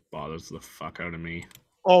shit bothers the fuck out of me.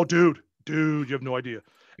 Oh, dude, you have no idea.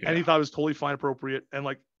 Yeah. And he thought it was totally fine, appropriate. And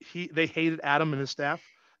like they hated Adam and his staff.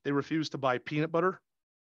 They refused to buy peanut butter.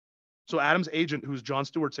 So Adam's agent, who's Jon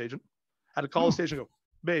Stewart's agent, had to call the station and go,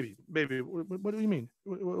 baby, what do you mean?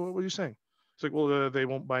 What are you saying? It's like, well, they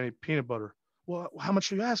won't buy any peanut butter. Well, how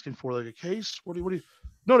much are you asking for? Like a case? What do you?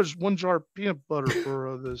 No, there's one jar of peanut butter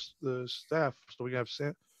for the staff, so we can have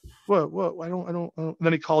sand. What? I don't. And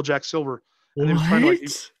then he called Jack Silver, and he was trying to like.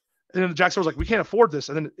 And then Jack Silver's like, we can't afford this.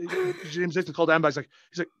 And then James Dixon called Adam back.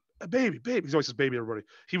 He's like, baby. He's always says baby, everybody.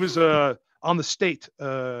 He was on the State.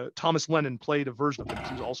 Thomas Lennon played a version of him.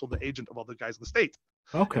 He was also the agent of all the guys in the State.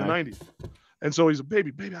 Okay. In the 90s. And so he's a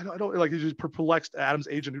baby. I don't like. He's just perplexed Adam's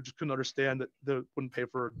agent who just couldn't understand that they wouldn't pay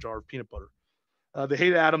for a jar of peanut butter. They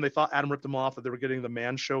hated Adam. They thought Adam ripped them off, that they were getting the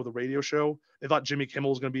Man Show, the radio show. They thought Jimmy Kimmel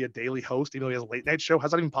was going to be a daily host, even though he has a late night show.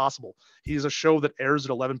 How's that even possible? He's a show that airs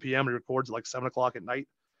at 11 p.m. and he records at like 7 o'clock at night.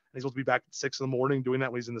 And he's supposed to be back at 6 in the morning doing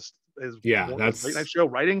that when he's in his that's late night show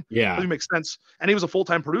writing. Yeah. Doesn't make sense. And he was a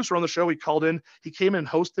full-time producer on the show. He called in. He came in and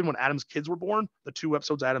hosted when Adam's kids were born, the 2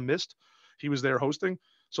 episodes Adam missed. He was there hosting.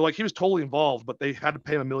 So like he was totally involved, but they had to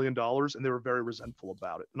pay him $1 million and they were very resentful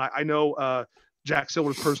about it. And I know Jack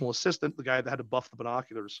Silver's personal assistant, the guy that had to buff the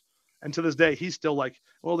binoculars. And to this day, he's still like,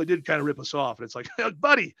 well, they did kind of rip us off. And it's like,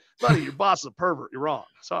 buddy, your boss is a pervert. You're wrong.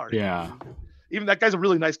 Sorry. Yeah. Even that guy's a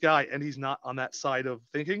really nice guy, and he's not on that side of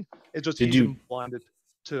thinking. It's just he's blinded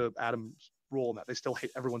to Adam's role in that.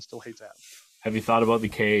 Everyone still hates Adam. Have you thought about the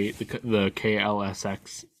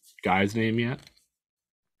KLSX guy's name yet?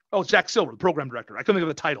 Oh, Jack Silver, the program director. I couldn't think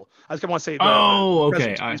of the title. I just want to say.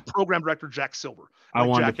 Okay. He's program director Jack Silver. I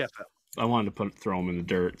wanted Jack I wanted to throw him in the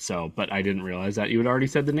dirt, but I didn't realize that you had already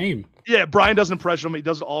said the name. Yeah, Bryan does an impression of him. He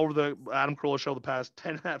does it all over the Adam Carolla show the past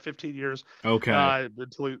 10, 15 years. Okay.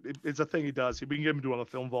 It's a thing he does. We can get him to do on the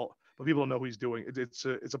Film Vault, but people don't know who he's doing. It's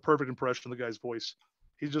a perfect impression of the guy's voice.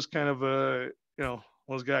 He's just kind of one of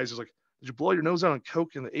those guys who's like, did you blow your nose out on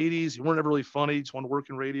coke in the 80s? You weren't ever really funny. You just wanted to work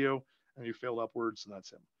in radio, and you failed upwards, and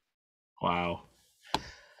that's him. Wow.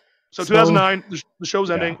 So 2009, the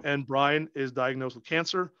show's ending, and Bryan is diagnosed with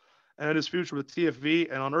cancer. And his future with TFV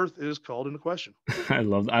and on Earth is called into question. I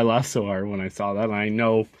laughed so hard when I saw that. And I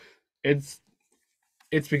know it's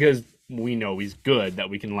because we know he's good that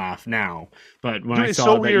we can laugh now. But when I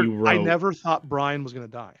saw that you wrote, I never thought Bryan was going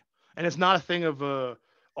to die. And it's not a thing of,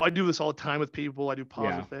 I do this all the time with people. I do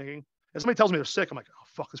positive thinking. If somebody tells me they're sick, I'm like, oh,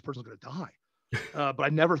 fuck, this person's going to die. But I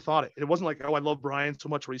never thought it. It wasn't like, oh, I love Bryan so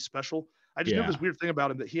much where he's special. I just knew this weird thing about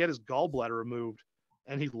him that he had his gallbladder removed.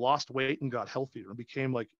 And he lost weight and got healthier and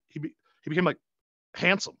became like he became like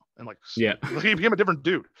handsome and like he became a different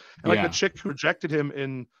dude. And like the chick who rejected him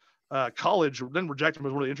in college, then rejected him,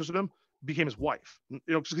 was really interested in him, became his wife.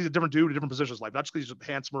 Just he's a different dude, a different position in his life. Not just because he's just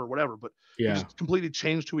handsomer or whatever, but he just completely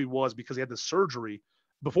changed who he was because he had this surgery.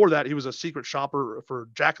 Before that, he was a secret shopper for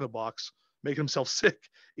Jack in the Box, making himself sick,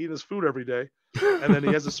 eating his food every day. And then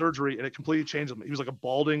he has the surgery and it completely changed him. He was like a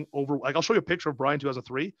balding like I'll show you a picture of Bryan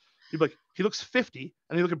 2003. You'd be like, he looks 50,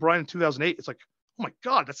 and you look at Bryan in 2008. It's like, oh my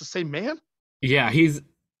god, that's the same man. Yeah, he's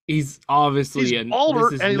obviously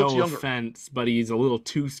older, this is and he looks no younger. offense, but he's a little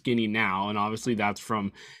too skinny now, and obviously that's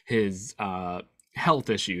from his health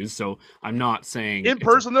issues. So I'm not saying in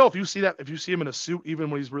person though. If you see him in a suit, even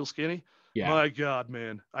when he's real skinny, my god,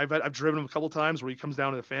 man, I've driven him a couple times where he comes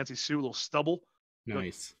down in a fancy suit, a little stubble.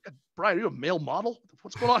 Nice. Like, Bryan, are you a male model?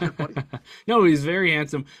 What's going on here, buddy? No, he's very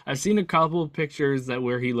handsome. I've seen a couple of pictures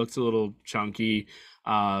where he looks a little chunky.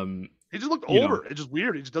 He just looked older. It's just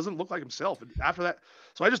weird. He just doesn't look like himself. And after that,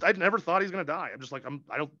 so I never thought he's gonna die. I'm just like I'm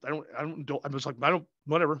just like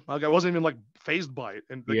whatever. Like I wasn't even like phased by it.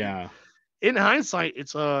 And in hindsight,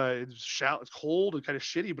 it's cold and kind of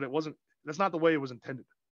shitty, but that's not the way it was intended.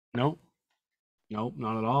 Nope,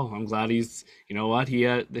 not at all. I'm glad he's,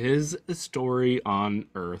 his story on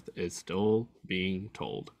Earth is still being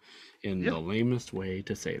told in the lamest way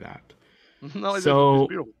to say that. No, it's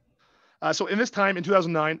beautiful. So in this time, in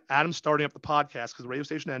 2009, Adam's starting up the podcast because the radio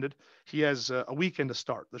station ended. He has a weekend to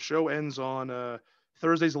start. The show ends on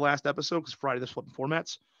Thursday's the last episode because Friday they're flipping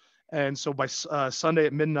formats. And so by Sunday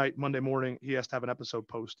at midnight, Monday morning, he has to have an episode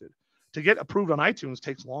posted. To get approved on iTunes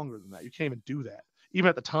takes longer than that. You can't even do that. Even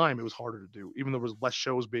at the time, it was harder to do, even though there was less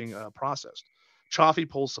shows being processed. Chaffee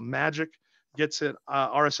pulls some magic, gets it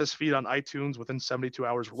RSS feed on iTunes within 72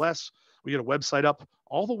 hours or less. We get a website up.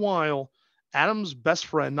 All the while, Adam's best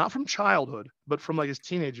friend, not from childhood, but from like his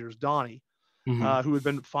teenage years, Donnie, who had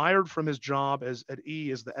been fired from his job at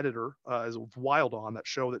E as the editor, as Wild On, that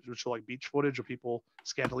show that would show like beach footage of people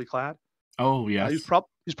scantily clad. Oh, yes.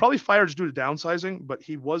 He's probably fired due to downsizing, but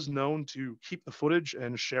he was known to keep the footage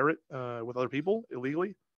and share it with other people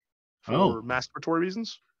illegally for masturbatory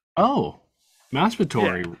reasons. Oh,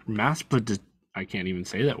 Yeah. I can't even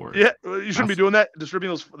say that word. Yeah, you shouldn't be doing that.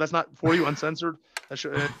 Distributing those, that's not for you, uncensored. That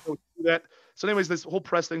should don't do that. So, anyways, this whole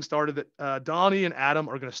press thing started that Donnie and Adam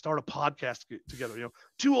are going to start a podcast together. You know,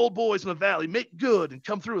 two old boys in the valley make good and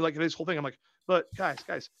come through like this whole thing. I'm like, but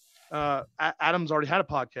guys, Adam's already had a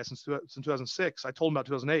podcast since 2006. I told him about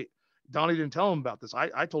 2008. Donnie didn't tell him about this.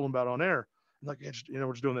 I told him about it on air. I'm like, yeah,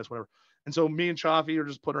 we're just doing this, whatever. And so me and Chaffee are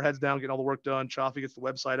just putting our heads down, getting all the work done. Chaffee gets the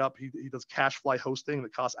website up. He does cash fly hosting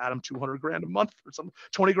that costs Adam $200,000 a month or some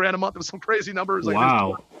 20 grand a month. It was some crazy numbers. Like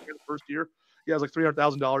wow. The first year, he has like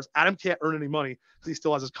 $300,000. Adam can't earn any money because he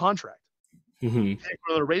still has his contract. Mm-hmm. He can't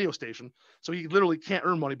go to a radio station, so he literally can't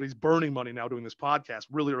earn money, but he's burning money now doing this podcast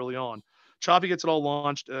really early on. Chaffee gets it all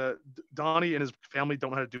launched. Donnie and his family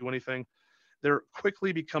don't know how to do anything. They're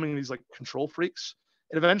quickly becoming these like control freaks.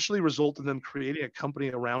 It eventually resulted in them creating a company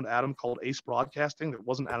around Adam called Ace Broadcasting. That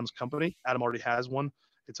wasn't Adam's company. Adam already has one.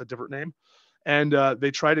 It's a different name. And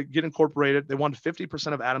they try to get incorporated. They wanted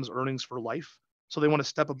 50% of Adam's earnings for life. So they want to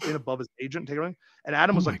step in above his agent and take everything. And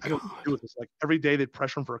Adam was like, I don't do this. Like every day they'd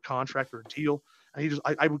pressure him for a contract or a deal. And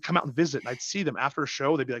I would come out and visit and I'd see them after a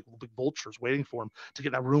show. They'd be like big vultures waiting for him to get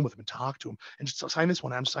in that room with him and talk to him and just sign this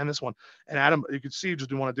one, Adam, sign this one. And Adam, you could see he just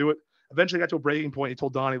didn't want to do it. Eventually got to a breaking point. He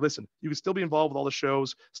told Donnie, listen, you can still be involved with all the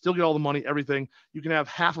shows, still get all the money, everything. You can have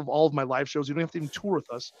half of all of my live shows. You don't have to even tour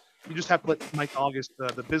with us. You just have to let Mike August,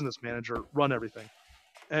 the business manager, run everything.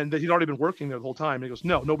 And he'd already been working there the whole time. And he goes,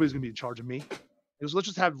 no, nobody's going to be in charge of me. He goes, let's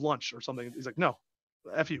just have lunch or something. He's like, no,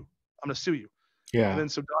 F you. I'm going to sue you. Yeah. And then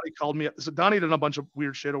so Donnie called me up. So Donnie did a bunch of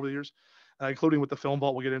weird shit over the years, including with the film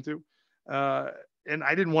vault we'll get into. And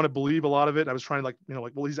I didn't want to believe a lot of it. I was trying to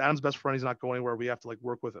well, he's Adam's best friend. He's not going anywhere. We have to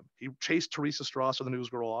work with him. He chased Teresa Strasser, the news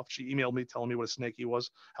girl, off. She emailed me telling me what a snake he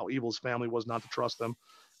was, how evil his family was, not to trust them.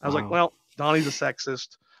 I was like, well, Donnie's a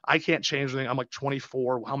sexist. I can't change anything. I'm like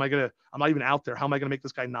 24. I'm not even out there. How am I going to make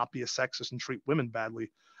this guy not be a sexist and treat women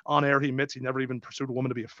badly? On air, he admits he never even pursued a woman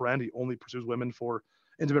to be a friend. He only pursues women for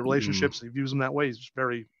intimate relationships. He views them that way. He's just a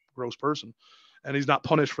very gross person. And he's not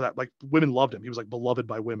punished for that. Like women loved him. He was like beloved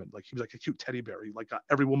by women. Like he was like a cute teddy bear. He got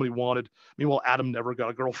every woman he wanted. Meanwhile, Adam never got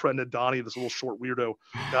a girlfriend, and Donnie, this little short weirdo,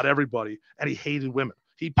 got everybody. And he hated women.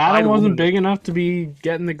 Adam wasn't big enough to be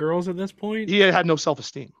getting the girls at this point. He had no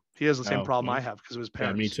self-esteem. He has the same problem I have because of his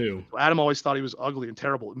parents. Yeah, me too. So Adam always thought he was ugly and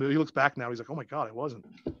terrible. He looks back now. He's like, oh my God, I wasn't.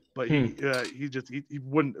 But he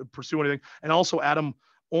wouldn't pursue anything. And also Adam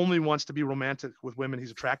only wants to be romantic with women he's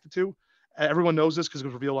attracted to. Everyone knows this because it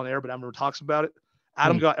was revealed on air, but Adam never talks about it.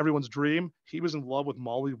 Adam got everyone's dream. He was in love with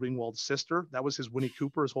Molly Ringwald's sister. That was his Winnie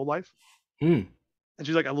Cooper his whole life. And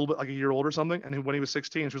she's like a little bit like a year old or something. And when he was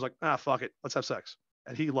 16, she was like, fuck it. Let's have sex.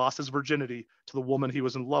 And he lost his virginity to the woman he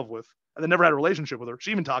was in love with and then never had a relationship with her.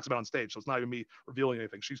 She even talks about it on stage. So it's not even me revealing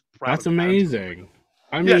anything. She's proud. That's amazing.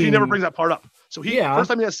 I mean, he never brings that part up. So first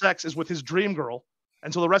time he has sex is with his dream girl.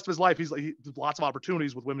 And so the rest of his life, he's lots of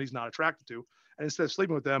opportunities with women he's not attracted to. And instead of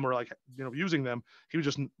sleeping with them or using them, he would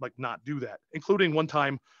just not do that, including one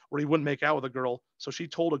time where he wouldn't make out with a girl. So she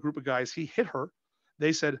told a group of guys he hit her.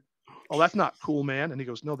 They said, oh, that's not cool, man. And he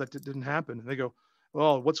goes, no, that didn't happen. And they go,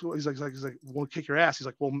 oh, he's like, we'll kick your ass. He's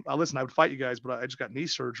like, well, listen, I would fight you guys, but I just got knee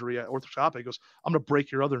surgery at orthoscopic. He goes, I'm going to break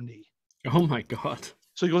your other knee. Oh my God.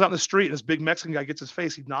 So he goes out in the street and this big Mexican guy gets his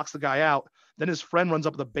face. He knocks the guy out. Then his friend runs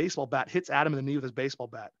up with a baseball bat, hits Adam in the knee with his baseball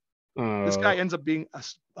bat. This guy ends up being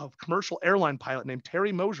a commercial airline pilot named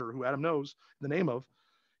Terry Mosier, who Adam knows the name of.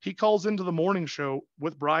 He calls into the morning show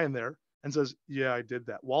with Bryan there and says, yeah, I did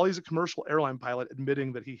that. While he's a commercial airline pilot,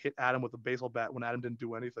 admitting that he hit Adam with a baseball bat when Adam didn't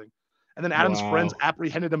do anything. And then Adam's friends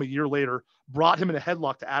apprehended him a year later, brought him in a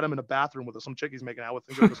headlock to Adam in a bathroom with some chick he's making out with.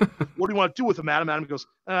 And goes, what do you want to do with him, Adam? Adam goes,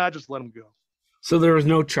 just let him go. So there was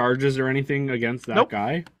no charges or anything against that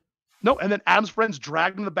guy? No. And then Adam's friends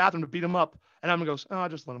dragged him to the bathroom to beat him up. And Adam goes,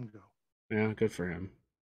 just let him go. Yeah, good for him.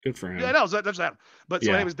 Good for him. Yeah, no, that's Adam. But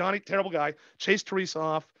so anyways, Donnie, terrible guy, chased Teresa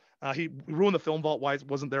off. He ruined the film vault. Why it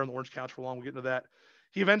wasn't there on the orange couch for long. We'll get into that.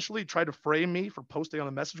 He eventually tried to frame me for posting on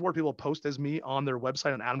the message board. People post as me on their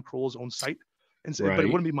website on Adam Carolla's own site. And say, but it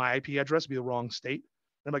wouldn't be my IP address. It'd be the wrong state.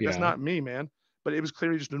 And I'm like, that's not me, man. But it was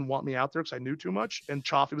clear he just didn't want me out there because I knew too much. And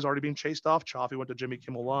Chaffee was already being chased off. Chaffee went to Jimmy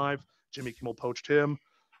Kimmel Live. Jimmy Kimmel poached him.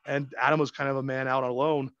 And Adam was kind of a man out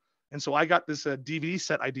alone. And so I got this DVD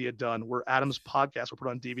set idea done where Adam's podcasts were put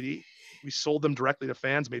on DVD. We sold them directly to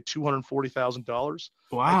fans, made $240,000.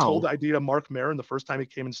 Wow. I told the idea to Mark Maron the first time he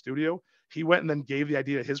came in studio. He went and then gave the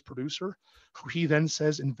idea to his producer, who he then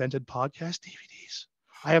says invented podcast DVDs.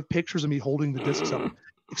 I have pictures of me holding the discs up.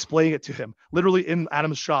 explaining it to him, literally in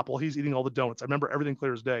Adam's shop while he's eating all the donuts. I remember everything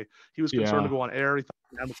clear as day. He was concerned to go on air. He thought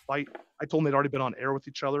Adam would fight. I told him they'd already been on air with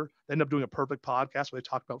each other. They ended up doing a perfect podcast where they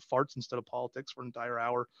talked about farts instead of politics for an entire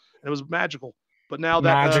hour. And it was magical. But now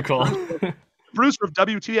that producer of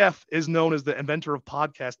WTF is known as the inventor of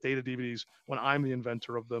podcast data DVDs when I'm the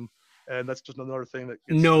inventor of them. And that's just another thing that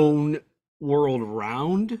gets known world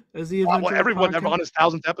round as the inventor. Well, everyone on his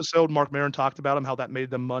 1000th episode, Mark Maron talked about him, how that made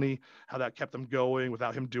them money, how that kept them going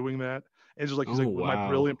without him doing that. And he's like, my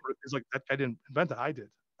brilliant. He's like, that guy didn't invent it, I did,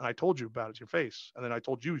 and I told you about it to your face, and then I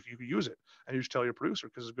told you if you could use it, and you should tell your producer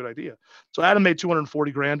because it's a good idea. So Adam made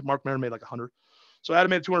 240 grand. Mark Maron made like 100. So Adam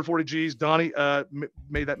made 240 G's. Donnie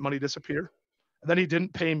made that money disappear, and then he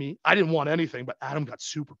didn't pay me. I didn't want anything, but Adam got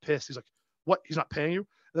super pissed. He's like, "What? He's not paying you?"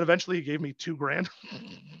 And then eventually he gave me $2 grand.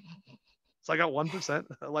 So I got 1%,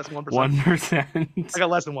 less than 1%. 1%. I got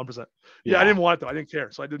less than 1%. Yeah, I didn't want it though. I didn't care,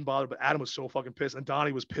 so I didn't bother. But Adam was so fucking pissed, and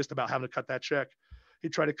Donnie was pissed about having to cut that check. He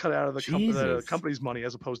tried to cut out of the company's money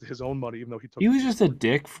as opposed to his own money, even though he took. He was just a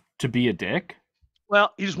dick to be a dick.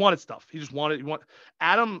 Well, he just wanted stuff.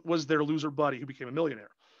 Adam was their loser buddy who became a millionaire,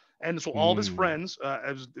 and so all of his friends,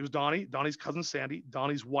 it was Donnie's cousin Sandy,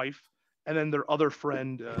 Donnie's wife, and then their other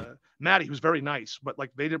friend Maddie, who's very nice, but like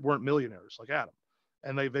they weren't millionaires like Adam.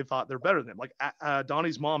 And they thought they're better than him. Like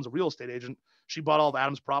Donnie's mom's a real estate agent. She bought all of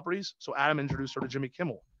Adam's properties. So Adam introduced her to Jimmy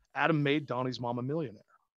Kimmel. Adam made Donnie's mom a millionaire.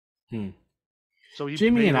 So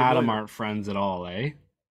Jimmy and Adam aren't friends at all, eh?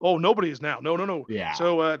 Oh, nobody is now. No. Yeah.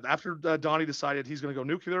 So after Donnie decided he's going to go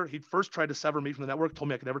nuclear, he first tried to sever me from the network, told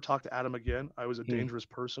me I could never talk to Adam again. I was a dangerous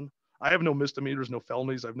person. I have no misdemeanors, no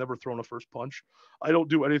felonies. I've never thrown a first punch. I don't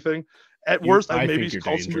do anything. At worst, I maybe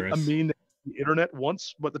called me a mean the internet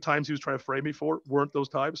once, but the times he was trying to frame me for weren't those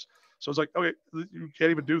times. So it's like, okay, you can't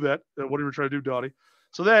even do that. What are you trying to do, Donnie?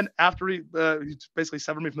 So then after he basically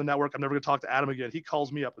severed me from the network, I'm never going to talk to Adam again. He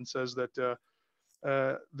calls me up and says that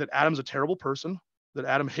Adam's a terrible person, that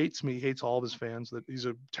Adam hates me, hates all of his fans, that he's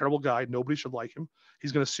a terrible guy. Nobody should like him.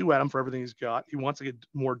 He's going to sue Adam for everything he's got. He wants to get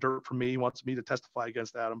more dirt from me. He wants me to testify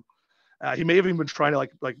against Adam. He may have even been trying to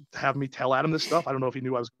like have me tell Adam this stuff. I don't know if he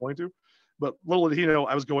knew I was going to. But little did he know,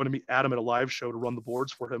 I was going to meet Adam at a live show to run the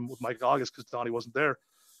boards for him with Mike August because Donnie wasn't there.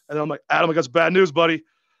 And then I'm like, Adam, I got some bad news, buddy. I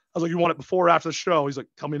was like, you want it before or after the show? He's like,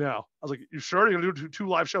 tell me now. I was like, you sure you're going to do two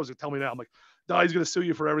live shows? He's like, tell me now. I'm like, Donnie's going to sue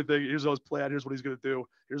you for everything. Here's all his plan. Here's what he's going to do.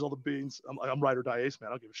 Here's all the beans. I'm ride or die ace, man.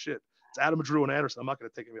 I don't give a shit. It's Adam, Drew, and Anderson. I'm not going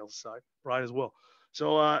to take anybody else's side. Brian as well.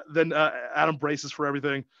 So then Adam braces for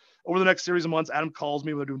everything. Over the next series of months, Adam calls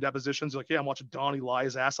me when they're doing depositions. He's like, yeah, I'm watching Donnie lie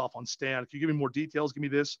his ass off on stand. Can you give me more details? Give me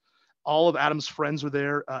this. All of Adam's friends were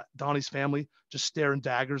there. Donnie's family just staring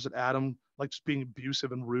daggers at Adam, like just being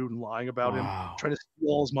abusive and rude and lying about him, trying to steal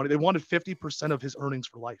all his money. They wanted 50% of his earnings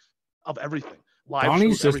for life, of everything.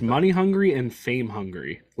 Donnie's just everything. Money hungry and fame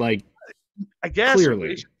hungry. Like, I guess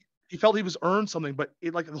clearly he felt he was earned something, but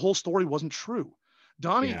the whole story wasn't true.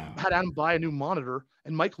 Donnie had Adam buy a new monitor,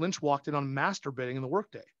 and Mike Lynch walked in on masturbating in the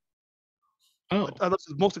workday. Oh, that's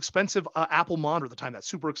the most expensive Apple monitor at the time. That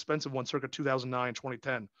super expensive one, circa 2009,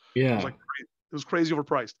 2010. Yeah, it was crazy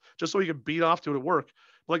overpriced, just so he could beat off to it at work.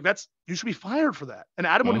 But like you should be fired for that. And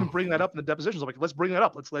Adam wouldn't even bring that up in the depositions. I'm like, let's bring that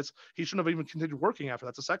up. He shouldn't have even continued working after.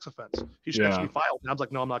 That's a sex offense. He should actually be filed. And I was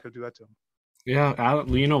like, no, I'm not going to do that to him. Yeah,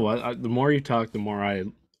 Adam, you know what? The more you talk, the more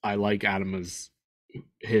I like Adam's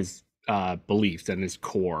his beliefs and his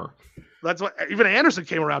core. That's what even Anderson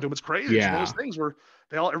came around to him. It's crazy. Yeah. It's one of those things where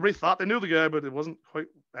everybody thought they knew the guy, but it wasn't quite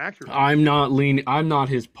accurate. I'm not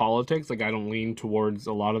his politics. Like, I don't lean towards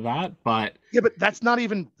a lot of that, but yeah, but that's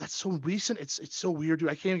so recent. It's so weird, dude.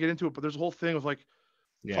 I can't even get into it, but there's a whole thing of like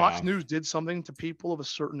Fox News did something to people of a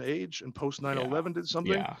certain age, and post 9/11 did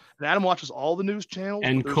something. Yeah. And Adam watches all the news channels.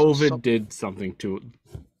 And COVID did something to it.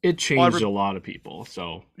 It changed a lot of people.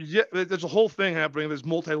 So yeah, there's a whole thing happening. There's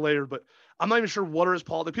multi-layered, but I'm not even sure what are his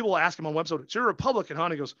politics. People ask him on website, so you're a Republican, huh?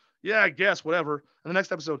 And he goes, yeah, I guess, whatever. And the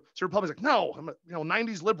next episode, so you're Republican. He's like, no, I'm a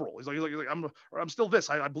 90s liberal. He's like I'm still this.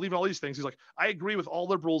 I believe in all these things. He's like, I agree with all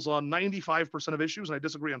liberals on 95% of issues, and I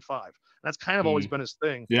disagree on 5. And that's kind of always been his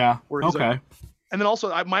thing. Yeah. Where he's like, and then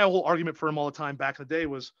also my whole argument for him all the time back in the day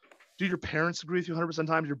was, do your parents agree with you 100% of the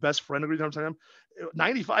time? Your best friend agrees 100% of the time?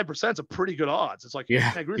 95% is a pretty good odds. It's like,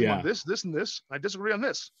 I agree with you on this, this, and this. I disagree on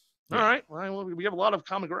this. All right. Well, we have a lot of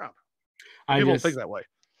common ground. People don't think that way.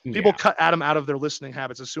 People cut Adam out of their listening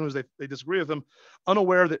habits as soon as they disagree with him,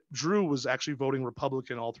 unaware that Drew was actually voting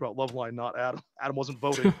Republican all throughout Loveline, not Adam. Adam wasn't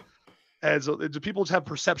voting. And so people just have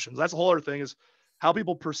perceptions. That's the whole other thing, is how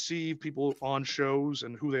people perceive people on shows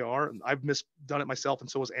and who they are. And I've done it myself, and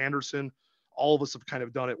so has Anderson. All of us have kind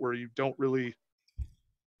of done it where you don't really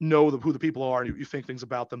know who the people are, and you think things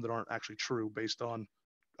about them that aren't actually true based on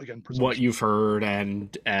again, what you've heard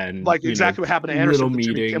and like exactly what happened to Anderson with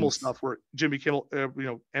Jimmy Kimmel meetings. stuff, where Jimmy Kimmel,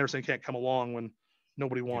 Anderson can't come along when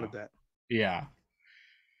nobody wanted that. Yeah.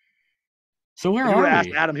 So where if you are asked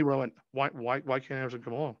we? Adam, he would have went, why can't Anderson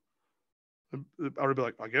come along? I would be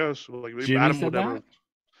like, I guess. Like Jimmy Adam said would never. that?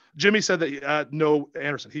 Jimmy said that no,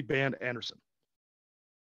 Anderson. He banned Anderson.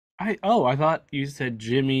 I thought you said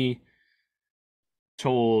Jimmy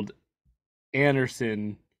told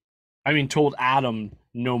told Adam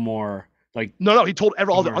no more. Like No, he told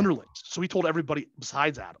all the underlings. So he told everybody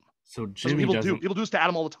besides Adam. So That's what Jimmy people doesn't do. People do this to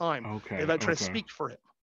Adam all the time. Okay. They try to speak for him.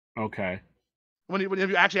 Okay. When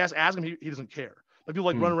you actually ask him, he doesn't care. Like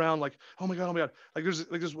people run around like, oh my god. Like there's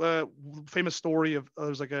this famous story of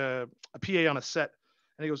there's like a PA on a set,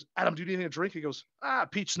 and he goes, Adam, do you need anything to drink? He goes,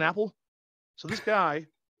 peach Snapple. So this guy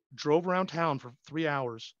drove around town for 3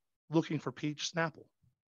 hours looking for peach Snapple,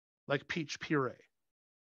 like peach puree.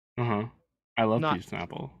 I love peach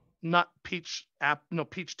Snapple. Not peach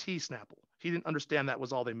peach tea Snapple. He didn't understand that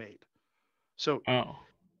was all they made. So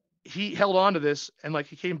he held on to this, and like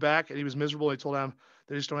he came back and he was miserable. And he told him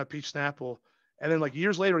they just don't have peach Snapple. And then like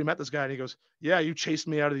years later, he met this guy and he goes, yeah, you chased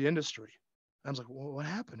me out of the industry. And I was like, well, what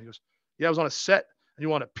happened? He goes, yeah, I was on a set and you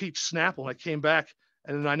want a peach Snapple. And I came back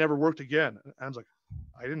and then I never worked again. And I was like,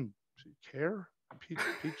 I didn't care. Peach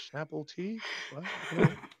Snapple tea? What?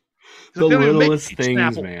 The littlest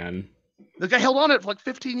things, man. The guy held on to it for like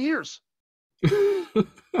 15 years.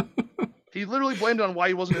 He literally blamed it on why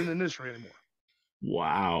he wasn't in the industry anymore.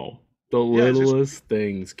 Wow. The littlest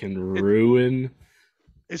things can ruin.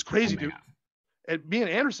 It's crazy, dude. And me and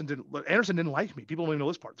Anderson didn't like me. People don't even know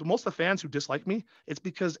this part. So most of the fans who dislike me, it's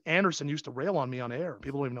because Anderson used to rail on me on air.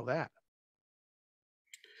 People don't even know that.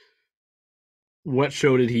 What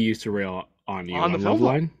show did he used to rail on you? On the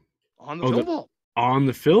Loveline? On the Film Vault. On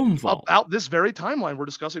the Film Vault. About this very timeline we're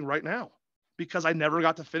discussing right now. Because I never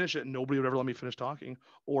got to finish it and nobody would ever let me finish talking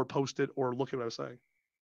or post it or look at what I was saying.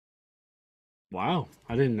 Wow.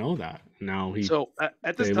 I didn't know that. Now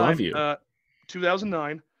at this time,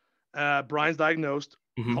 2009, Bryan's diagnosed,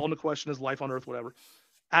 called into question his life on Earth, whatever.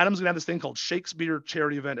 Adam's going to have this thing called Shakespeare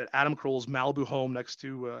charity event at Adam Caroll's Malibu home next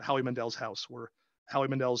to Howie Mandel's house, where Howie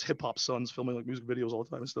Mandel's hip hop son's filming like music videos all the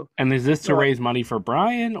time and stuff. And is this to raise money for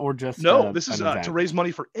Bryan or just no? This is to raise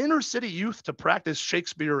money for inner city youth to practice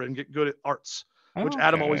Shakespeare and get good at arts, which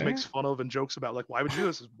Adam always makes fun of and jokes about. Like, why would you do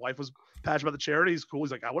this? His wife was passionate about the charity. He's cool.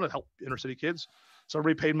 He's like, I want to help inner city kids. So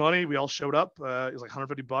everybody paid money. We all showed up. It was like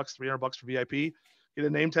 $150, $300 for VIP. Get a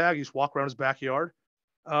name tag. You just walk around his backyard.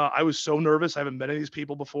 I was so nervous. I haven't met any of these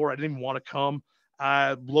people before. I didn't even want to come.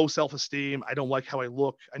 Low self-esteem. I don't like how I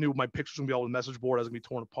look. I knew my pictures would be all on the message board. I was going to be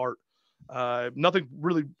torn apart. Nothing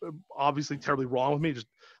really obviously terribly wrong with me, just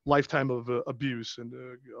lifetime of abuse and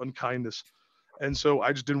unkindness. And so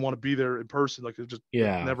I just didn't want to be there in person. Like, it just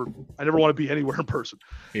I never want to be anywhere in person.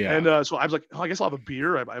 Yeah. And so I was like, I guess I'll have a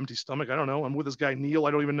beer. I have an empty stomach. I don't know. I'm with this guy, Neil.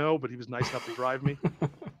 I don't even know, but he was nice enough to drive me.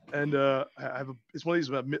 And I have it's one of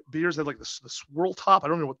these beers that have like the swirl top. I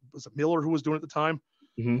don't know what was it, Miller who was doing it at the time,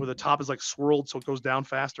 where the top is like swirled so it goes down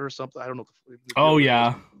faster or something. I don't know.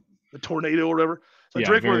 The tornado or whatever. So I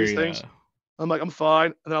drink one of these things. I'm like, I'm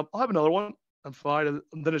fine. And then I'll have another one. I'm fine. And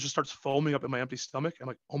then it just starts foaming up in my empty stomach. I'm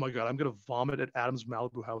like, oh my God, I'm going to vomit at Adam's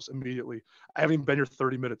Malibu house immediately. I haven't even been here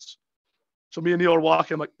 30 minutes. So me and Neil are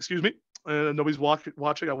walking. I'm like, excuse me. And nobody's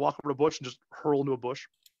watching. I walk over to a bush and just hurl into a bush.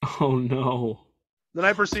 Oh no. Then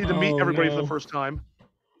I proceed to meet everybody for the first time.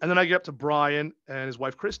 And then I get up to Bryan and his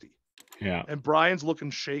wife, Christy. Yeah. And Bryan's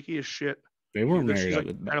looking shaky as shit. They weren't married.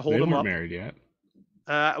 They weren't married yet.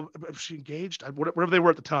 She engaged, whatever they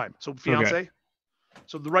were at the time. So fiance. Okay.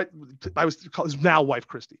 So I was his now wife,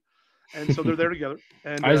 Christy. And so they're there together.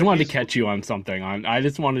 And I just wanted to catch you on something. I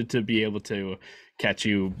just wanted to be able to catch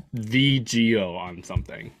you, the Geo, on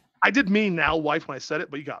something. I did mean now wife when I said it,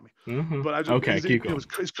 but you got me. Mm-hmm. But I just, it was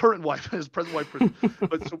his current wife, his present wife, Christy.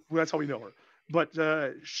 But so that's how we know her. But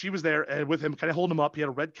she was there and with him, kind of holding him up. He had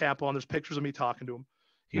a red cap on. There's pictures of me talking to him.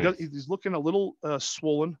 He's looking a little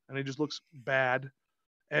swollen, and he just looks bad.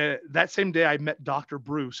 That same day, I met Dr.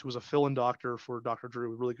 Bruce, who was a fill-in doctor for Dr.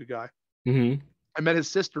 Drew, a really good guy. Mm-hmm. I met his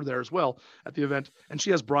sister there as well at the event, and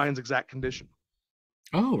she has Bryan's exact condition.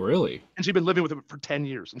 Oh, really? And she'd been living with him for 10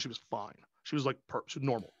 years, and she was fine. She was like she was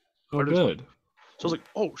normal. Oh, good. So I was like,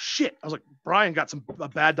 oh, shit. I was like, Bryan got a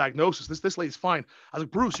bad diagnosis. This lady's fine. I was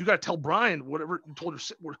like, Bruce, you got to tell Bryan whatever you told her.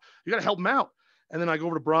 You got to help him out. And then I go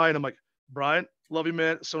over to Bryan. I'm like, Bryan, love you,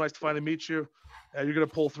 man. It's so nice to finally meet you. You're going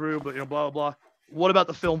to pull through, but, blah, blah, blah. What about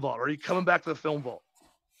the Film Vault? Are you coming back to the Film Vault?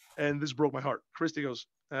 And this broke my heart. Christy goes,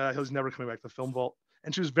 he's never coming back to the Film Vault.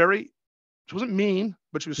 And she wasn't mean,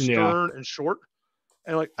 but she was stern and short.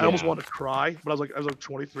 And like, I almost wanted to cry, but I was a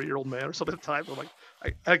 23-year-old man or something at the time. I'm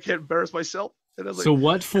like, I can't embarrass myself. And I was So like,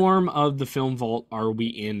 what form of the Film Vault are we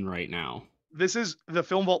in right now? this is the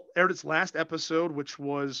Film Vault aired its last episode, which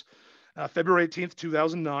was February 18th,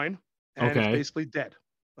 2009. And it's Okay. basically dead.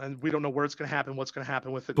 And we don't know where it's going to happen, what's going to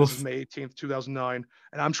happen with it. This is May 18th, 2009.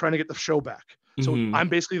 And I'm trying to get the show back. So I'm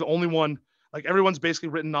basically the only one. Like, everyone's basically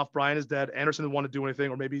written off Bryan is dead. Anderson didn't want to do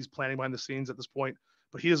anything, or maybe he's planning behind the scenes at this point,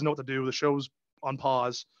 but he doesn't know what to do. The show's on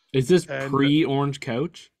pause. Is this pre-Orange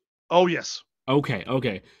Couch? Oh, yes.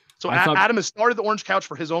 Okay. So Adam has started the Orange Couch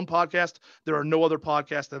for his own podcast. There are no other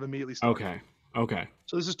podcasts that have immediately started. Okay.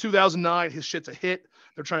 So this is 2009. His shit's a hit.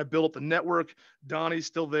 They're trying to build up the network. Donnie's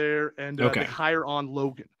still there, and they hire on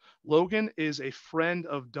Logan. Logan is a friend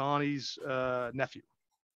of Donnie's nephew.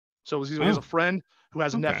 So he has a friend who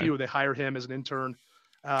has a nephew, and they hire him as an intern.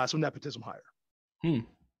 So nepotism hire. No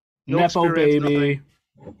Nepo baby.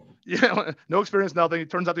 Nothing. Yeah, no experience, nothing. He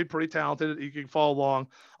turns out to be pretty talented. He can follow along.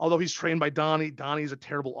 Although he's trained by Donnie. Donnie's a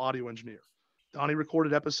terrible audio engineer. Donnie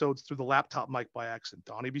recorded episodes through the laptop mic by accident.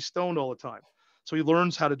 Donnie be stoned all the time. So he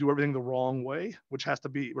learns how to do everything the wrong way, which has to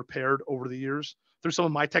be repaired over the years through some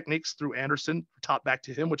of my techniques through Anderson, taught back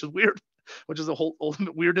to him, which is weird, which is the whole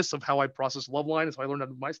ultimate weirdness of how I process Loveline. Is how I learned how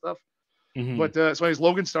to do my stuff. But so anyways,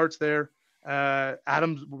 Logan starts there.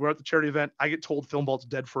 Adam, we're at the charity event. I get told Film Vault's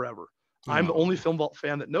dead forever. I'm the only Film Vault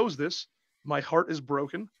fan that knows this. My heart is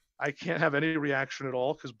broken. I can't have any reaction at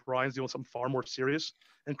all because Brian's dealing with something far more serious.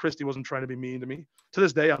 And Christy wasn't trying to be mean to me. To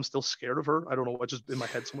this day, I'm still scared of her. I don't know what's just in my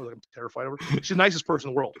head somewhere. Like, I'm terrified of her. She's the nicest person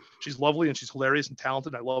in the world. She's lovely and she's hilarious and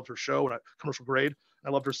talented. I loved her show and commercial grade.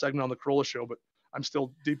 I loved her segment on the Corolla show, but I'm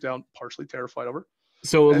still deep down partially terrified of her.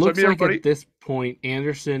 So it looks like at this point,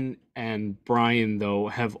 Anderson and Bryan, though,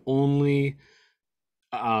 have only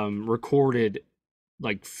recorded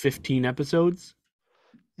like 15 episodes.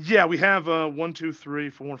 Yeah, we have 1, 2, 3,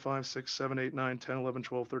 4, 5, 6, 7, 8, 9, 10, 11,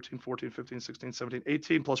 12, 13, 14, 15, 16, 17,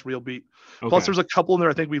 18 plus Real Beat. Plus there's a couple in there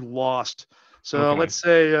I think we lost. So let's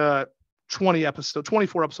say 20 episodes,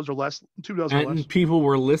 24 episodes or less, 2 dozen or less. And people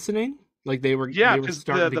were listening? Like they were because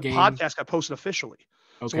the podcast got posted officially.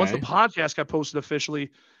 So once the podcast got posted officially,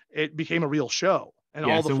 it became a real show. And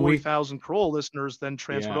all the 40,000 Kroll listeners then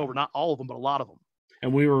transferred over. Not all of them, but a lot of them.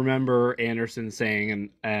 And we remember Anderson saying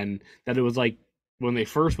and that it was like when they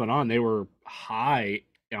first went on, they were high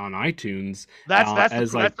on iTunes. That's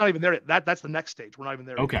not even there. That's the next stage. We're not even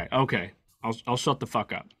there. Okay. I'll shut the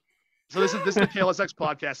fuck up. So this is the KLSX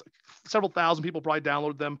podcast. Several thousand people probably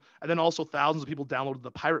downloaded them, and then also thousands of people downloaded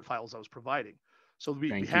the pirate files I was providing. So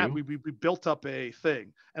we built up a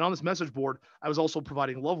thing. And on this message board, I was also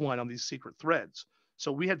providing Loveline on these secret threads.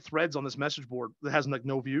 So we had threads on this message board that has like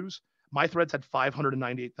no views. My threads had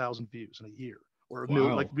 598,000 views in a year. Or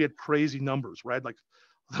like we had crazy numbers, right? Like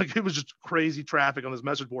it was just crazy traffic on this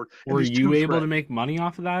message board. Were you able to make money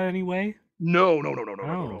off of that anyway? No.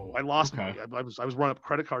 I lost money. I was running up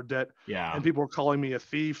credit card debt. Yeah. And people were calling me a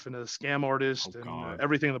thief and a scam artist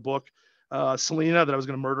everything in the book. Selena, that I was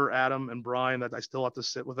going to murder Adam and Bryan, that I still have to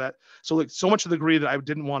sit with that. So like so much to the degree that I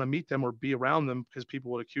didn't want to meet them or be around them because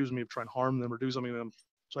people would accuse me of trying to harm them or do something to them.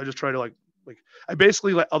 So I just try to like I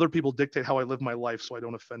basically let other people dictate how I live my life so I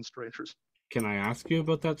don't offend strangers. Can I ask you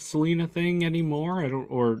about that Selena thing anymore? I don't,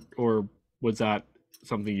 or was that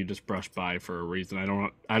something you just brushed by for a reason? I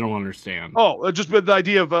don't understand. Oh, just with the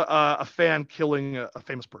idea of a fan killing a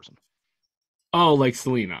famous person. Oh, like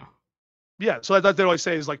Selena. Yeah, so that's what they always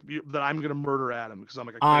say is like that I'm gonna murder Adam because I'm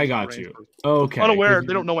like I got you. Person. Okay. Unaware,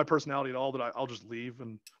 they don't know my personality at all. That I'll just leave,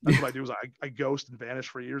 and that's what I do is I ghost and vanish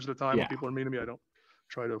for years at a time. When people are mean to me, I don't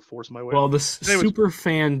try to force my way. Well, the super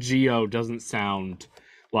fan Geo doesn't sound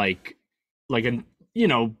like an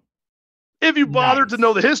if you bothered to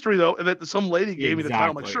know the history though, and that some lady gave me the time,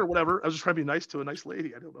 I'm like, sure, whatever. I was just trying to be nice to a nice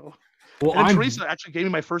lady. I don't know. Well, and Teresa actually gave me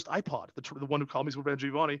my first iPod. The one who called me Super Fan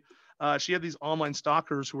Giovanni. She had these online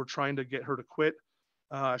stalkers who were trying to get her to quit.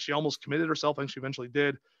 She almost committed herself. I think she eventually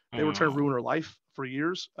did. They were trying to ruin her life for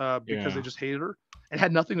years because they just hated her and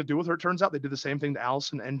had nothing to do with her. It turns out they did the same thing to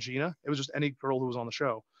Allison and Gina. It was just any girl who was on the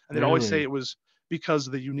show, and they'd always say it was because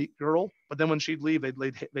of the unique girl. But then when she'd leave,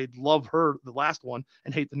 they'd love her, the last one,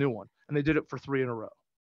 and hate the new one. And they did it for 3 in a row.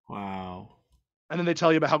 Wow. And then they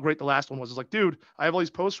tell you about how great the last one was. It's like, dude, I have all these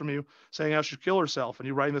posts from you saying how she should kill herself, and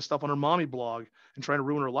you writing this stuff on her mommy blog and trying to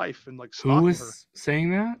ruin her life and like stalking her. Who was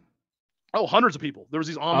saying that? Oh, hundreds of people. There was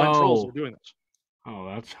these online trolls who were doing this. Oh,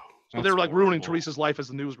 that's so they were like ruining Teresa's life as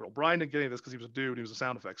the news girl. Bryan didn't get any of this because he was a dude. He was a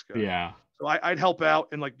sound effects guy. Yeah. So I'd help out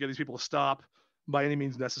and like get these people to stop by any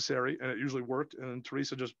means necessary, and it usually worked. And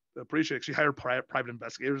Teresa just appreciated. She hired private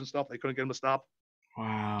investigators and stuff. They couldn't get him to stop.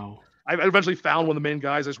 Wow. I eventually found one of the main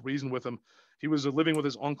guys. I just reasoned with him. He was living with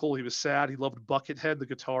his uncle. He was sad. He loved Buckethead, the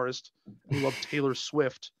guitarist. And he loved Taylor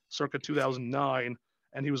Swift, circa 2009.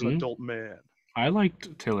 And he was an adult man. I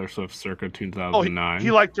liked Taylor Swift circa 2009. Oh,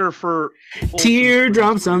 he liked her for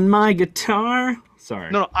Teardrops on my guitar.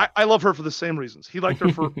 Sorry. No, I love her for the same reasons. He liked her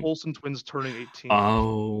for Olsen Twins turning 18.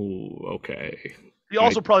 Oh, okay. He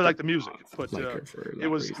also probably liked the music, but like it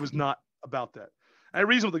was not about that. And I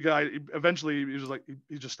reasoned with the guy. Eventually, he was like,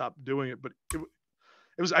 he just stopped doing it. But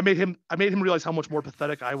it was I made him realize how much more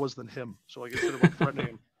pathetic I was than him. So like instead of like threatening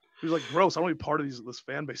him, he was like, gross. I don't want to be part of this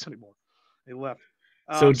fan base anymore. He left.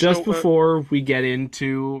 So before we get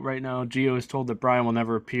into right now, Gio is told that Bryan will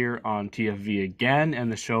never appear on TFV again,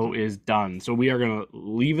 and the show is done. So we are gonna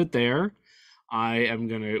leave it there.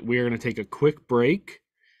 We are gonna take a quick break,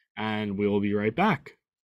 and we will be right back.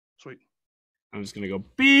 Sweet. I'm just gonna go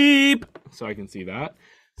beep so I can see that.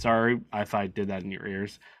 Sorry if I did that in your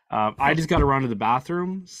ears. I just got to run to the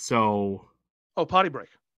bathroom, so. Oh, potty break.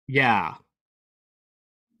 Yeah.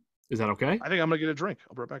 Is that okay? I think I'm gonna get a drink.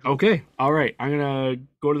 I'll be right back. Okay. All right. I'm gonna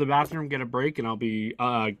go to the bathroom, get a break, and I'll be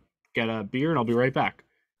get a beer, and I'll be right back.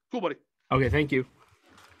 Cool, buddy. Okay. Thank you.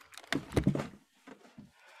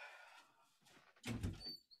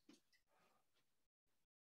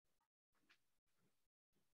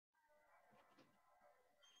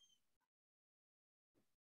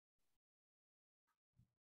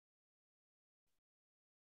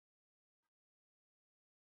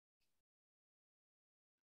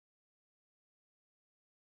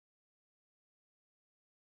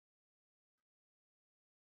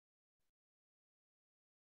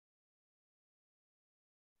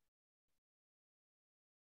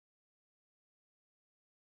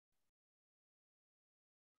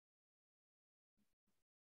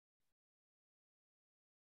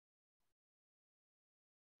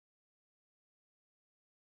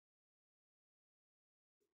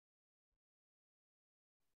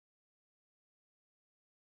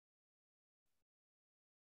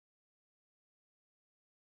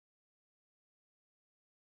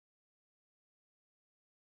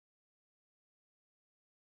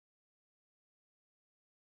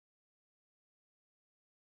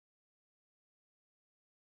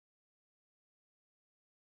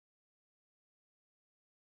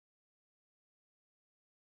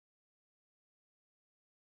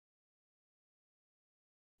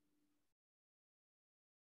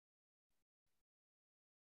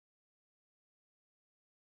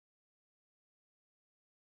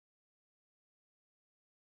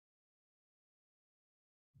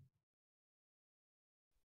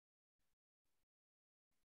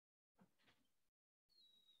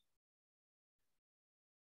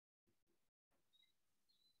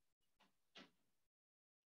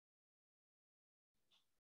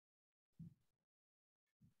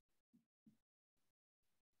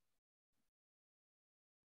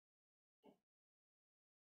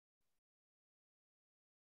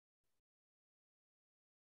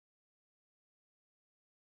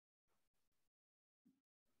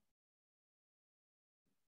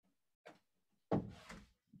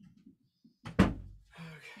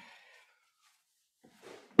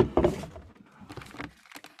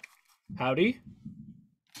 Howdy.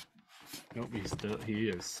 Nope, he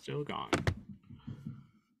is still gone.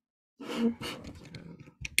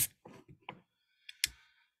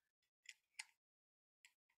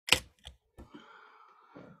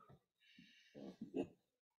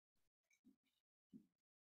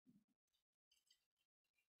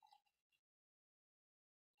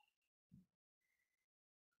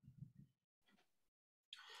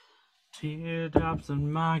 Teardrops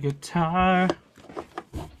on my guitar.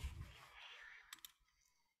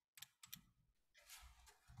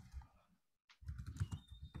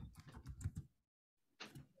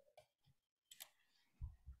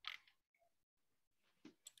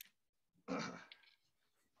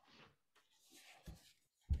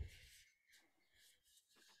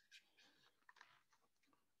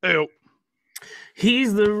 Hey-o.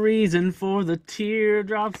 He's the reason for the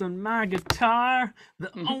teardrops on my guitar.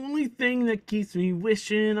 The only thing that keeps me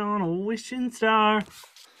wishing on a wishing star.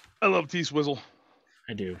 I love T-Swizzle.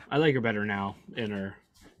 I do. I like her better now in her.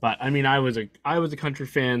 But I mean, I was a country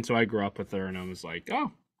fan, so I grew up with her, and I was like,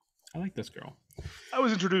 oh, I like this girl. I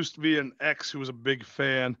was introduced via an ex who was a big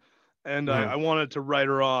fan, and I wanted to write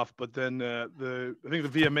her off, but then I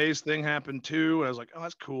think the VMAs thing happened too, and I was like, oh,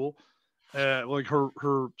 that's cool. Like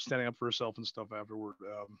her standing up for herself and stuff afterward.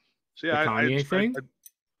 So yeah, the Kanye thing.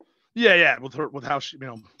 Yeah, with how she,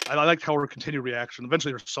 I liked how her continued reaction.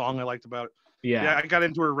 Eventually, her song I liked about it. Yeah, I got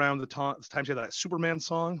into it around the time she had that Superman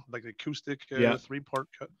song, like the acoustic 3-part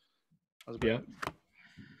cut. Yeah.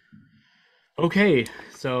 Okay,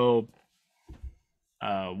 so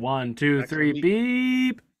 1, 2, 3,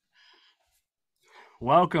 beep.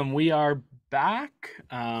 Welcome. We are back.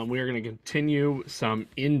 We are going to continue some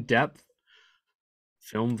in-depth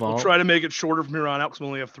Film Vault. We'll try to make it shorter from here on out because we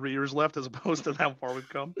only have 3 years left as opposed to how far we've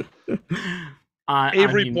come.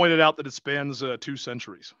 Avery pointed out that it spans 2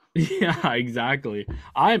 centuries. Yeah, exactly.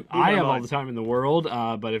 I have all the time in the world,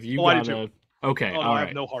 but if you gotta... Okay, all right. I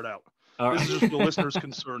have no heart out. This is just the listener's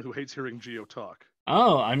concern who hates hearing Geo talk.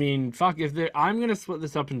 Oh, I mean, fuck. I'm gonna split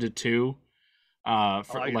this up into 2.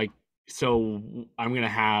 So I'm gonna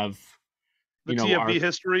have the TFB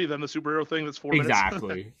history, then the superhero thing. That's 4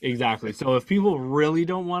 minutes. Exactly. So if people really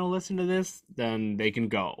don't want to listen to this, then they can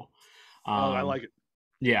go. I like it.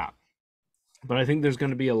 Yeah, but I think there's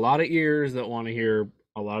going to be a lot of ears that want to hear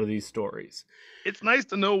a lot of these stories. It's nice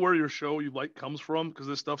to know where your show you like comes from because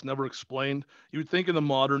this stuff's never explained. You'd think in the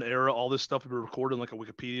modern era, all this stuff would be recorded in like a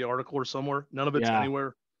Wikipedia article or somewhere. None of it's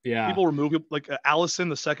anywhere. Yeah. People remove it. Like Allison,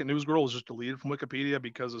 the second news girl, was just deleted from Wikipedia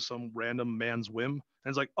because of some random man's whim. And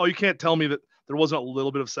it's like, oh, you can't tell me that there wasn't a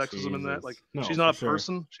little bit of sexism in that. Like, she's not a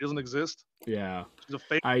person. She doesn't exist. Yeah. She's a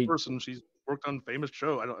famous person. She's worked on a famous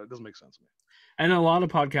show. It doesn't make sense to me. And a lot of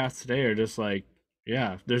podcasts today are just like,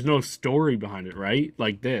 yeah, there's no story behind it, right?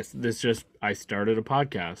 Like this just, I started a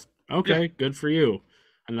podcast. Okay, good for you.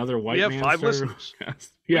 Another white man. We have 5 listeners.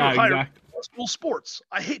 Yeah, exactly. School sports.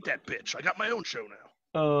 I hate that bitch. I got my own show now.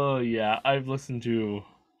 Oh, yeah. I've listened to,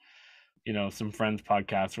 some friends'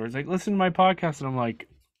 podcasts where it's like, listen to my podcast. And I'm like,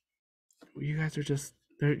 well, you guys are just,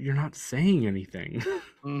 you're not saying anything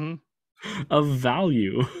of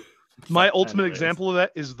value. My ultimate example of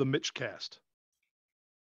that is the Mitch cast.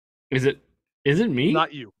 Is it me?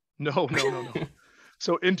 Not you. No.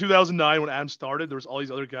 So in 2009, when Adam started, there was all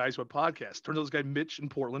these other guys who had podcasts. Turns out this guy, Mitch in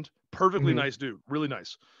Portland, perfectly nice dude, really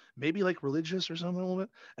nice. Maybe like religious or something a little bit.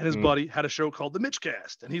 And his buddy had a show called The Mitch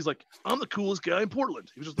Cast. And he's like, I'm the coolest guy in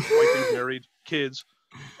Portland. He was just like white dude, married, kids.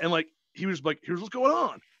 And like, he was like, here's what's going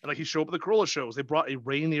on. And like, he showed up at the Corolla shows. They brought a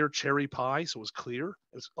Rainier cherry pie. So it was clear.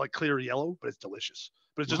 It was like clear yellow, but it's delicious.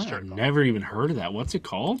 But it's just cherry pie. I've never even heard of that. What's it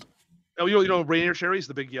called? Oh, you know Rainier cherries,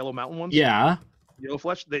 the big yellow mountain ones? Yeah. Yellow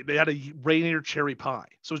flesh. They had a Rainier cherry pie.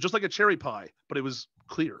 So it was just like a cherry pie, but it was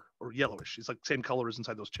clear or yellowish. It's like the same color as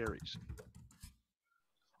inside those cherries.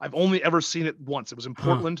 I've only ever seen it once. It was in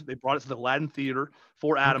Portland. They brought it to the Aladdin Theater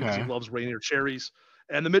for Adam because he loves Rainier cherries.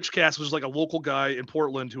 And the Mitch cast was like a local guy in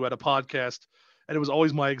Portland who had a podcast. And it was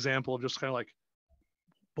always my example of just kind of like,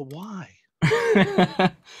 but why?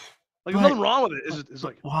 Like, there's nothing wrong with it. It's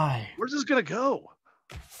like, why? Where's this going to go?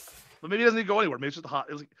 But maybe it doesn't need to go anywhere. Maybe it's just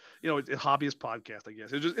it's a hobbyist podcast, I guess.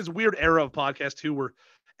 It's a weird era of podcast too, where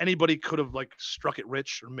anybody could have like struck it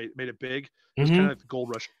rich or made it big. It was kind of like the gold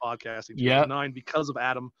rush of podcasting. 2009 because of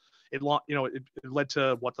Adam. It led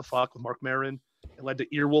to What the Fuck with Mark Maron. It led to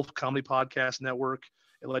Earwolf Comedy Podcast Network.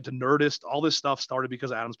 It led to Nerdist. All this stuff started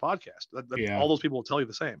because of Adam's podcast. All those people will tell you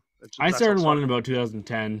the same. I started one in about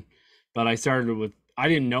 2010, but I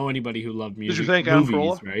didn't know anybody who loved music. Did you thank Adam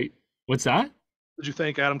Carolla? Right? What's that? Did you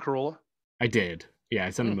thank Adam Carolla? I did. Yeah, I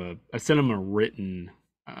sent him a written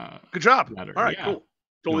good job. Letter. All right, cool.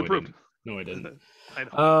 Totally approved. No, I didn't. I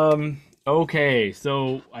know. Okay,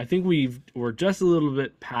 so I think we're just a little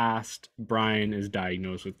bit past Bryan is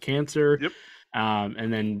diagnosed with cancer. Yep.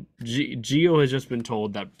 And then Geo has just been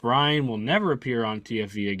told that Bryan will never appear on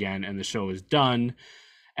TFV again and the show is done.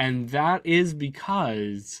 And that is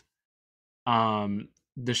because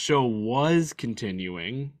the show was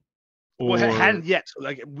continuing. Well, it hadn't yet. So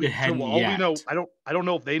like we yet. know, I don't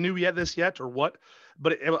know if they knew this yet or what.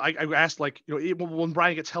 But I asked, like, when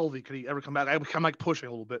Bryan gets healthy, could he ever come back? I become like pushing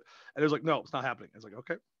a little bit, and it was like, no, it's not happening. I was like,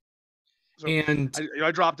 okay. So and I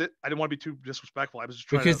dropped it. I didn't want to be too disrespectful. I was just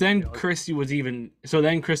trying because then Christy was even. So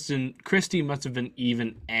then Christy must have been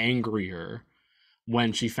even angrier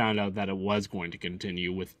when she found out that it was going to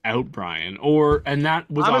continue without Bryan, and that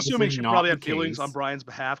was. I'm assuming she probably had feelings on Bryan's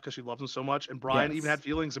behalf because she loves him so much, and Bryan even had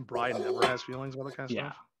feelings, and Bryan never has feelings about that kind of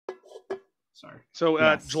stuff. Sorry. So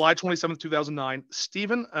July 27th, 2009,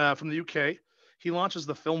 Stephen from the UK, he launches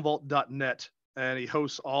the filmvault.net and he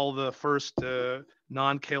hosts all the first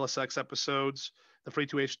non-KLSX episodes, the free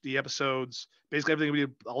 2 HD episodes, basically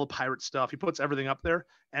everything, all the pirate stuff. He puts everything up there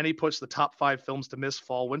and he puts the top 5 films to miss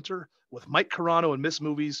fall, winter with Mike Carano and Miss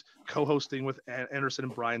Movies co-hosting with Anderson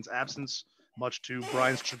and Bryan's absence, much to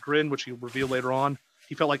Bryan's chagrin, which he'll reveal later on.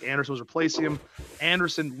 He felt like Anderson was replacing him.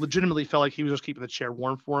 Anderson legitimately felt like he was just keeping the chair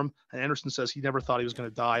warm for him. And Anderson says he never thought he was going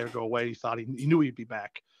to die or go away. He thought he knew he'd be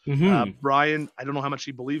back. Bryan, I don't know how much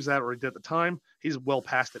he believes that or he did at the time. He's well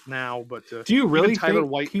past it now. But do you really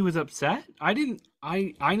think he was upset? I didn't.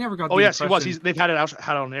 I never got. Oh yes, he was. They've had it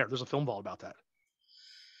out on air. There's a film vault about that.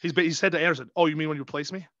 He said to Anderson, "Oh, you mean when you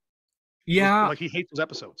replace me?" Yeah. Like he hates those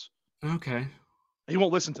episodes. Okay. He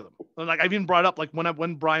won't listen to them. And like I've even brought up like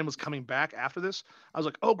when Bryan was coming back after this, I was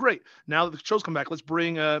like, "Oh, great! Now that the show's come back, let's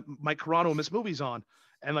bring Mike Carano and Miss Movies on."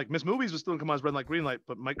 And like Miss Movies was still come on as Red Light Green Light,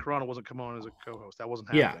 but Mike Carano wasn't coming on as a co-host. That wasn't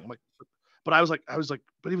happening. Yeah. I'm like, but I was like,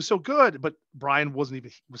 but he was so good. But Bryan wasn't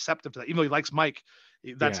even receptive to that, even though he likes Mike.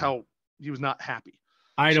 That's how he was not happy.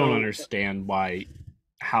 I don't understand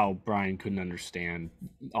how Bryan couldn't understand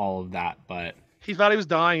all of that, but he thought he was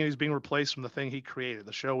dying and he's being replaced from the thing he created.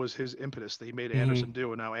 The show was his impetus that he made Anderson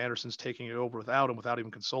do, and now Anderson's taking it over without him, without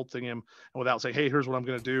even consulting him, and without saying, "Hey, here's what I'm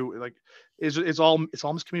going to do." Like, it's all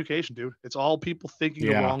miscommunication, dude. It's all people thinking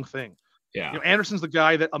the wrong thing. Yeah. Anderson's the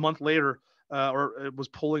guy that a month later, was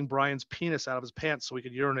pulling Bryan's penis out of his pants so he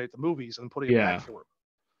could urinate at the movies and putting it back for him.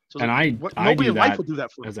 So and like, I nobody do in life would do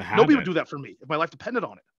that for me. Nobody would do that for me if my life depended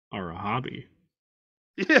on it. Or a hobby.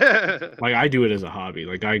 Yeah. Like I do it as a hobby.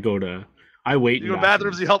 Like I wait. You go to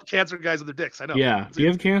bathrooms, you help cancer guys with their dicks. I know. Yeah. Do you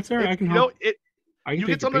have cancer? I can help. You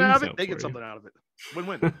get something out of it, they get something out of it.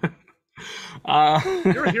 Win-win.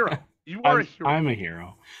 You're a hero. You are a hero. I'm a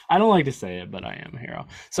hero. I don't like to say it, but I am a hero.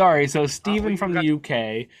 Sorry. So Stephen from the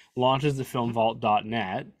UK launches the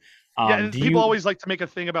filmvault.net. Yeah, and people always like to make a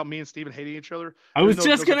thing about me and Steven hating each other. I was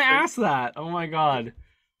just going to ask that. Oh my God.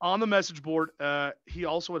 On the message board, he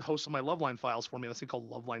also had hosted my Loveline files for me. That's thing called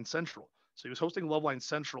Loveline Central. So he was hosting Loveline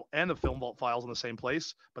Central and the Film Vault files in the same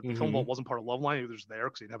place, but the Film Vault wasn't part of Loveline. He was just there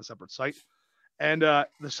because he didn't have a separate site. And the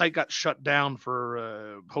site got shut down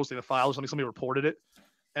for hosting the files. Somebody reported it.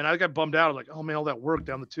 And I got bummed out. I was like, oh man, all that work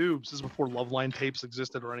down the tubes. This is before Loveline tapes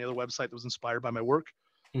existed or any other website that was inspired by my work.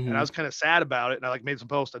 And I was kind of sad about it. And I like made some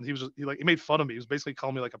posts, and he made fun of me. He was basically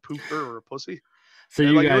calling me like a pooper or a pussy. So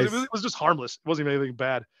you guys, it was just harmless. It wasn't even anything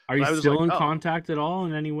bad. Are you still in contact at all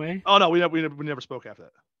in any way? Oh no, we never spoke after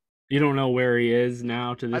that. You don't know where he is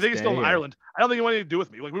now to this day? I think he's still in Ireland. I don't think he wanted anything to do with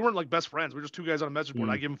me. Like we weren't like best friends. We were just two guys on a message board.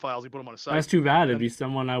 I give him files. He put them on a site. That's too bad. It'd be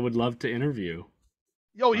someone I would love to interview.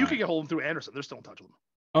 Yo, you can get hold of him through Anderson. They're still in touch with him.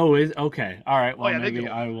 Oh, is okay. All right. Well, maybe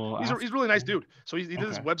I will. He's a really nice dude. So he did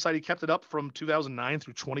his website. He kept it up from 2009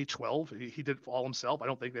 through 2012. He did it all himself. I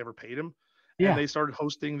don't think they ever paid him. And they started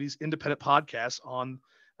hosting these independent podcasts on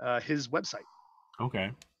his website.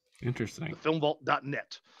 Okay. Interesting.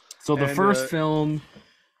 Filmvault.net. So the first film,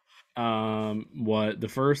 the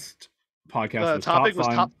first podcast was topic was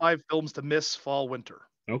top 5 films to miss fall winter.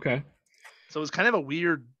 Okay. So it was kind of a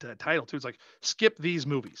weird title too. It's like skip these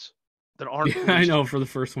movies that aren't. I know, for the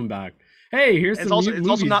first one back. Hey, here's some movies. It's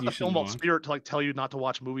also not the Film Vault spirit to like tell you not to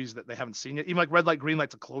watch movies that they haven't seen yet. Even like Red Light, Green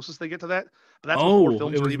Light's the closest they get to that. But that's before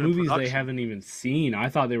films it was even movies they haven't even seen. I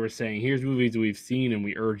thought they were saying here's movies we've seen and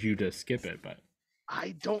we urge you to skip it, but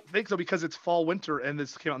I don't think so because it's fall winter and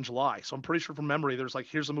this came out in July. So I'm pretty sure from memory there's like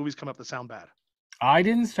here's the movies coming up that sound bad. I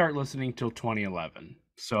didn't start listening till 2011.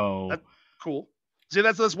 So that's cool. See,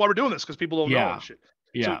 that's why we're doing this, because people don't know all this shit.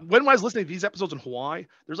 Yeah. So when I was listening to these episodes in Hawaii,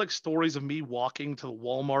 there's like stories of me walking to the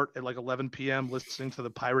Walmart at like 11 p.m. listening to the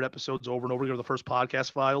pirate episodes over and over again, the first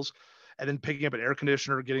podcast files, and then picking up an air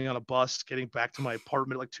conditioner, getting on a bus, getting back to my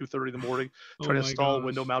apartment at like 2:30 in the morning, trying to install a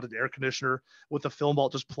window-mounted air conditioner with the Film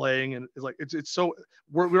Vault just playing, and it's like it's so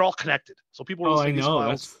we're all connected. So people are listening to these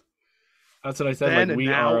files. That's what I said. Like we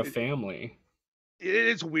are a family.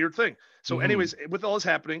 It's a weird thing. So, anyways, with all this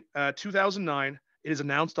happening, 2009, it is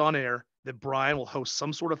announced on air that Bryan will host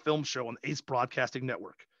some sort of film show on the Ace Broadcasting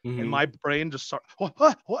Network. And my brain just started,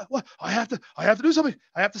 what? I have to do something.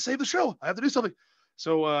 I have to save the show. I have to do something.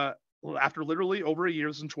 So after literally over a year,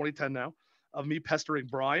 this is in 2010 now, of me pestering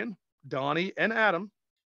Bryan, Donnie, and Adam,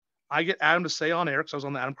 I get Adam to say on air, because I was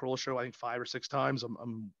on the Adam Carolla show, I think 5 or 6 times.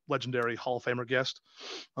 I'm legendary Hall of Famer guest.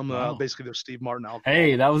 I'm basically their Steve Martin alcohol.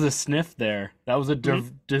 Hey, that was a sniff there. That was a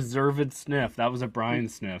deserved sniff. That was a Bryan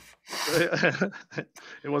sniff. It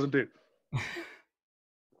wasn't, dude.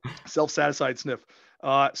 Self-satisfied sniff.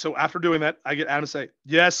 So after doing that, I get Adam to say,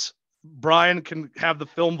 yes, Bryan can have the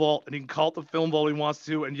Film Vault, and he can call it the Film Vault he wants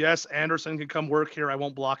to. And yes, Anderson can come work here. I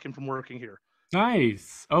won't block him from working here.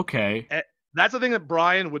 Nice. Okay. That's the thing that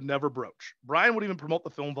Bryan would never broach. Bryan would even promote the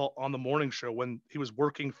Film Vault on the morning show when he was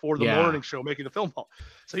working for the morning show, making the Film Vault.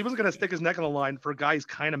 So he wasn't going to stick his neck on the line for a guy he's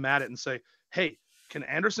kind of mad at and say, hey, can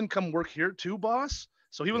Anderson come work here too, boss?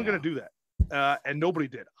 So he wasn't going to do that. And nobody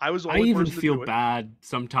did. I even feel bad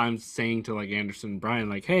sometimes saying to like Anderson and Bryan,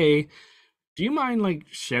 like, hey, do you mind like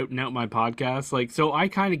shouting out my podcast? Like, so I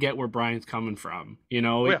kind of get where Bryan's coming from, you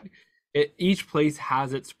know, each place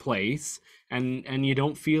has its place, and you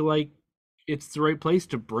don't feel like it's the right place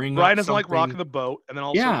to bring Bryan doesn't like rocking the boat. And then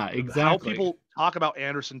also exactly. How people talk about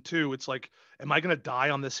Anderson too. It's like, am I going to die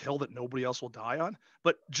on this hill that nobody else will die on?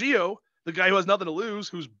 But Gio the guy who has nothing to lose,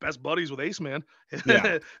 who's best buddies with Ace Man,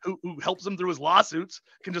 Yeah. who helps him through his lawsuits,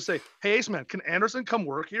 can just say, "Hey, Ace Man, can Anderson come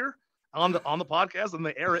work here on the podcast?" And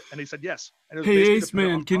they air it, and he said yes. And it was Hey, basically Ace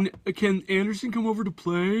Man, can Anderson come over to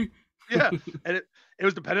play? Yeah, and it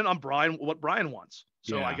was dependent on Bryan, what Bryan wants.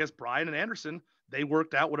 So Yeah. I guess Bryan and Anderson, they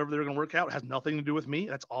worked out whatever they were going to work out. It has nothing to do with me.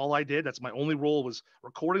 That's all I did. That's my only role, was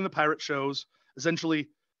recording the pirate shows, essentially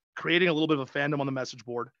creating a little bit of a fandom on the message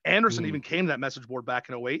board. Anderson even came to that message board back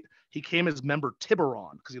in 2008. He came as member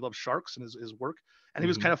Tiburon because he loves sharks and his work. And he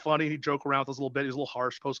was kind of funny. He'd joke around with us a little bit. He was a little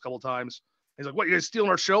harsh, post a couple of times. He's like, "What, you guys stealing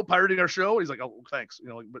our show, pirating our show?" He's like, "Oh, thanks."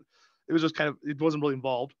 But it was just kind of, it wasn't really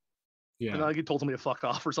involved. Yeah. And I think he told somebody to fuck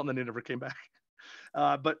off or something, and he never came back.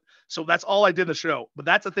 But so that's all I did in the show. But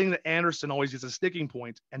that's the thing that Anderson always gets a sticking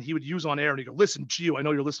point, and he would use on air, and he'd go, "Listen, Gio, I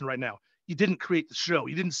know you're listening right now. You didn't create the show.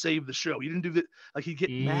 You didn't save the show. You didn't do that." Like, he'd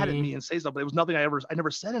get mad at me and say stuff, but it was nothing I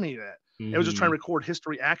never said any of that. It was just trying to record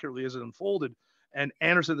history accurately as it unfolded. And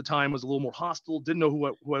Anderson at the time was a little more hostile, didn't know who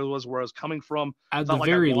I was, where I was coming from. At the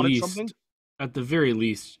very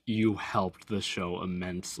least, you helped the show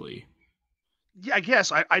immensely. Yeah, I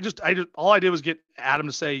guess I just all I did was get Adam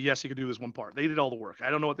to say yes, he could do this one part. They did all the work. I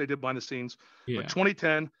don't know what they did behind the scenes. Yeah. But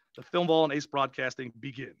 2010, the Film Vault and Ace Broadcasting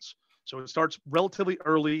begins. So it starts relatively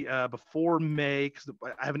early, before May, because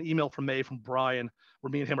I have an email from May from Bryan where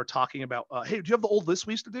me and him are talking about, "Hey, do you have the old list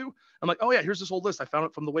we used to do?" I'm like, "Oh yeah, here's this old list. I found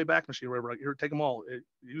it from the Wayback Machine, or whatever. Like, here, take them all.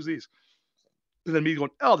 Use these." And then me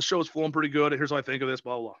going, "Oh, the show is flowing pretty good. Here's what I think of this,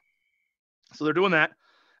 blah, blah, blah." So they're doing that.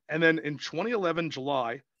 And then in 2011,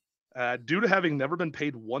 July, due to having never been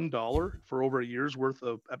paid $1 for over a year's worth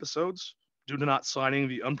of episodes, due to not signing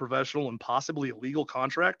the unprofessional and possibly illegal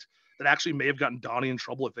contract that actually may have gotten Donnie in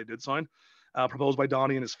trouble if they did sign, proposed by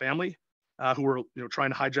Donnie and his family, who were trying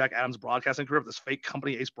to hijack Adam's broadcasting career with this fake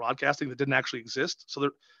company, Ace Broadcasting, that didn't actually exist. So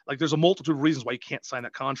there's a multitude of reasons why you can't sign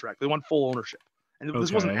that contract. They want full ownership, and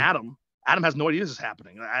this wasn't Adam. Adam has no idea this is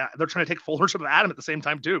happening. They're trying to take full ownership of Adam at the same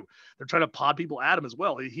time too. They're trying to pod people Adam as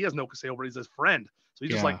well. He has no say over it. He's his friend. So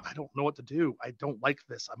he's just like, "I don't know what to do. I don't like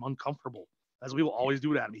this. I'm uncomfortable." As we will always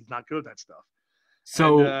do to Adam. He's not good at that stuff.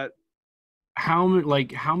 So how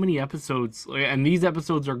many episodes? And these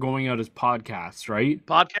episodes are going out as podcasts, right?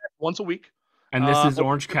 Podcast once a week. And this is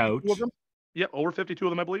Orange Couch. Yep, over 52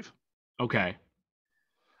 of them, I believe. Okay.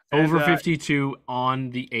 Over 52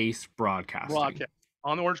 on the Ace Broadcasting.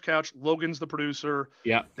 On the Orange Couch. Logan's the producer.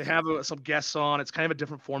 Yeah. They have some guests on. It's kind of a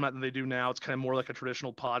different format than they do now. It's kind of more like a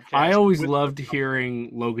traditional podcast. I always loved hearing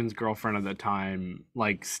Logan's girlfriend at the time,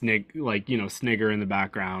 Snigger in the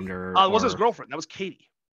background, or it wasn't his girlfriend. That was Katie.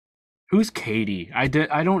 Who's Katie? I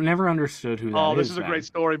don't never understood who that is. Oh, this is a great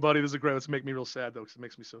story, buddy. This is great. It's make me real sad though, because it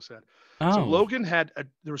makes me so sad. So Logan there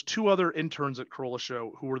was 2 other interns at KROQ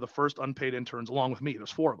Show who were the first unpaid interns along with me.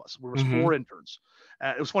 There's 4 of us. There was 4 interns.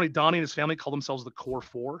 It was funny. Donnie and his family called themselves the Core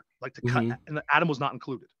 4, like to cut, and Adam was not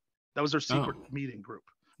included. That was their secret meeting group.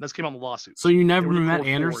 And this came on the lawsuit. So you never met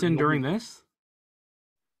Anderson during this?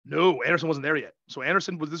 No, Anderson wasn't there yet. So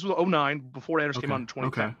Anderson this was 2009, before Anderson came on in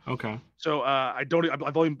 2010. Okay. So I've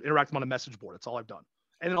only interacted with him on a message board. That's all I've done.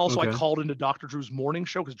 And then also I called into Dr. Drew's morning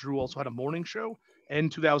show, because Drew also had a morning show in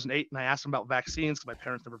 2008. And I asked him about vaccines, because my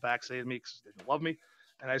parents never vaccinated me because they didn't love me.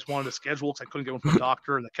 And I just wanted to schedule because I couldn't get one from a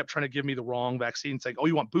doctor. And they kept trying to give me the wrong vaccine, saying, "Oh,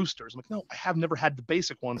 you want boosters?" I'm like, "No, I have never had the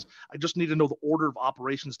basic ones. I just need to know the order of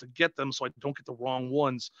operations to get them so I don't get the wrong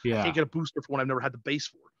ones. I can't get a booster for one I've never had the base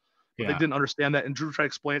for." But they didn't understand that. And Drew tried to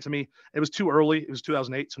explain it to me. It was too early. It was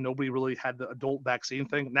 2008. So nobody really had the adult vaccine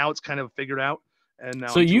thing. Now it's kind of figured out. And now.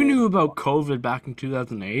 So you knew about COVID back in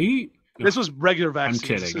 2008? This was regular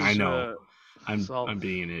vaccine. I'm kidding. I know. I'm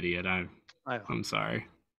being an idiot. I'm sorry.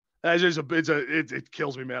 It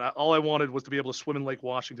kills me, man. All I wanted was to be able to swim in Lake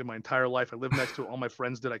Washington my entire life. I lived next to it. All my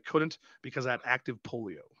friends did. I couldn't because I had active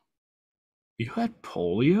polio. You had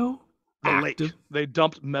polio? The lake. They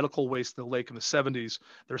dumped medical waste in the lake in the 70s.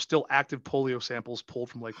 There's still active polio samples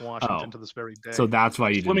pulled from Lake Washington to this very day. So that's why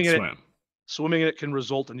you didn't swim. Swimming in it can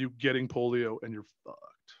result in you getting polio, and you're fucked.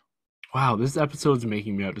 Wow, this episode's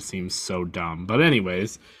making me out to seem so dumb. But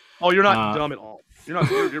anyways. Oh, you're not dumb at all. You're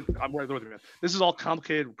not. I'm right there with you, man. This is all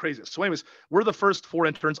complicated, crazy. So, anyways, we're the first 4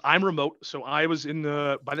 interns. I'm remote, so I was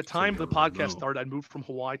by the time the podcast started, I moved from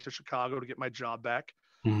Hawaii to Chicago to get my job back.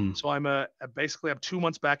 So I'm basically 2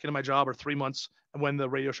 months back into my job, or 3 months, and when the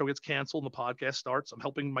radio show gets canceled and the podcast starts, I'm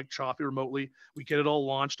helping Mike Chaffee remotely. We get it all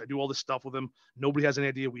launched. I do all this stuff with him. Nobody has any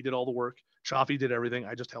idea. We did all the work. Chaffee did everything.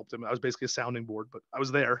 I just helped him. I was basically a sounding board, but I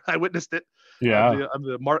was there. I witnessed it. Yeah. I'm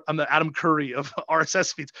the Adam Curry of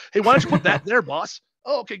RSS feeds. Hey, why don't you put that there, boss?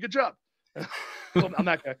 Oh, okay, good job. So I'm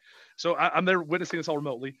that guy. So I'm there witnessing this all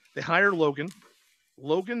remotely. They hire Logan.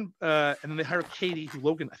 Logan, and then they hire Katie, who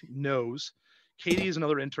Logan I think knows. Katie is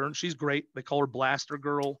another intern. She's great. They call her Blaster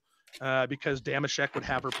Girl because Damashek would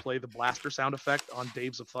have her play the blaster sound effect on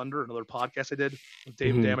Dave's of Thunder, another podcast I did with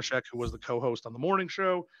Dave Damashek, who was the co-host on the morning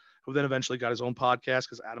show, who then eventually got his own podcast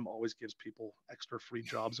because Adam always gives people extra free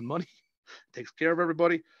jobs and money, takes care of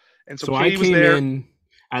everybody. And so Katie was there.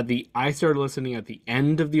 I started listening at the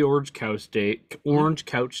end of the Orange Couch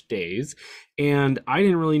days, and I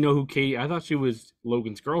didn't really know who Katie. I thought she was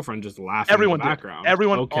Logan's girlfriend, just laughing in the background.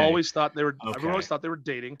 Everyone always thought they were. Okay. Everyone always thought they were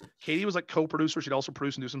dating. Katie was like co-producer. She'd also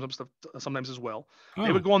produce and do some stuff sometimes as well. Oh.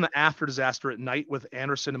 They would go on the After Disaster at night with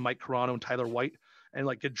Anderson and Mike Carano and Tyler White, and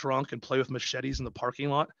like get drunk and play with machetes in the parking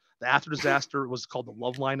lot. The After Disaster was called the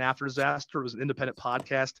Loveline After Disaster. It was an independent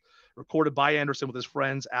podcast recorded by Anderson with his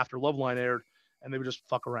friends after Loveline aired. And they would just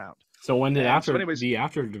fuck around. So when did After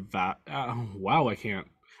Disaster,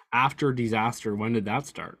 when did that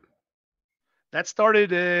start? That started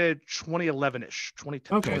 2011-ish,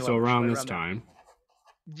 2010. Okay, so around this time.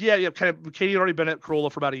 Yeah, kind of. Katie had already been at Corolla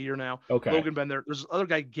for about a year now. Okay. Logan been there. There's this other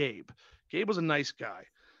guy, Gabe. Gabe was a nice guy.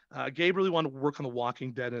 Gabe really wanted to work on The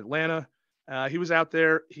Walking Dead in Atlanta. He was out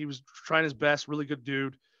there. He was trying his best. Really good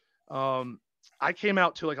dude. I came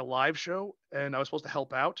out to like a live show, and I was supposed to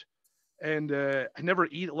help out. And I never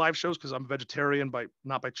eat at live shows because I'm a vegetarian,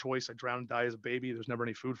 not by choice. I drown and die as a baby. There's never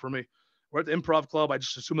any food for me. We're at the Improv Club. I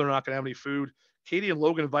just assume they're not going to have any food. Katie and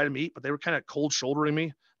Logan invited me to eat, but they were kind of cold shouldering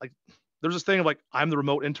me. Like there's this thing of like, I'm the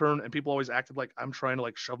remote intern, and people always acted like I'm trying to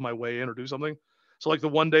like shove my way in or do something. So like the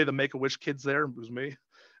one day the Make-A-Wish kids there, it was me.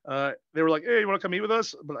 They were like, hey, you want to come eat with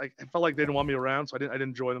us? But I felt like they didn't want me around, so I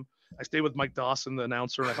didn't join them. I stayed with Mike Dawson, the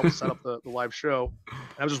announcer, and I helped set up the live show.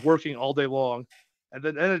 And I was just working all day long. And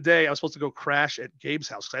then at the end of the day, I was supposed to go crash at Gabe's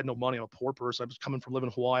house because I had no money. I'm a poor person. I was coming from living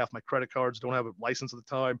in Hawaii off my credit cards. Don't have a license at the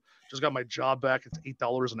time. Just got my job back. It's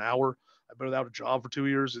 $8 an hour. I've been without a job for 2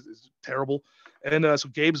 years. It's terrible. And so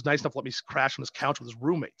Gabe's nice enough to let me crash on his couch with his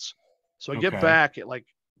roommates. So I get back at like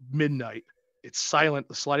midnight. It's silent.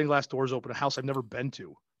 The sliding glass doors open. A house I've never been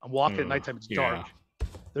to. I'm walking at nighttime. It's dark.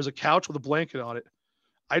 There's a couch with a blanket on it.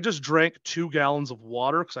 I just drank 2 gallons of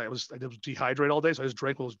water because I was dehydrated all day. So I just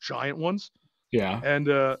drank those giant ones. Yeah. And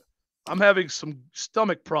I'm having some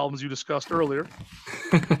stomach problems you discussed earlier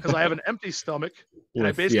because I have an empty stomach and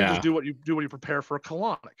I basically just do what you do when you prepare for a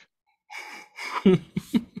colonic.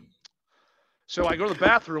 So I go to the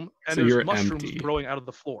bathroom and there's mushrooms growing out of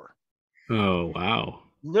the floor. Oh, wow.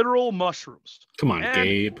 Literal mushrooms. Come on,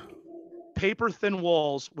 Gabe. Paper thin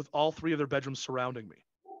walls with all 3 of their bedrooms surrounding me.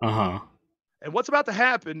 Uh-huh. And what's about to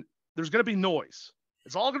happen, there's going to be noise.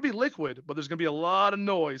 It's all going to be liquid, but there's going to be a lot of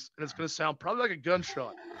noise, and it's going to sound probably like a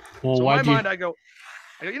gunshot. Well, so in my mind, I go,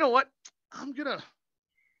 you know what? I'm gonna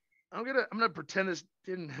pretend this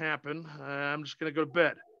didn't happen. I'm just gonna go to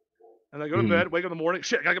bed. And I go to bed, wake up in the morning.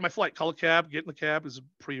 Shit, I gotta get my flight. Call a cab. Get in the cab. It's a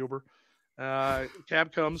pre-Uber.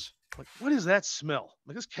 Cab comes. I'm like, what is that smell? I'm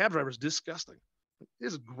like, this cab driver is disgusting.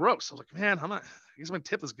 This is gross. I was like, man, I guess I'm gonna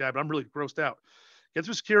tip this guy, but I'm really grossed out. Get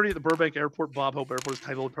through security at the Burbank Airport, Bob Hope Airport, is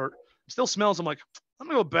titled apart. Still smells. I'm like, I'm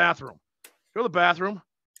gonna go to the bathroom. Go to the bathroom,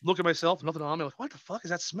 look at myself, nothing on me. I'm like, what the fuck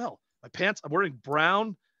is that smell? My pants, I'm wearing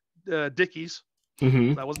brown Dickies.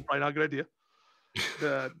 That wasn't probably not a good idea.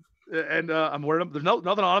 I'm wearing them. There's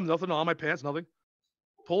nothing on them, nothing on my pants, nothing.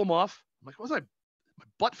 Pull them off. I'm like, what's that? My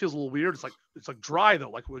butt feels a little weird. It's like dry though,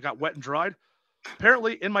 like we got wet and dried.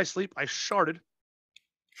 Apparently, in my sleep, I sharted.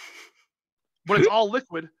 But it's all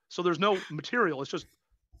liquid, so there's no material. It's just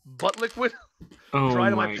butt liquid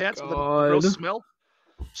dried on my pants with a gross smell.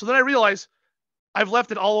 So then I realize I've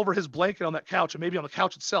left it all over his blanket on that couch and maybe on the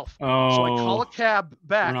couch itself. Oh, so I call a cab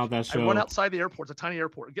back. I run outside the airport. It's a tiny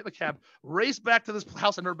airport. Get in the cab, race back to this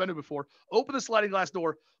house I've never been to before, open the sliding glass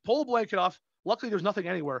door, pull the blanket off. Luckily, there's nothing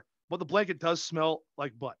anywhere, but the blanket does smell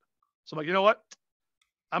like butt. So I'm like, you know what?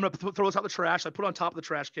 I'm going to throw this out the trash. I put it on top of the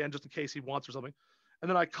trash can just in case he wants or something. And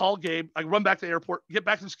then I call Gabe. I run back to the airport, get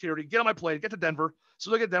back to security, get on my plane, get to Denver.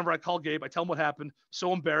 So I get to Denver. I call Gabe. I tell him what happened.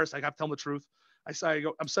 So embarrassed. I have to tell him the truth. I say,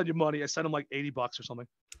 I'm sending you money. I send him like $80 or something.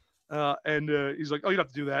 And he's like, oh, you don't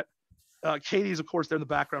have to do that. Katie's, of course, there in the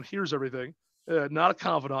background, hears everything. Not a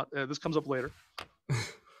confidant. This comes up later.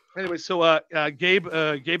 Anyway, so Gabe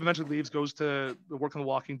eventually leaves, goes to work on The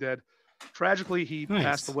Walking Dead. Tragically, he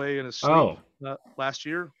passed away in his sleep last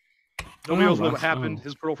year. Nobody knows what happened.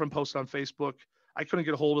 His girlfriend posted on Facebook. I couldn't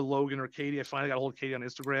get a hold of Logan or Katie. I finally got a hold of Katie on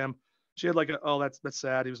Instagram. She had like, that's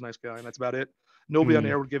sad. He was a nice guy, and that's about it. Nobody on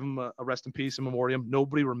air would give him a rest in peace in memoriam.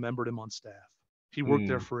 Nobody remembered him on staff. He worked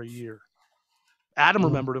there for a year. Adam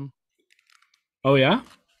remembered him. Oh yeah?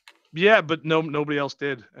 Yeah, but nobody else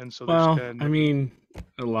did. And so I mean,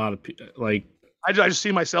 a lot of people, like, I just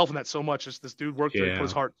see myself in that so much. It's this dude worked there, he put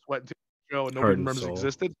his heart, sweat into the show, and nobody remembers it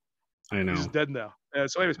existed. I know. He's dead now.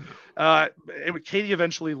 So anyways, Katie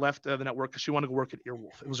eventually left the network because she wanted to work at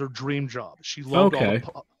Earwolf. It was her dream job. She loved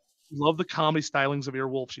loved the comedy stylings of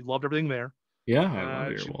Earwolf. She loved everything there. Yeah, I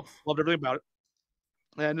love Earwolf. Loved everything about it.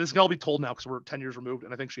 And this can all be told now because we're 10 years removed,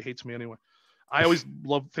 and I think she hates me anyway. I always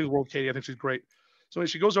love things with Katie. I think she's great. So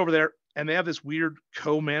she goes over there, and they have this weird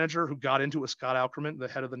co-manager who got into it with Scott Aukerman, the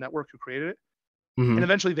head of the network who created it. Mm-hmm. And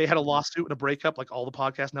eventually they had a lawsuit and a breakup like all the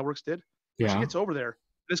podcast networks did. Yeah. She gets over there.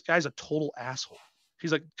 This guy's a total asshole.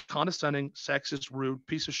 He's like condescending, sexist, rude,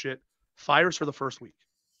 piece of shit. Fires her the first week.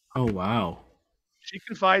 Oh, wow. She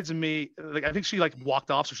confides in me. Like I think she like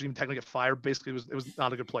walked off, so she didn't technically get fired. Basically, it was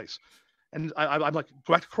not a good place. And I'm like,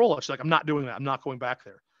 go back to Corolla. She's like, I'm not doing that. I'm not going back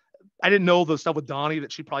there. I didn't know the stuff with Donnie,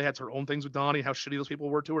 that she probably had her own things with Donnie, how shitty those people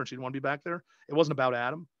were to her, and she didn't want to be back there. It wasn't about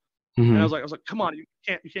Adam. Mm-hmm. And I was like, come on, you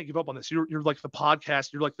can't give up on this. You're like the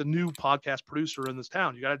podcast. You're like the new podcast producer in this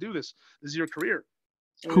town. You got to do this. This is your career.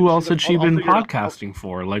 So who else had she been podcasting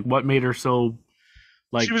for? Like, what made her so?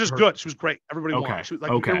 Like, she was just good. She was great. Everybody wanted. She was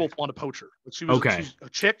like Earwolf wanted to poach her. But she's a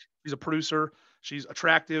chick. She's a producer. She's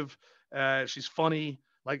attractive. She's funny.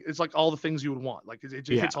 Like it's like all the things you would want. Like it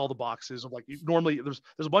hits all the boxes of like normally there's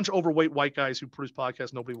a bunch of overweight white guys who produce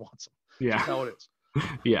podcasts. Nobody wants them. Yeah, that's how it is.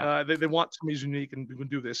 Yeah, they want somebody who's unique and who can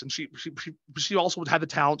do this. And she also had the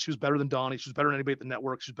talent. She was better than Donnie. She was better than anybody at the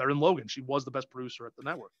network. She was better than Logan. She was the best producer at the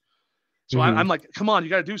network. So I'm like, come on, you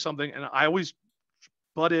got to do something. And I always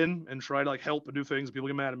butt in and try to like help and do things. People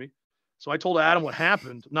get mad at me. So I told Adam what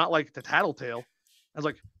happened, not like to tattletale. I was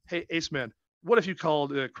like, hey, Ace Man, what if you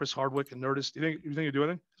called Chris Hardwick and Nerdist? You think you do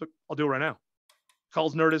anything? So I'll do it right now.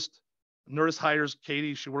 Calls Nerdist. Nerdist hires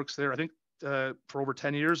Katie. She works there, I think, for over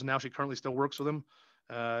 10 years, and now she currently still works with him.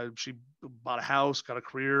 She bought a house, got a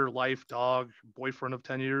career, life, dog, boyfriend of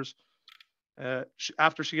 10 years.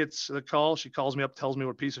 After she gets the call, she calls me up, tells me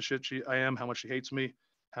what a piece of shit I am, how much she hates me,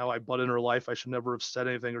 how I butt in her life. I should never have said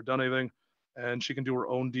anything or done anything. And she can do her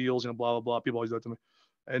own deals, blah, blah, blah. People always do that to me.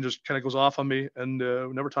 And just kind of goes off on me and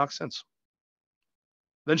never talked since.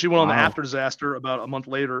 Then she went on the After Disaster about a month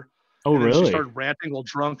later. Oh, really? She started ranting while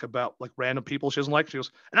drunk about like random people she doesn't like. She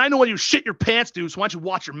goes, and I know when you shit your pants, dude, so why don't you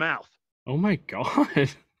watch your mouth? Oh, my God.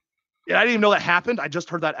 Yeah, I didn't even know that happened. I just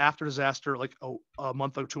heard that After Disaster like a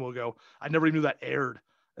month or two ago. I never even knew that aired.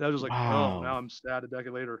 And I was like, oh, now I'm sad a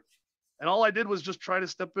decade later. And all I did was just try to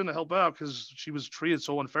step in to help out because she was treated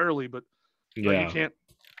so unfairly. But like, you can't,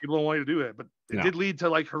 people don't want you to do that. But it did lead to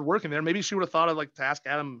like her working there. Maybe she would have thought of like to ask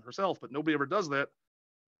Adam herself, but nobody ever does that.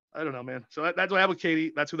 I don't know, man. So that's what I have with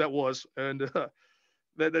Katie. That's who that was. And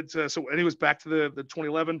so anyways, back to the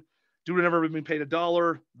 2011. Dude had never been paid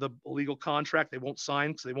 $1. The illegal contract they won't sign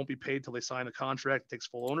because they won't be paid till they sign the contract. It takes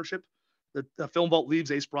full ownership. The Film Vault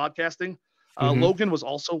leaves Ace Broadcasting. Logan was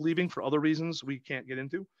also leaving for other reasons we can't get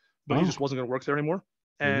into, but he just wasn't going to work there anymore.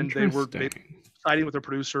 And they were siding with their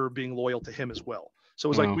producer, being loyal to him as well. So it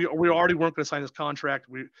was like we already weren't going to sign this contract.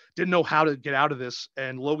 We didn't know how to get out of this,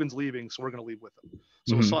 and Logan's leaving, so we're going to leave with him.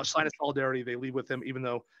 So we saw sign of solidarity. They leave with him, even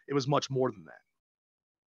though it was much more than that.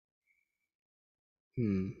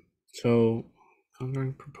 So,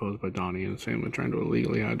 contract proposed by Donnie and Sam with trying to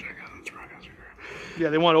illegally hijack. Yeah,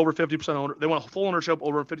 they want over 50% owner. They want full ownership,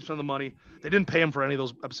 over 50% of the money. They didn't pay him for any of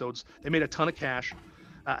those episodes. They made a ton of cash.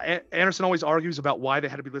 Anderson always argues about why they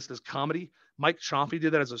had to be listed as comedy. Mike Chaffee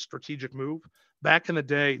did that as a strategic move. Back in the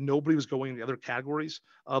day, nobody was going in the other categories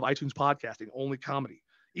of iTunes podcasting, only comedy.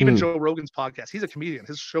 Even Joe Rogan's podcast, he's a comedian.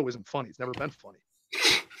 His show isn't funny. It's never been funny.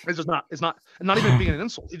 It's just not. It's not even being an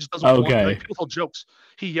insult. He just doesn't want. Like, people tell jokes.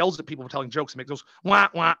 He yells at people for telling jokes and makes those wah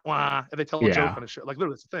wah wah. If they tell a joke on his show, like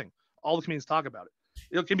literally, that's the thing. All the comedians talk about it.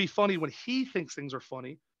 It can be funny when he thinks things are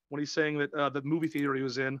funny. When he's saying that the movie theater he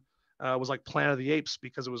was in was like Planet of the Apes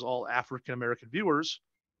because it was all African American viewers.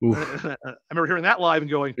 I remember hearing that live and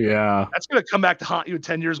going, "Yeah, that's gonna come back to haunt you in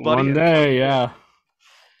 10 years, buddy." One day, yeah.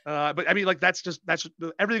 But I mean, like that's just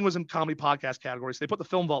everything was in comedy podcast categories. So they put the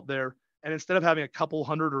Film Vault there. And instead of having a couple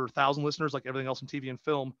hundred or 1,000 listeners like everything else in TV and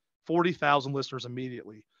film, 40,000 listeners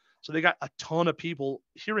immediately. So they got a ton of people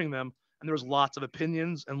hearing them, and there was lots of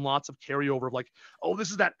opinions and lots of carryover of like, oh,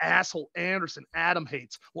 this is that asshole Anderson Adam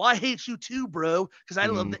hates. Well, I hate you too, bro, because I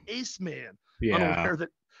love the Ace Man. Yeah. Unaware that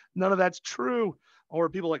none of that's true. Or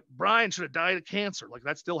people like Bryan should have died of cancer. Like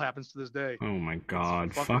that still happens to this day. Oh my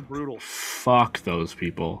God. Fuck brutal. Fuck those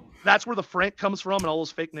people. That's where the Frank comes from and all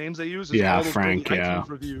those fake names they use. Is all those Frank, iTunes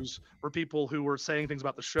reviews for people who were saying things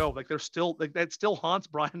about the show. Like they're still like that still haunts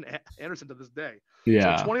Bryan Anderson to this day.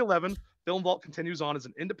 Yeah. So 2011, Film Vault continues on as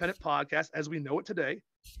an independent podcast as we know it today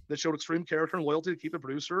that showed extreme character and loyalty to keep the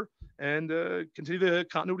producer and continue the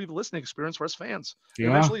continuity of the listening experience for us fans. And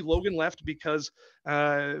eventually Logan left because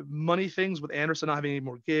money things with Anderson not having any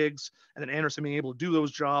more gigs, and then Anderson being able to do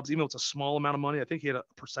those jobs, even though it's a small amount of money. I think he had a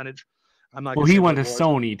percentage. I'm not. Well, he went to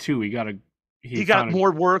Sony too. He got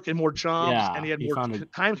more work and more jobs, yeah, and he had more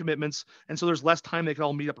time commitments, and so there's less time they could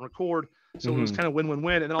all meet up and record. So it was kind of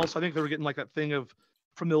win-win-win. And then also I think they were getting like that thing of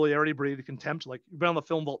familiarity breeding contempt. Like, you've been on the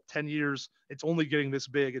Film Vault 10 years, it's only getting this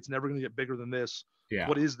big, it's never going to get bigger than this. Yeah.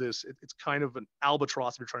 What is this? It's kind of an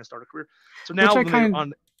albatross if you're trying to start a career. So now when they're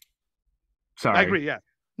on, sorry, I agree, yeah.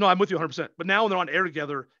 No, I'm with you 100%. But now when they're on air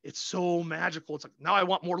together, it's so magical. It's like, now I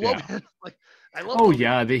want more Logan. Like, I love Logan.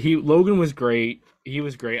 Yeah, Logan was great. He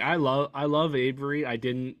was great. I love Avery. I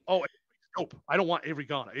didn't. Oh, nope. I don't want Avery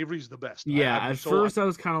gone. Avery's the best. Yeah, at first I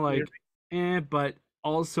was kind of like, but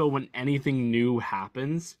also when anything new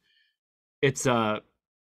happens, it's no,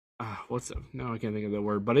 I can't think of the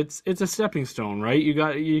word, but it's a stepping stone, right? You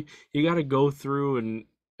got to go through, and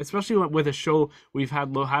especially with a show we've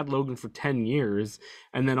had Logan for 10 years,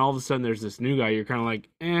 and then all of a sudden there's this new guy. You're kind of like,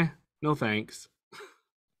 no thanks.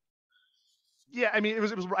 Yeah, I mean, it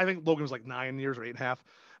was. I think Logan was like 9 years or 8.5.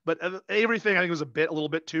 But everything I think was a little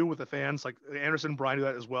bit too with the fans. Like Anderson and Bryan do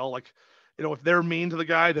that as well. Like, if they're mean to the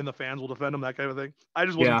guy, then the fans will defend him. That kind of thing. I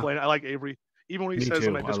just wasn't playing. I like Avery, even when he says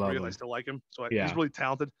something I disagree with. I still like him. So he's really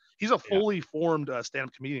talented. He's a fully formed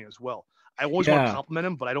stand-up comedian as well. I always want to compliment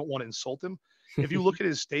him, but I don't want to insult him. If you look at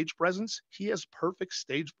his stage presence, he has perfect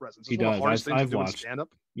stage presence. It's one of the hardest things to do in stand-up.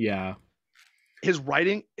 Yeah. His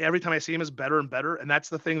writing, every time I see him, is better and better, and that's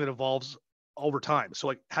the thing that evolves over time. So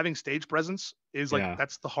like having stage presence is like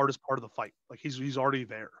that's the hardest part of the fight. Like he's already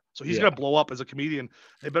there. So he's gonna blow up as a comedian.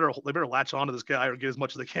 They better latch on to this guy or get as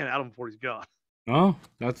much as they can out of him before he's gone. Oh,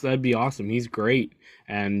 that'd be awesome. He's great.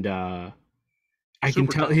 And I can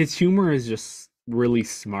tell his humor is just really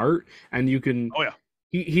smart, and you can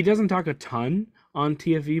he doesn't talk a ton on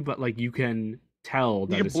TFE, but like you can tell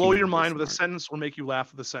that he can blow your mind with a sentence or make you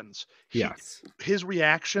laugh with a sentence. His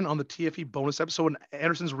reaction on the TFE bonus episode when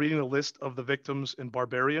Anderson's reading the list of the victims in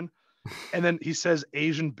Barbarian, and then he says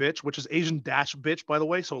Asian bitch, which is Asian dash bitch, by the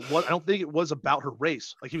way. So I don't think it was about her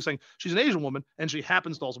race. Like he was saying, she's an Asian woman and she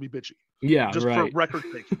happens to also be bitchy. Yeah, just for record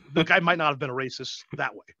sake. The guy might not have been a racist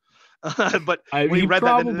that way. But when he read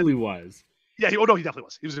probably was. Yeah, he definitely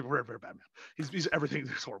was. He was a very, very bad man. He's everything.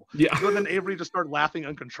 He's horrible. Yeah. So then Avery just started laughing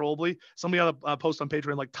uncontrollably. Somebody on a post on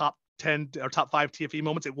Patreon, like top 10 or top 5 TFE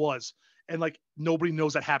moments. It was. And like nobody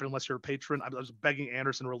knows that happened unless you're a patron. I was begging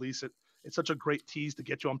Anderson to release it. It's such a great tease to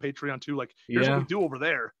get you on Patreon too. Like, here's what we do over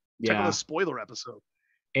there. Check out the spoiler episode.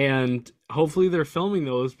 And hopefully they're filming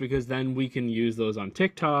those, because then we can use those on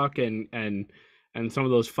TikTok, and some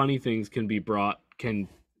of those funny things can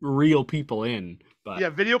reel people in. But yeah,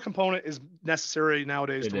 video component is necessary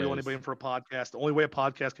nowadays to reel anybody in for a podcast. The only way a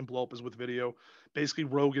podcast can blow up is with video. Basically,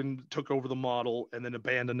 Rogan took over the model and then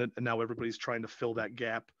abandoned it, and now everybody's trying to fill that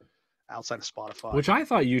gap outside of Spotify. Which I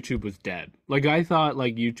thought YouTube was dead. Like I thought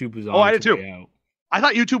YouTube was on. Oh, I did too. I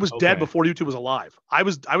thought YouTube was dead before YouTube was alive. I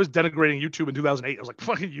was denigrating YouTube in 2008. I was like,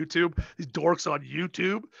 fucking YouTube, these dorks on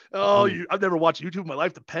YouTube. I've never watched YouTube. My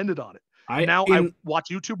life depended on it. I watch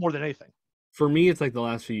YouTube more than anything. For me, it's like the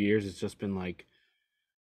last few years, it's just been like,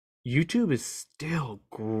 YouTube is still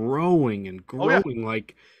growing and growing. Oh, yeah.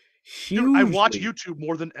 Like, hugely. Dude, I watch YouTube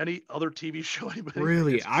more than any other TV show.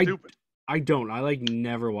 Really? I don't. I like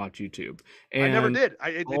never watch YouTube. And I never did.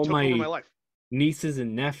 It took over my life. Nieces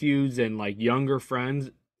and nephews and like younger friends,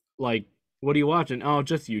 like, what are you watching? Oh,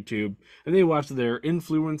 just YouTube. And they watch their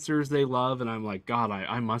influencers they love, and I'm like, God,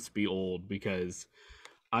 I must be old, because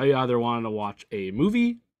I either want to watch a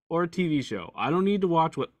movie or a TV show. I don't need to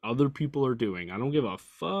watch what other people are doing. I don't give a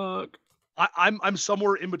fuck. I'm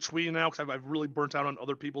somewhere in between now, because I've really burnt out on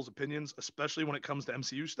other people's opinions, especially when it comes to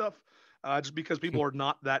MCU stuff, just because people are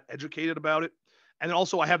not that educated about it. And then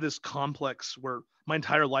also I have this complex where my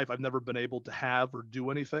entire life I've never been able to have or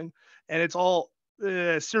do anything. And it's all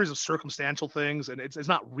a series of circumstantial things, and it's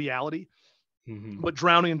not reality. Mm-hmm. But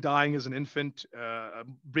drowning and dying as an infant,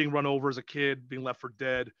 being run over as a kid, being left for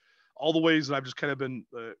dead, all the ways that I've just kind of been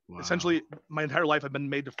essentially my entire life I've been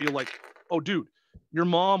made to feel like, oh, dude, your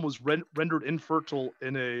mom was rendered infertile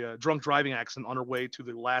in a drunk driving accident on her way to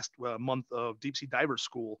the last month of deep sea diver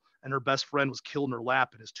school, and her best friend was killed in her lap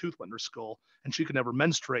and his tooth went in her skull, and she could never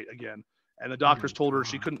menstruate again. And the doctors told her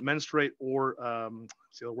she couldn't menstruate or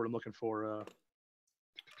what's the other word I'm looking for?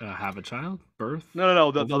 Have a child? Birth?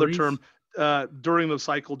 No. The other term, during the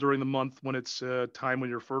cycle, during the month when it's time when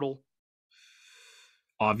you're fertile.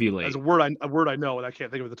 Ovulate. As a word I know, and I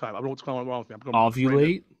can't think of it at the time. I don't know what's going on wrong with me.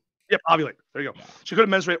 Ovulate? Yep, ovulate. There you go. She couldn't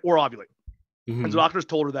menstruate or ovulate. Mm-hmm. And the doctors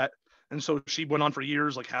told her that. And so she went on for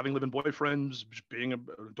years, like having living boyfriends, being an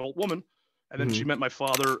adult woman. And then she met my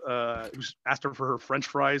father, who asked her for her French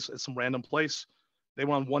fries at some random place. They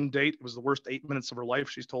went on one date. It was the worst 8 minutes of her life.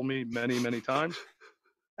 She's told me many, many times.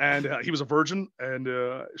 And he was a virgin, and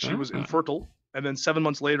she was infertile. And then 7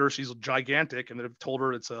 months later, she's gigantic, and they've told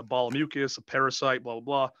her it's a ball of mucus, a parasite, blah, blah,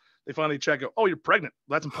 blah. They finally check it. Oh, you're pregnant.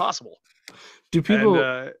 That's impossible. Do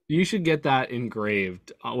people, you should get that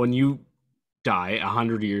engraved when you die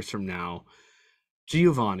 100 years from now.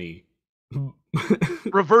 Giovanni.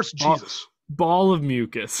 Reverse Jesus. Ball of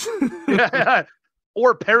mucus.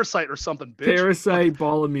 Or parasite or something, bitch. Parasite,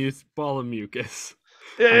 ball of mucus.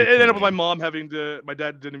 It ended up with my mom my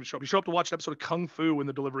dad didn't even show up. He showed up to watch an episode of Kung Fu in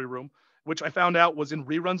the delivery room, which I found out was in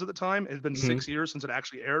reruns at the time. It had been 6 years since it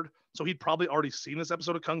actually aired. So he'd probably already seen this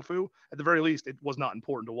episode of Kung Fu. At the very least, it was not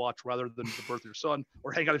important to watch rather than the birth of your son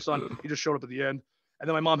or hang out with your son. He just showed up at the end. And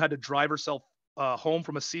then my mom had to drive herself home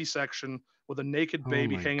from a C-section with a naked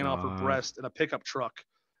baby hanging off her breast in a pickup truck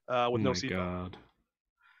with no seatbelt.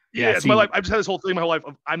 Yeah, it's my life. I've just had this whole thing my whole life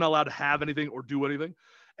of I'm not allowed to have anything or do anything.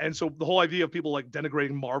 And so the whole idea of people like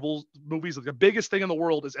denigrating Marvel movies, like the biggest thing in the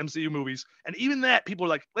world is MCU movies. And even that, people are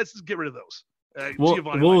like, let's just get rid of those.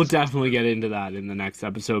 We'll definitely get into that in the next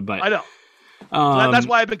episode. But I know. So that's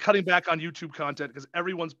why I've been cutting back on YouTube content, because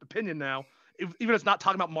everyone's opinion now, even if it's not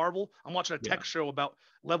talking about Marvel, I'm watching a tech show about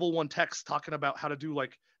level 1 techs talking about how to do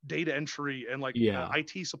like data entry and like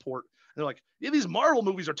IT support. And they're like, these Marvel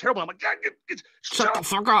movies are terrible. I'm like, shut the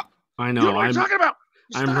fuck up. I know. You know what I'm talking about.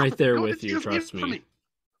 I'm right there with you. Trust me.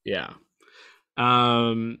 Yeah.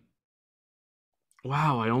 Wow.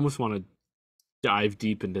 I almost want to dive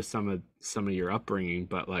deep into some of your upbringing,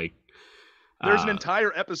 but like, there's an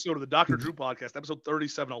entire episode of the Dr. Drew podcast, episode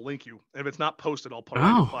 37. I'll link you. And if it's not posted, I'll put it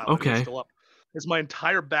on the file. Okay. It's still up. It's my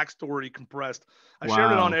entire backstory compressed. I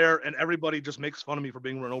shared it on air, and everybody just makes fun of me for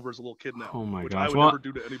being run over as a little kid now. Oh my which gosh. I would never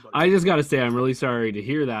do to anybody. I just got to say, I'm really sorry to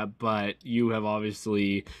hear that, but you have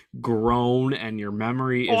obviously grown, and your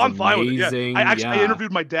memory is I'm fine amazing. with it. I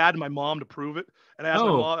interviewed my dad and my mom to prove it, and I asked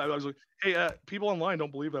my mom. I was like, "Hey, people online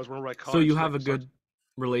don't believe I was run over by cars." So you have a good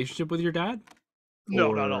relationship with your dad?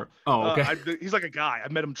 No, not at all. Oh, okay. He's like a guy.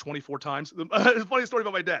 I've met him 24 times. It's a funny story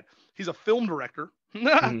about my dad. He's a film director.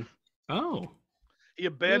 Oh. He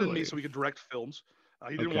abandoned me so he could direct films.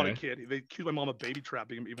 He didn't want a kid. They accused my mom of baby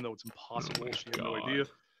trapping him, even though it's impossible. She had no idea.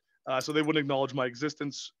 So they wouldn't acknowledge my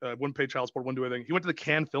existence, wouldn't pay child support, wouldn't do anything. He went to the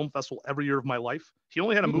Cannes Film Festival every year of my life. He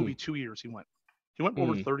only had a movie 2 years. He went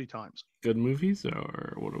over 30 times. Good movies,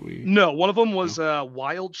 or what are we? No, one of them was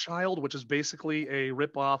Wild Child, which is basically a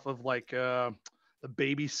ripoff of like The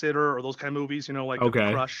Babysitter or those kind of movies, like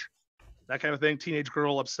Crush, that kind of thing. Teenage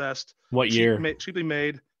girl obsessed. What year? Cheaply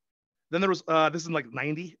made. Then there was this is in like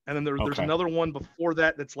 90, and then there's another one before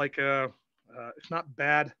that that's like it's not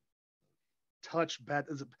Bad Touch,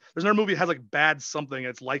 there's another movie that has like Bad Something,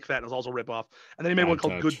 it's like that, it's also a ripoff. And then he made one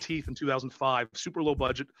called Good Teeth in 2005, super low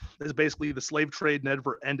budget. It's basically the slave trade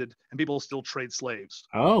never ended, and people still trade slaves.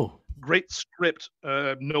 Oh, great script,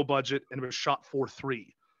 no budget, and it was shot 4:3,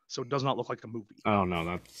 so it does not look like a movie. Oh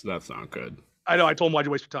no, that's not good. I know. I told him, why'd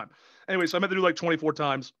you waste your time? Anyway, so I met the dude like 24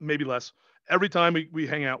 times, maybe less. Every time we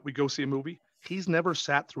hang out, we go see a movie. He's never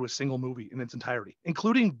sat through a single movie in its entirety,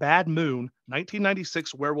 including Bad Moon,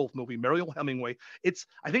 1996 werewolf movie, Mariel Hemingway.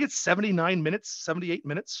 I think it's 79 minutes, 78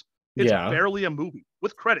 minutes. It's barely a movie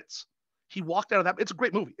with credits. He walked out of that. It's a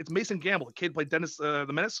great movie. It's Mason Gamble, the kid played Dennis the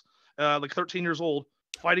Menace, like 13 years old,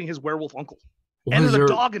 fighting his werewolf uncle. And there's a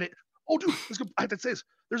dog in it. Oh, dude, I have to say this.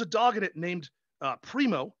 There's a dog in it named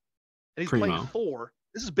Primo, and he's playing Thor.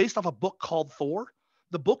 This is based off a book called Thor.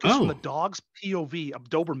 The book is from the dog's POV of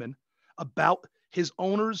Doberman about his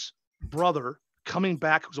owner's brother coming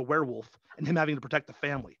back who's a werewolf and him having to protect the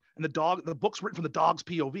family. And the book's written from the dog's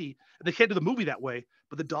POV. And they can't do the movie that way,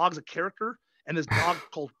 but the dog's a character, and this dog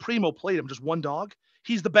called Primo played him, just one dog.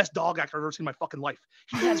 He's the best dog actor I've ever seen in my fucking life.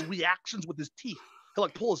 He has reactions with his teeth. He'll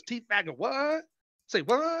like pull his teeth back and what? Say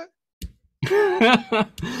what?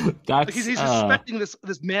 That's he's suspecting this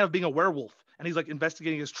man of being a werewolf. And he's like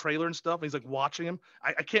investigating his trailer and stuff. And he's like watching him.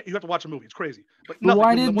 I can't. You have to watch a movie. It's crazy. But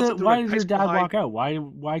why did your dad walk out?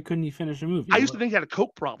 Why couldn't he finish a movie? I used to think he had a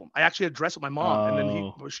coke problem. I actually addressed it with my mom, and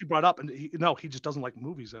then she brought up, and he just doesn't like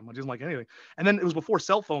movies that much. He doesn't like anything. And then it was before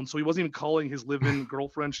cell phones, so he wasn't even calling his live-in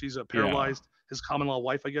girlfriend. She's a paralyzed, his common law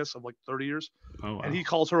wife, I guess, of like 30 years. Oh, wow. And he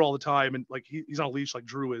calls her all the time, and like he's on a leash like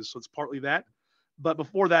Drew is, so it's partly that. But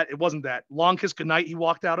before that, it wasn't that. Long Kiss Goodnight, he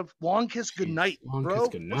walked out of. Long Kiss Goodnight, bro. Long Kiss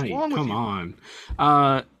Goodnight. Come on.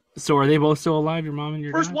 So are they both still alive, your mom and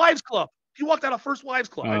your First dad? Wives Club. He walked out of First Wives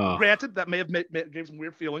Club. Oh. Granted, that may have gave some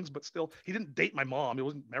weird feelings, but still, he didn't date my mom. He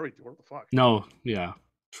wasn't married to her. What the fuck? No, yeah,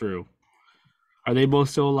 true. Are they both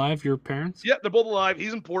still alive, your parents? Yeah, they're both alive.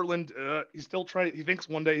 He's in Portland. He's still trying. He thinks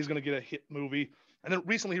one day he's going to get a hit movie. And then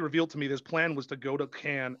recently he revealed to me his plan was to go to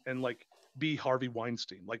Cannes and like be Harvey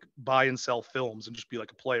Weinstein, like buy and sell films and just be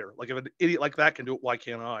like a player. Like if an idiot like that can do it, why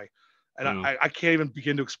can't I? And I can't even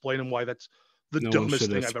begin to explain him why that's the dumbest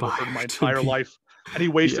thing I've ever heard in my entire life. And he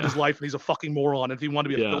wasted his life and he's a fucking moron. And if he wanted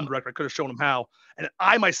to be a film director, I could have shown him how. And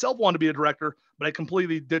I myself wanted to be a director, but I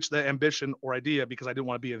completely ditched the ambition or idea because I didn't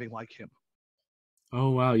want to be anything like him.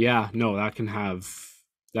 Oh wow, yeah, no, that can have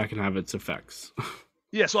its effects.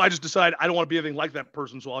 Yeah, so I just decided I don't want to be anything like that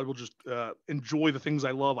person, so I will just enjoy the things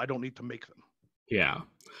I love. I don't need to make them. Yeah.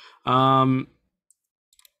 I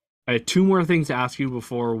have two more things to ask you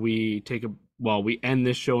before we we end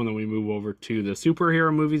this show and then we move over to the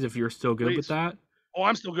superhero movies. If you're still good with that. Oh,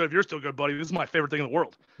 I'm still good. If you're still good, buddy, this is my favorite thing in the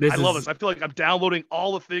world. I love this. I feel like I'm downloading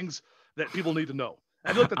all the things that people need to know.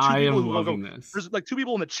 I feel like there's like two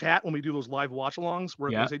people in the chat when we do those live watch-alongs where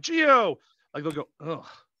they say Gio, like they'll go, ugh,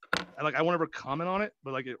 and like I won't ever comment on it,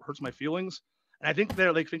 but like it hurts my feelings. And I think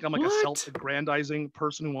they think I'm like a self-aggrandizing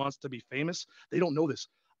person who wants to be famous. They don't know this.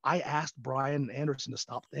 I asked Bryan and Anderson to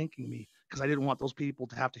stop thanking me because I didn't want those people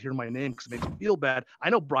to have to hear my name because it makes me feel bad. I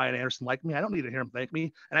know Bryan and Anderson like me. I don't need to hear him thank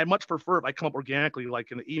me. And I much prefer if I come up organically,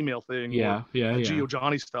 like in the email thing, Gio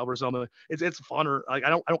Johnny stuff or something. It's funner. Like I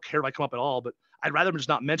don't care if I come up at all, but I'd rather just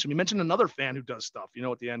not mention me. Mention another fan who does stuff,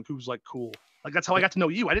 at the end, who's like cool. Like that's how I got to know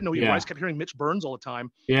you. I didn't know you. I just kept hearing Mitch Burns all the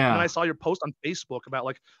time. Yeah. And then I saw your post on Facebook about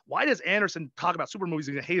like, why does Anderson talk about super movies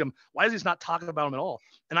and hate him? Why does he not talk about them at all?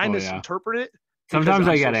 And I misinterpret it. Sometimes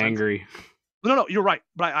I get angry. No, you're right.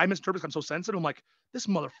 But I misinterpret. I'm so sensitive. I'm like, this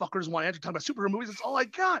motherfucker doesn't want Andrew to talk about superhero movies. It's all I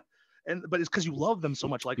got. But it's because you love them so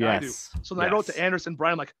much, like I do. So then I wrote to Anderson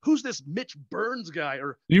Bryan, like, who's this Mitch Burns guy?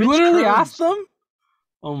 Or you Mitch literally Kearns? asked them?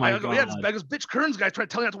 Oh my god! Yeah, this Mitch Kearns guy trying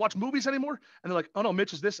to tell you not to watch movies anymore. And they're like, oh no,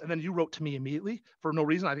 Mitch is this. And then you wrote to me immediately for no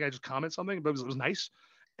reason. I think I just commented something, but it was nice.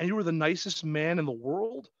 And you were the nicest man in the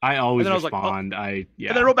world. I always respond. And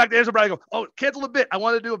then I wrote back to Anderson Bryan. I go, oh, cancel the bit. I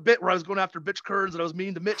wanted to do a bit where I was going after Mitch Kearns and I was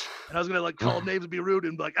mean to Mitch. And I was going to like call him names and be rude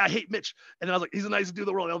and be like, I hate Mitch. And then I was like, he's the nicest dude in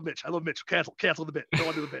the world. I love Mitch. I love Mitch. Cancel the bit. I don't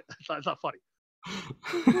want to do the bit. It's not funny.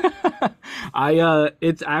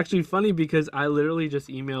 It's actually funny because I literally just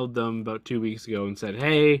emailed them about 2 weeks ago and said,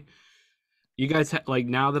 hey, you guys like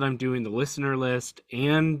now that I'm doing the listener list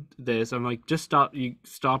and this, I'm like, just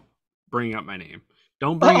stop bringing up my name.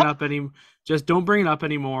 Don't bring it up just don't bring it up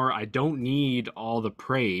anymore. I don't need all the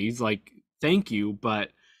praise. Like, thank you, but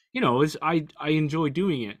I enjoy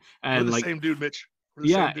doing it. And we're the same dude, Mitch.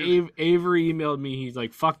 Avery emailed me. He's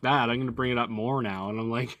like, fuck that. I'm gonna bring it up more now. And I'm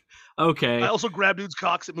like, okay. I also grab dudes'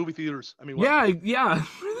 cocks at movie theaters. I mean, what? Yeah.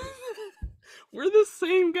 We're the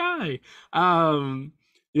same guy. And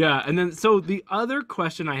then so the other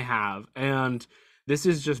question I have, and this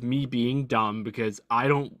is just me being dumb because I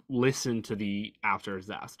don't listen to the After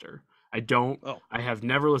Disaster. I have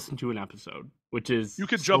never listened to an episode, which is you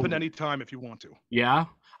can jump in any time if you want to. Yeah,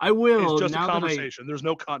 I will. It's just a conversation. There's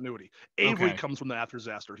no continuity. Avery comes from the After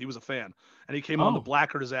Disaster. He was a fan, and he came on the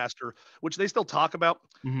Blacker Disaster, which they still talk about,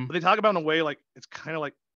 but they talk about in a way like it's kind of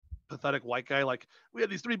like pathetic white guy. Like we had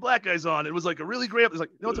these three black guys on. It was like a really great. It's like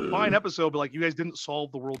it's a fine episode, but like you guys didn't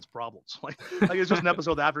solve the world's problems. Like it's just an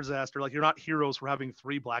episode of After Disaster. Like you're not heroes for having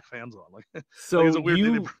three black fans on. Like so it's a weird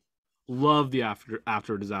thing. Love the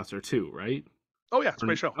After Disaster too, right? Oh yeah, it's a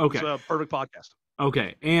great show. Okay, it's a perfect podcast.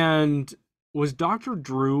 Okay, and was Dr.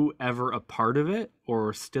 Drew ever a part of it,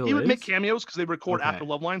 or still? He would make cameos because they record after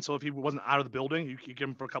Loveline. So if he wasn't out of the building, you give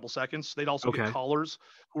him for a couple seconds. They'd also get callers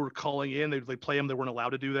who were calling in. They'd play him. They weren't allowed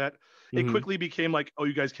to do that. It quickly became like, oh,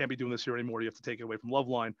 you guys can't be doing this here anymore. You have to take it away from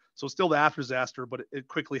Loveline. So it's still the After Disaster, but it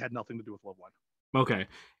quickly had nothing to do with Loveline. Okay,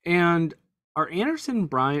 and are Anderson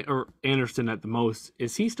Bryan or Anderson at the most?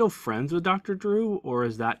 Is he still friends with Dr. Drew, or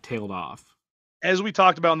is that tailed off? As we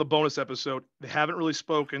talked about in the bonus episode, they haven't really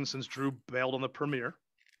spoken since Drew bailed on the premiere.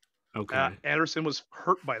 Okay. Anderson was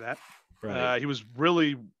hurt by that. Right. He was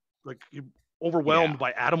really overwhelmed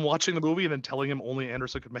by Adam watching the movie and then telling him only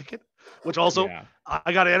Anderson could make it. Which also,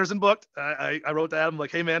 I got Anderson booked. I wrote to Adam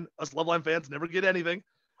like, hey man, us Loveline fans never get anything.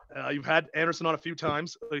 You've had Anderson on a few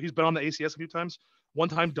times. He's been on the ACS a few times. One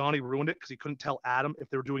time, Donnie ruined it because he couldn't tell Adam if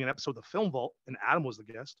they were doing an episode of the Film Vault and Adam was the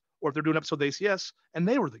guest, or if they're doing an episode of the ACS and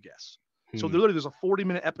they were the guests. So literally there's a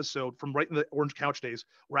 40-minute episode from right in the Orange Couch days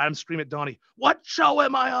where Adam screamed at Donnie, what show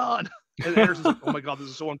am I on? And Anderson's like, oh my God, this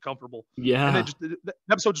is so uncomfortable. Yeah. And the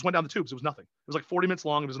episode just went down the tubes. It was nothing. It was like 40 minutes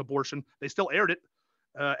long. It was an abortion. They still aired it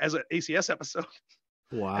as an ACS episode.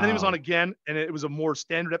 Wow. And then he was on again, and it was a more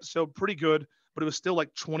standard episode, pretty good, but it was still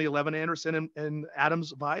like 2011 Anderson and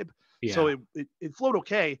Adams vibe. Yeah. So it flowed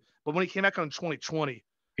okay. But when he came back on 2020,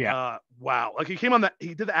 wow. Like he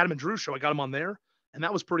did the Adam and Drew show. I got him on there, and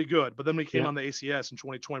that was pretty good. But then when he came on the ACS in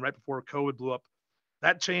 2020, right before COVID blew up,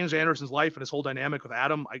 that changed Anderson's life and his whole dynamic with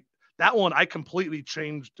Adam. I completely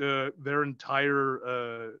changed their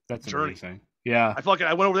entire That's journey. Amazing. Yeah. I feel like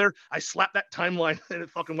I went over there, I slapped that timeline, and it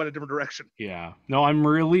fucking went a different direction. Yeah. No, I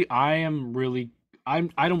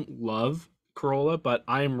don't love Corolla, but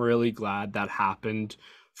I'm really glad that happened.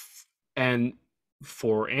 And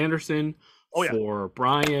for Anderson, for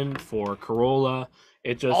Bryan, for Corolla,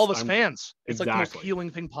 it just all of us fans. It's exactly. like the most healing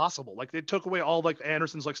thing possible. Like they took away all like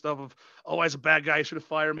Anderson's like stuff of, oh, I was a bad guy, you should have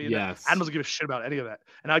fired me. And Adam doesn't give a shit about any of that.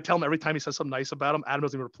 And I tell him every time he says something nice about him, Adam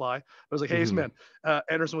doesn't even reply. I was like, hey, man,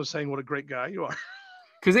 Anderson was saying what a great guy you are.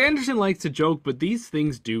 Because Anderson likes to joke, but these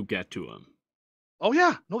things do get to him. Oh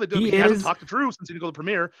yeah, no, they do. He hasn't talked to Drew since he didn't go to the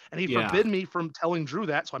premiere, and he forbid me from telling Drew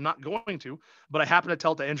that, so I'm not going to. But I happened to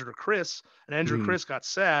tell it to Andrew or Chris, and Andrew Chris got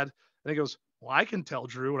sad, and he goes, "Well, I can tell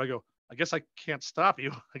Drew," and I go, "I guess I can't stop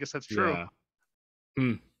you. I guess that's true."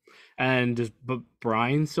 Yeah. But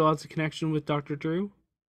Bryan still has a connection with Dr. Drew?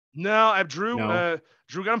 No, I have Drew. No.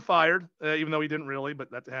 Drew got him fired, even though he didn't really,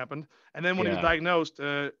 but that happened. And then when he was diagnosed,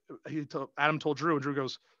 Adam told Drew, and Drew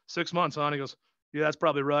goes, 6 months, huh? And he goes, yeah, that's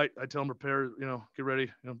probably right. I tell him, prepare, get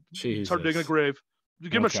ready. Start digging a grave.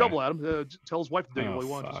 Give him a shovel, Adam. Tell his wife to dig it while he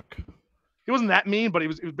wants. He wasn't that mean, but he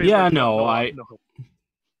was basically. Yeah, no.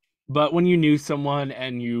 But when you knew someone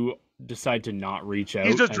and you decide to not reach out.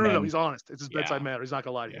 He's just Drew, though. He's honest. It's his bedside manner. He's not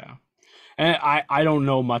going to lie to you. Yeah. And I don't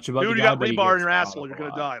know much about the guy. Dude, you got rebar in your asshole. You're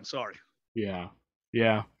going to die. I'm sorry. Yeah.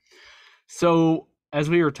 Yeah. So as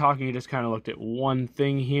we were talking, I just kind of looked at one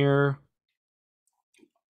thing here.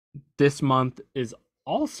 This month is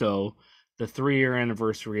also the 3-year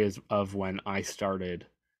anniversary of when I started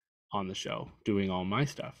on the show doing all my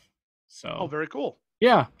stuff. So very cool.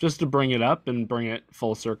 Yeah, just to bring it up and bring it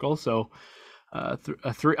full circle. So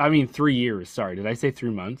 3 years. Sorry, did I say 3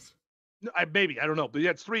 months? I don't know, but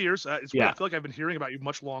it's 3 years. I feel like I've been hearing about you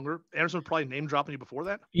much longer. Anderson was probably name dropping you before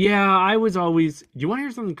that. Yeah, I was always. Do you want to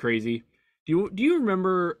hear something crazy? Do you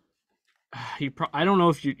remember? I don't know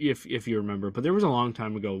if you remember, but there was a long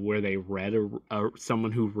time ago where they read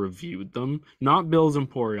someone who reviewed them, not Bill's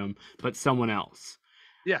Emporium, but someone else,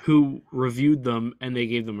 who reviewed them, and they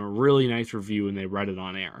gave them a really nice review, and they read it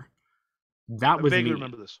on air. That was me. I vaguely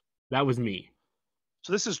remember this. That was me.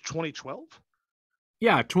 So this is 2012.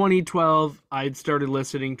 Yeah, 2012. I'd started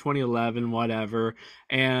listening, 2011, whatever,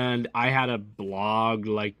 and I had a blog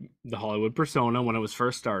like the Hollywood Persona when it was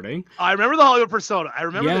first starting. I remember the Hollywood Persona. I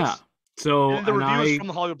remember this. So and the reviews from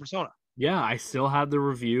the Hollywood Persona. Yeah, I still had the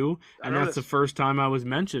review, and that's the first time I was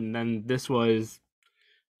mentioned. And this was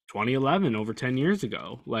 2011, over 10 years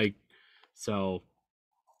ago. Like, so,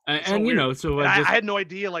 and so I had no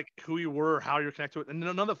idea like who you were, how you're connected with, and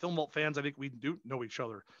none of the Film Vault fans. I think we do know each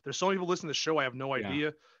other. There's so many people listening to the show. I have no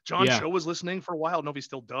idea. John Cho was listening for a while. I don't know if he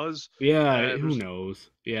still does. Yeah, who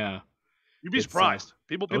knows? Yeah. You'd be surprised.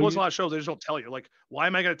 People listen to a lot of shows, they just don't tell you. Like, why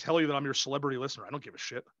am I going to tell you that I'm your celebrity listener? I don't give a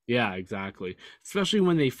shit. Yeah, exactly. Especially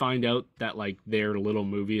when they find out that like their little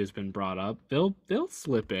movie has been brought up, they'll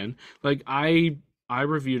slip in. Like I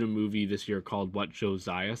reviewed a movie this year called What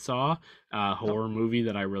Josiah Saw, a horror movie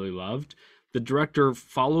that I really loved. The director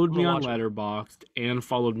followed me on Letterboxd and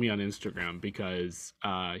followed me on Instagram because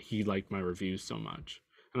he liked my reviews so much.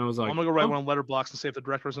 And I was like, I'm gonna go write one on Letterboxd and say if the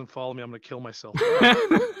director doesn't follow me, I'm gonna kill myself.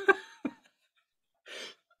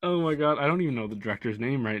 Oh my god, I don't even know the director's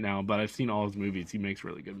name right now, but I've seen all his movies. He makes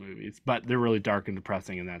really good movies, but they're really dark and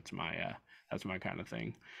depressing, and that's my kind of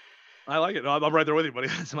thing. I like it. I'm right there with you, buddy.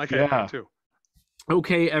 That's my kind of thing too.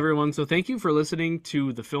 Okay, everyone. So thank you for listening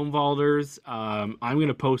to the Film Vaulters. I'm going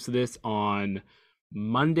to post this on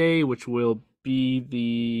Monday, which will be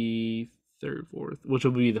the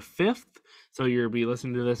 5th. So you'll be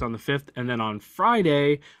listening to this on the 5th. And then on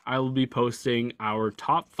Friday, I will be posting our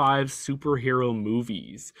top 5 superhero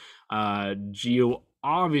movies. Gio,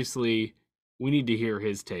 obviously, we need to hear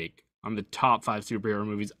his take on the top 5 superhero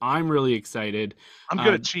movies. I'm really excited. I'm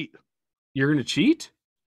going to cheat. You're going to cheat?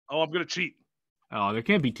 Oh, I'm going to cheat. Oh, there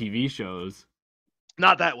can't be TV shows.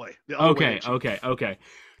 Not that way. Okay.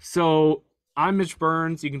 So I'm Mitch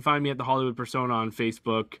Burns. You can find me at the Hollywood Persona on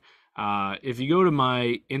Facebook. If you go to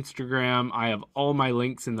my Instagram, I have all my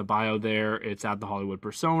links in the bio there. It's at the Hollywood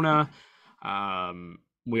Persona.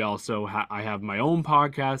 We also I have my own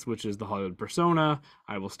podcast, which is the Hollywood Persona.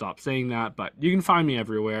 I will stop saying that, but you can find me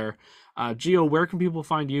everywhere. Gio, where can people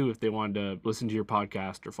find you if they wanted to listen to your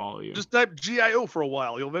podcast or follow you? Just type GIO for a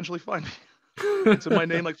while. You'll eventually find me. It's in my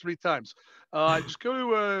name like 3 times. Just go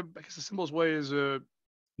to, I guess the simplest way is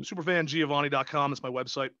superfangiovanni.com. That's my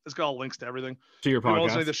website. It's got all links to everything. To your If you want to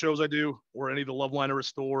listen to podcast. any of the shows I do, or any of the Loveline or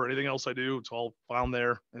Restore, or anything else I do, it's all found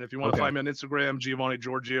there. And if you want to find me on Instagram, Giovanni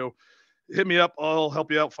Giorgio, hit me up. I'll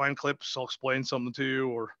help you out. Find clips. I'll explain something to you,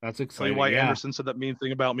 or That's tell exciting. you why Yeah. Anderson said that mean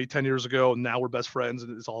thing about me 10 years ago, and now we're best friends,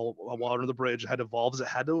 and it's all water under the bridge. It had to evolve as it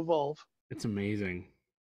had to evolve. It's amazing.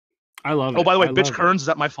 I love it. Oh, by the way, Bitch Kearns, is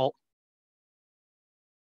that my fault?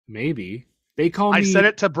 Maybe. They call me. I sent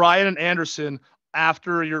it to Bryan and Anderson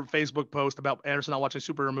after your Facebook post about Anderson not watching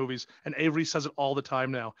superhero movies, and Avery says it all the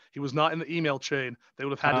time now. He was not in the email chain. They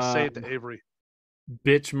would have had to say it to Avery.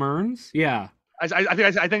 Bitch Mearns? Yeah. I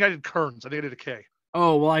think I did Kearns. I think I did a K.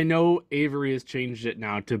 Oh, well, I know Avery has changed it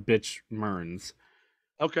now to Bitch Mearns.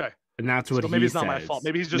 Okay. And that's what maybe it's says. not my fault.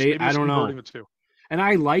 Maybe he's just I don't know. The two. And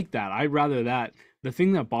I like that. I'd rather that. The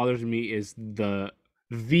thing that bothers me is the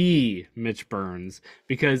Mitch Burns,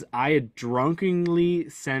 because I had drunkenly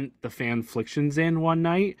sent the fanflictions in one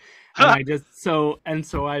night, and I just so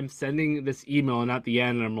I'm sending this email, and at the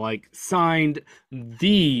end I'm like, signed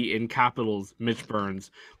the in capitals Mitch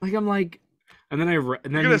Burns. And then you're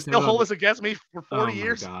gonna still hold this against me for 40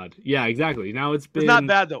 years. Oh my God. Yeah, exactly. Now it's not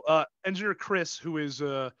bad though. Engineer Chris, who is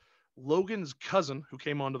Logan's cousin, who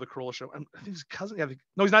came onto the Corolla show. I think his cousin. Yeah,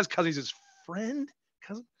 no, he's not his cousin. He's his friend.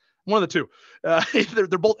 Cousin. One of the two. They're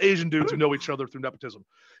both Asian dudes who know each other through nepotism.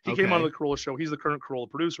 He came onto the Corolla show. He's the current Corolla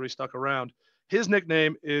producer. He stuck around. His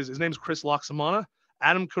name's Chris Loxamana.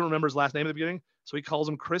 Adam couldn't remember his last name at the beginning, so he calls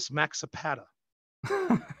him Chris Max Zapata.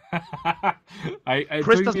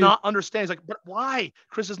 Chris does not understand. He's like, but why?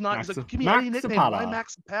 Chris is not. He's like, give me any nickname. Why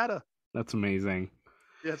Max Zapata? That's amazing.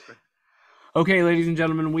 Yeah, that's great. Okay, ladies and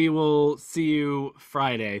gentlemen, we will see you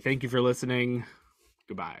Friday. Thank you for listening.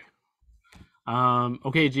 Goodbye.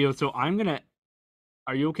 Okay, Gio, so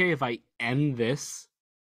are you okay if I end this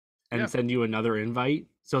and send you another invite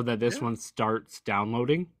so that this one starts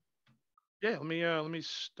downloading? Yeah, let me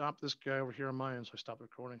stop this guy over here on my end so I stop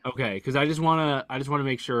recording. Okay, because I just want to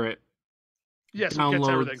make sure it it gets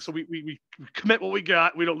everything. So we commit what we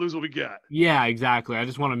got. We don't lose what we got. Yeah, exactly. I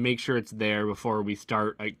just want to make sure it's there before we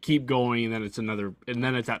start. I keep going, and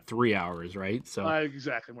then it's at 3 hours, right? So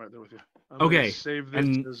exactly, I'm right there with you. Okay, save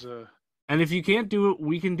this and if you can't do it,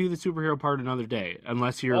 we can do the superhero part another day,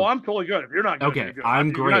 unless you're. Oh, I'm totally good. If you're not good, okay, good.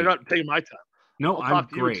 I'm great. You're not taking my time. No, I'll I'm talk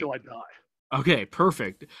to great. you until I die. Okay,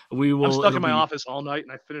 perfect. We will. I'm stuck in my office all night,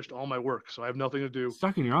 and I finished all my work, so I have nothing to do.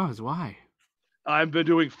 Stuck in your office? Why? I've been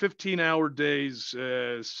doing 15-hour days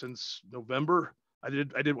since November.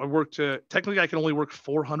 I worked technically I can only work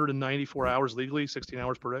 494 hours legally, 16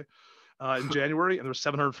 hours per day. In January, and there was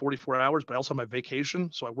 744 hours, but I also have my vacation,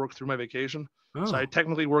 so I worked through my vacation. Oh. So I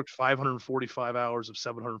technically worked 545 hours of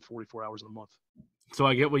 744 hours in a month. So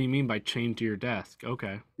I get what you mean by chained to your desk.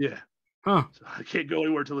 Okay. Yeah. Huh. So I can't go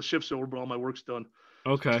anywhere until the shift's over, but all my work's done.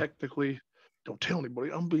 Okay. So technically, don't tell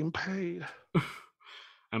anybody I'm being paid.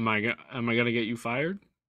 Am I gonna get you fired?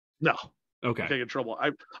 No. Okay. I can't get in trouble.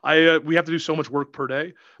 We have to do so much work per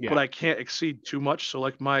day, but I can't exceed too much. So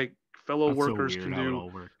like my fellow workers can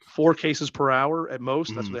do 4 cases per hour at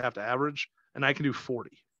most. That's what they have to average, and I can do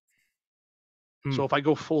 40. So if I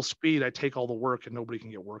go full speed, I take all the work and nobody can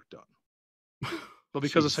get work done. But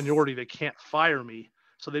because of seniority, they can't fire me.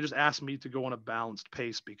 So they just ask me to go on a balanced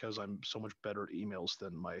pace because I'm so much better at emails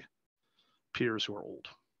than my peers who are old.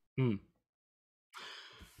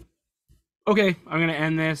 Okay, I'm going to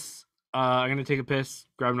end this. I'm going to take a piss,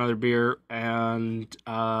 grab another beer, and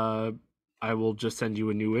I will just send you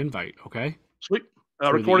a new invite, okay? Sweet.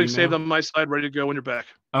 Recording saved on my side, ready to go when you're back.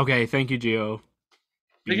 Okay, thank you, Gio.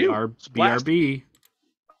 Thank you. BRB.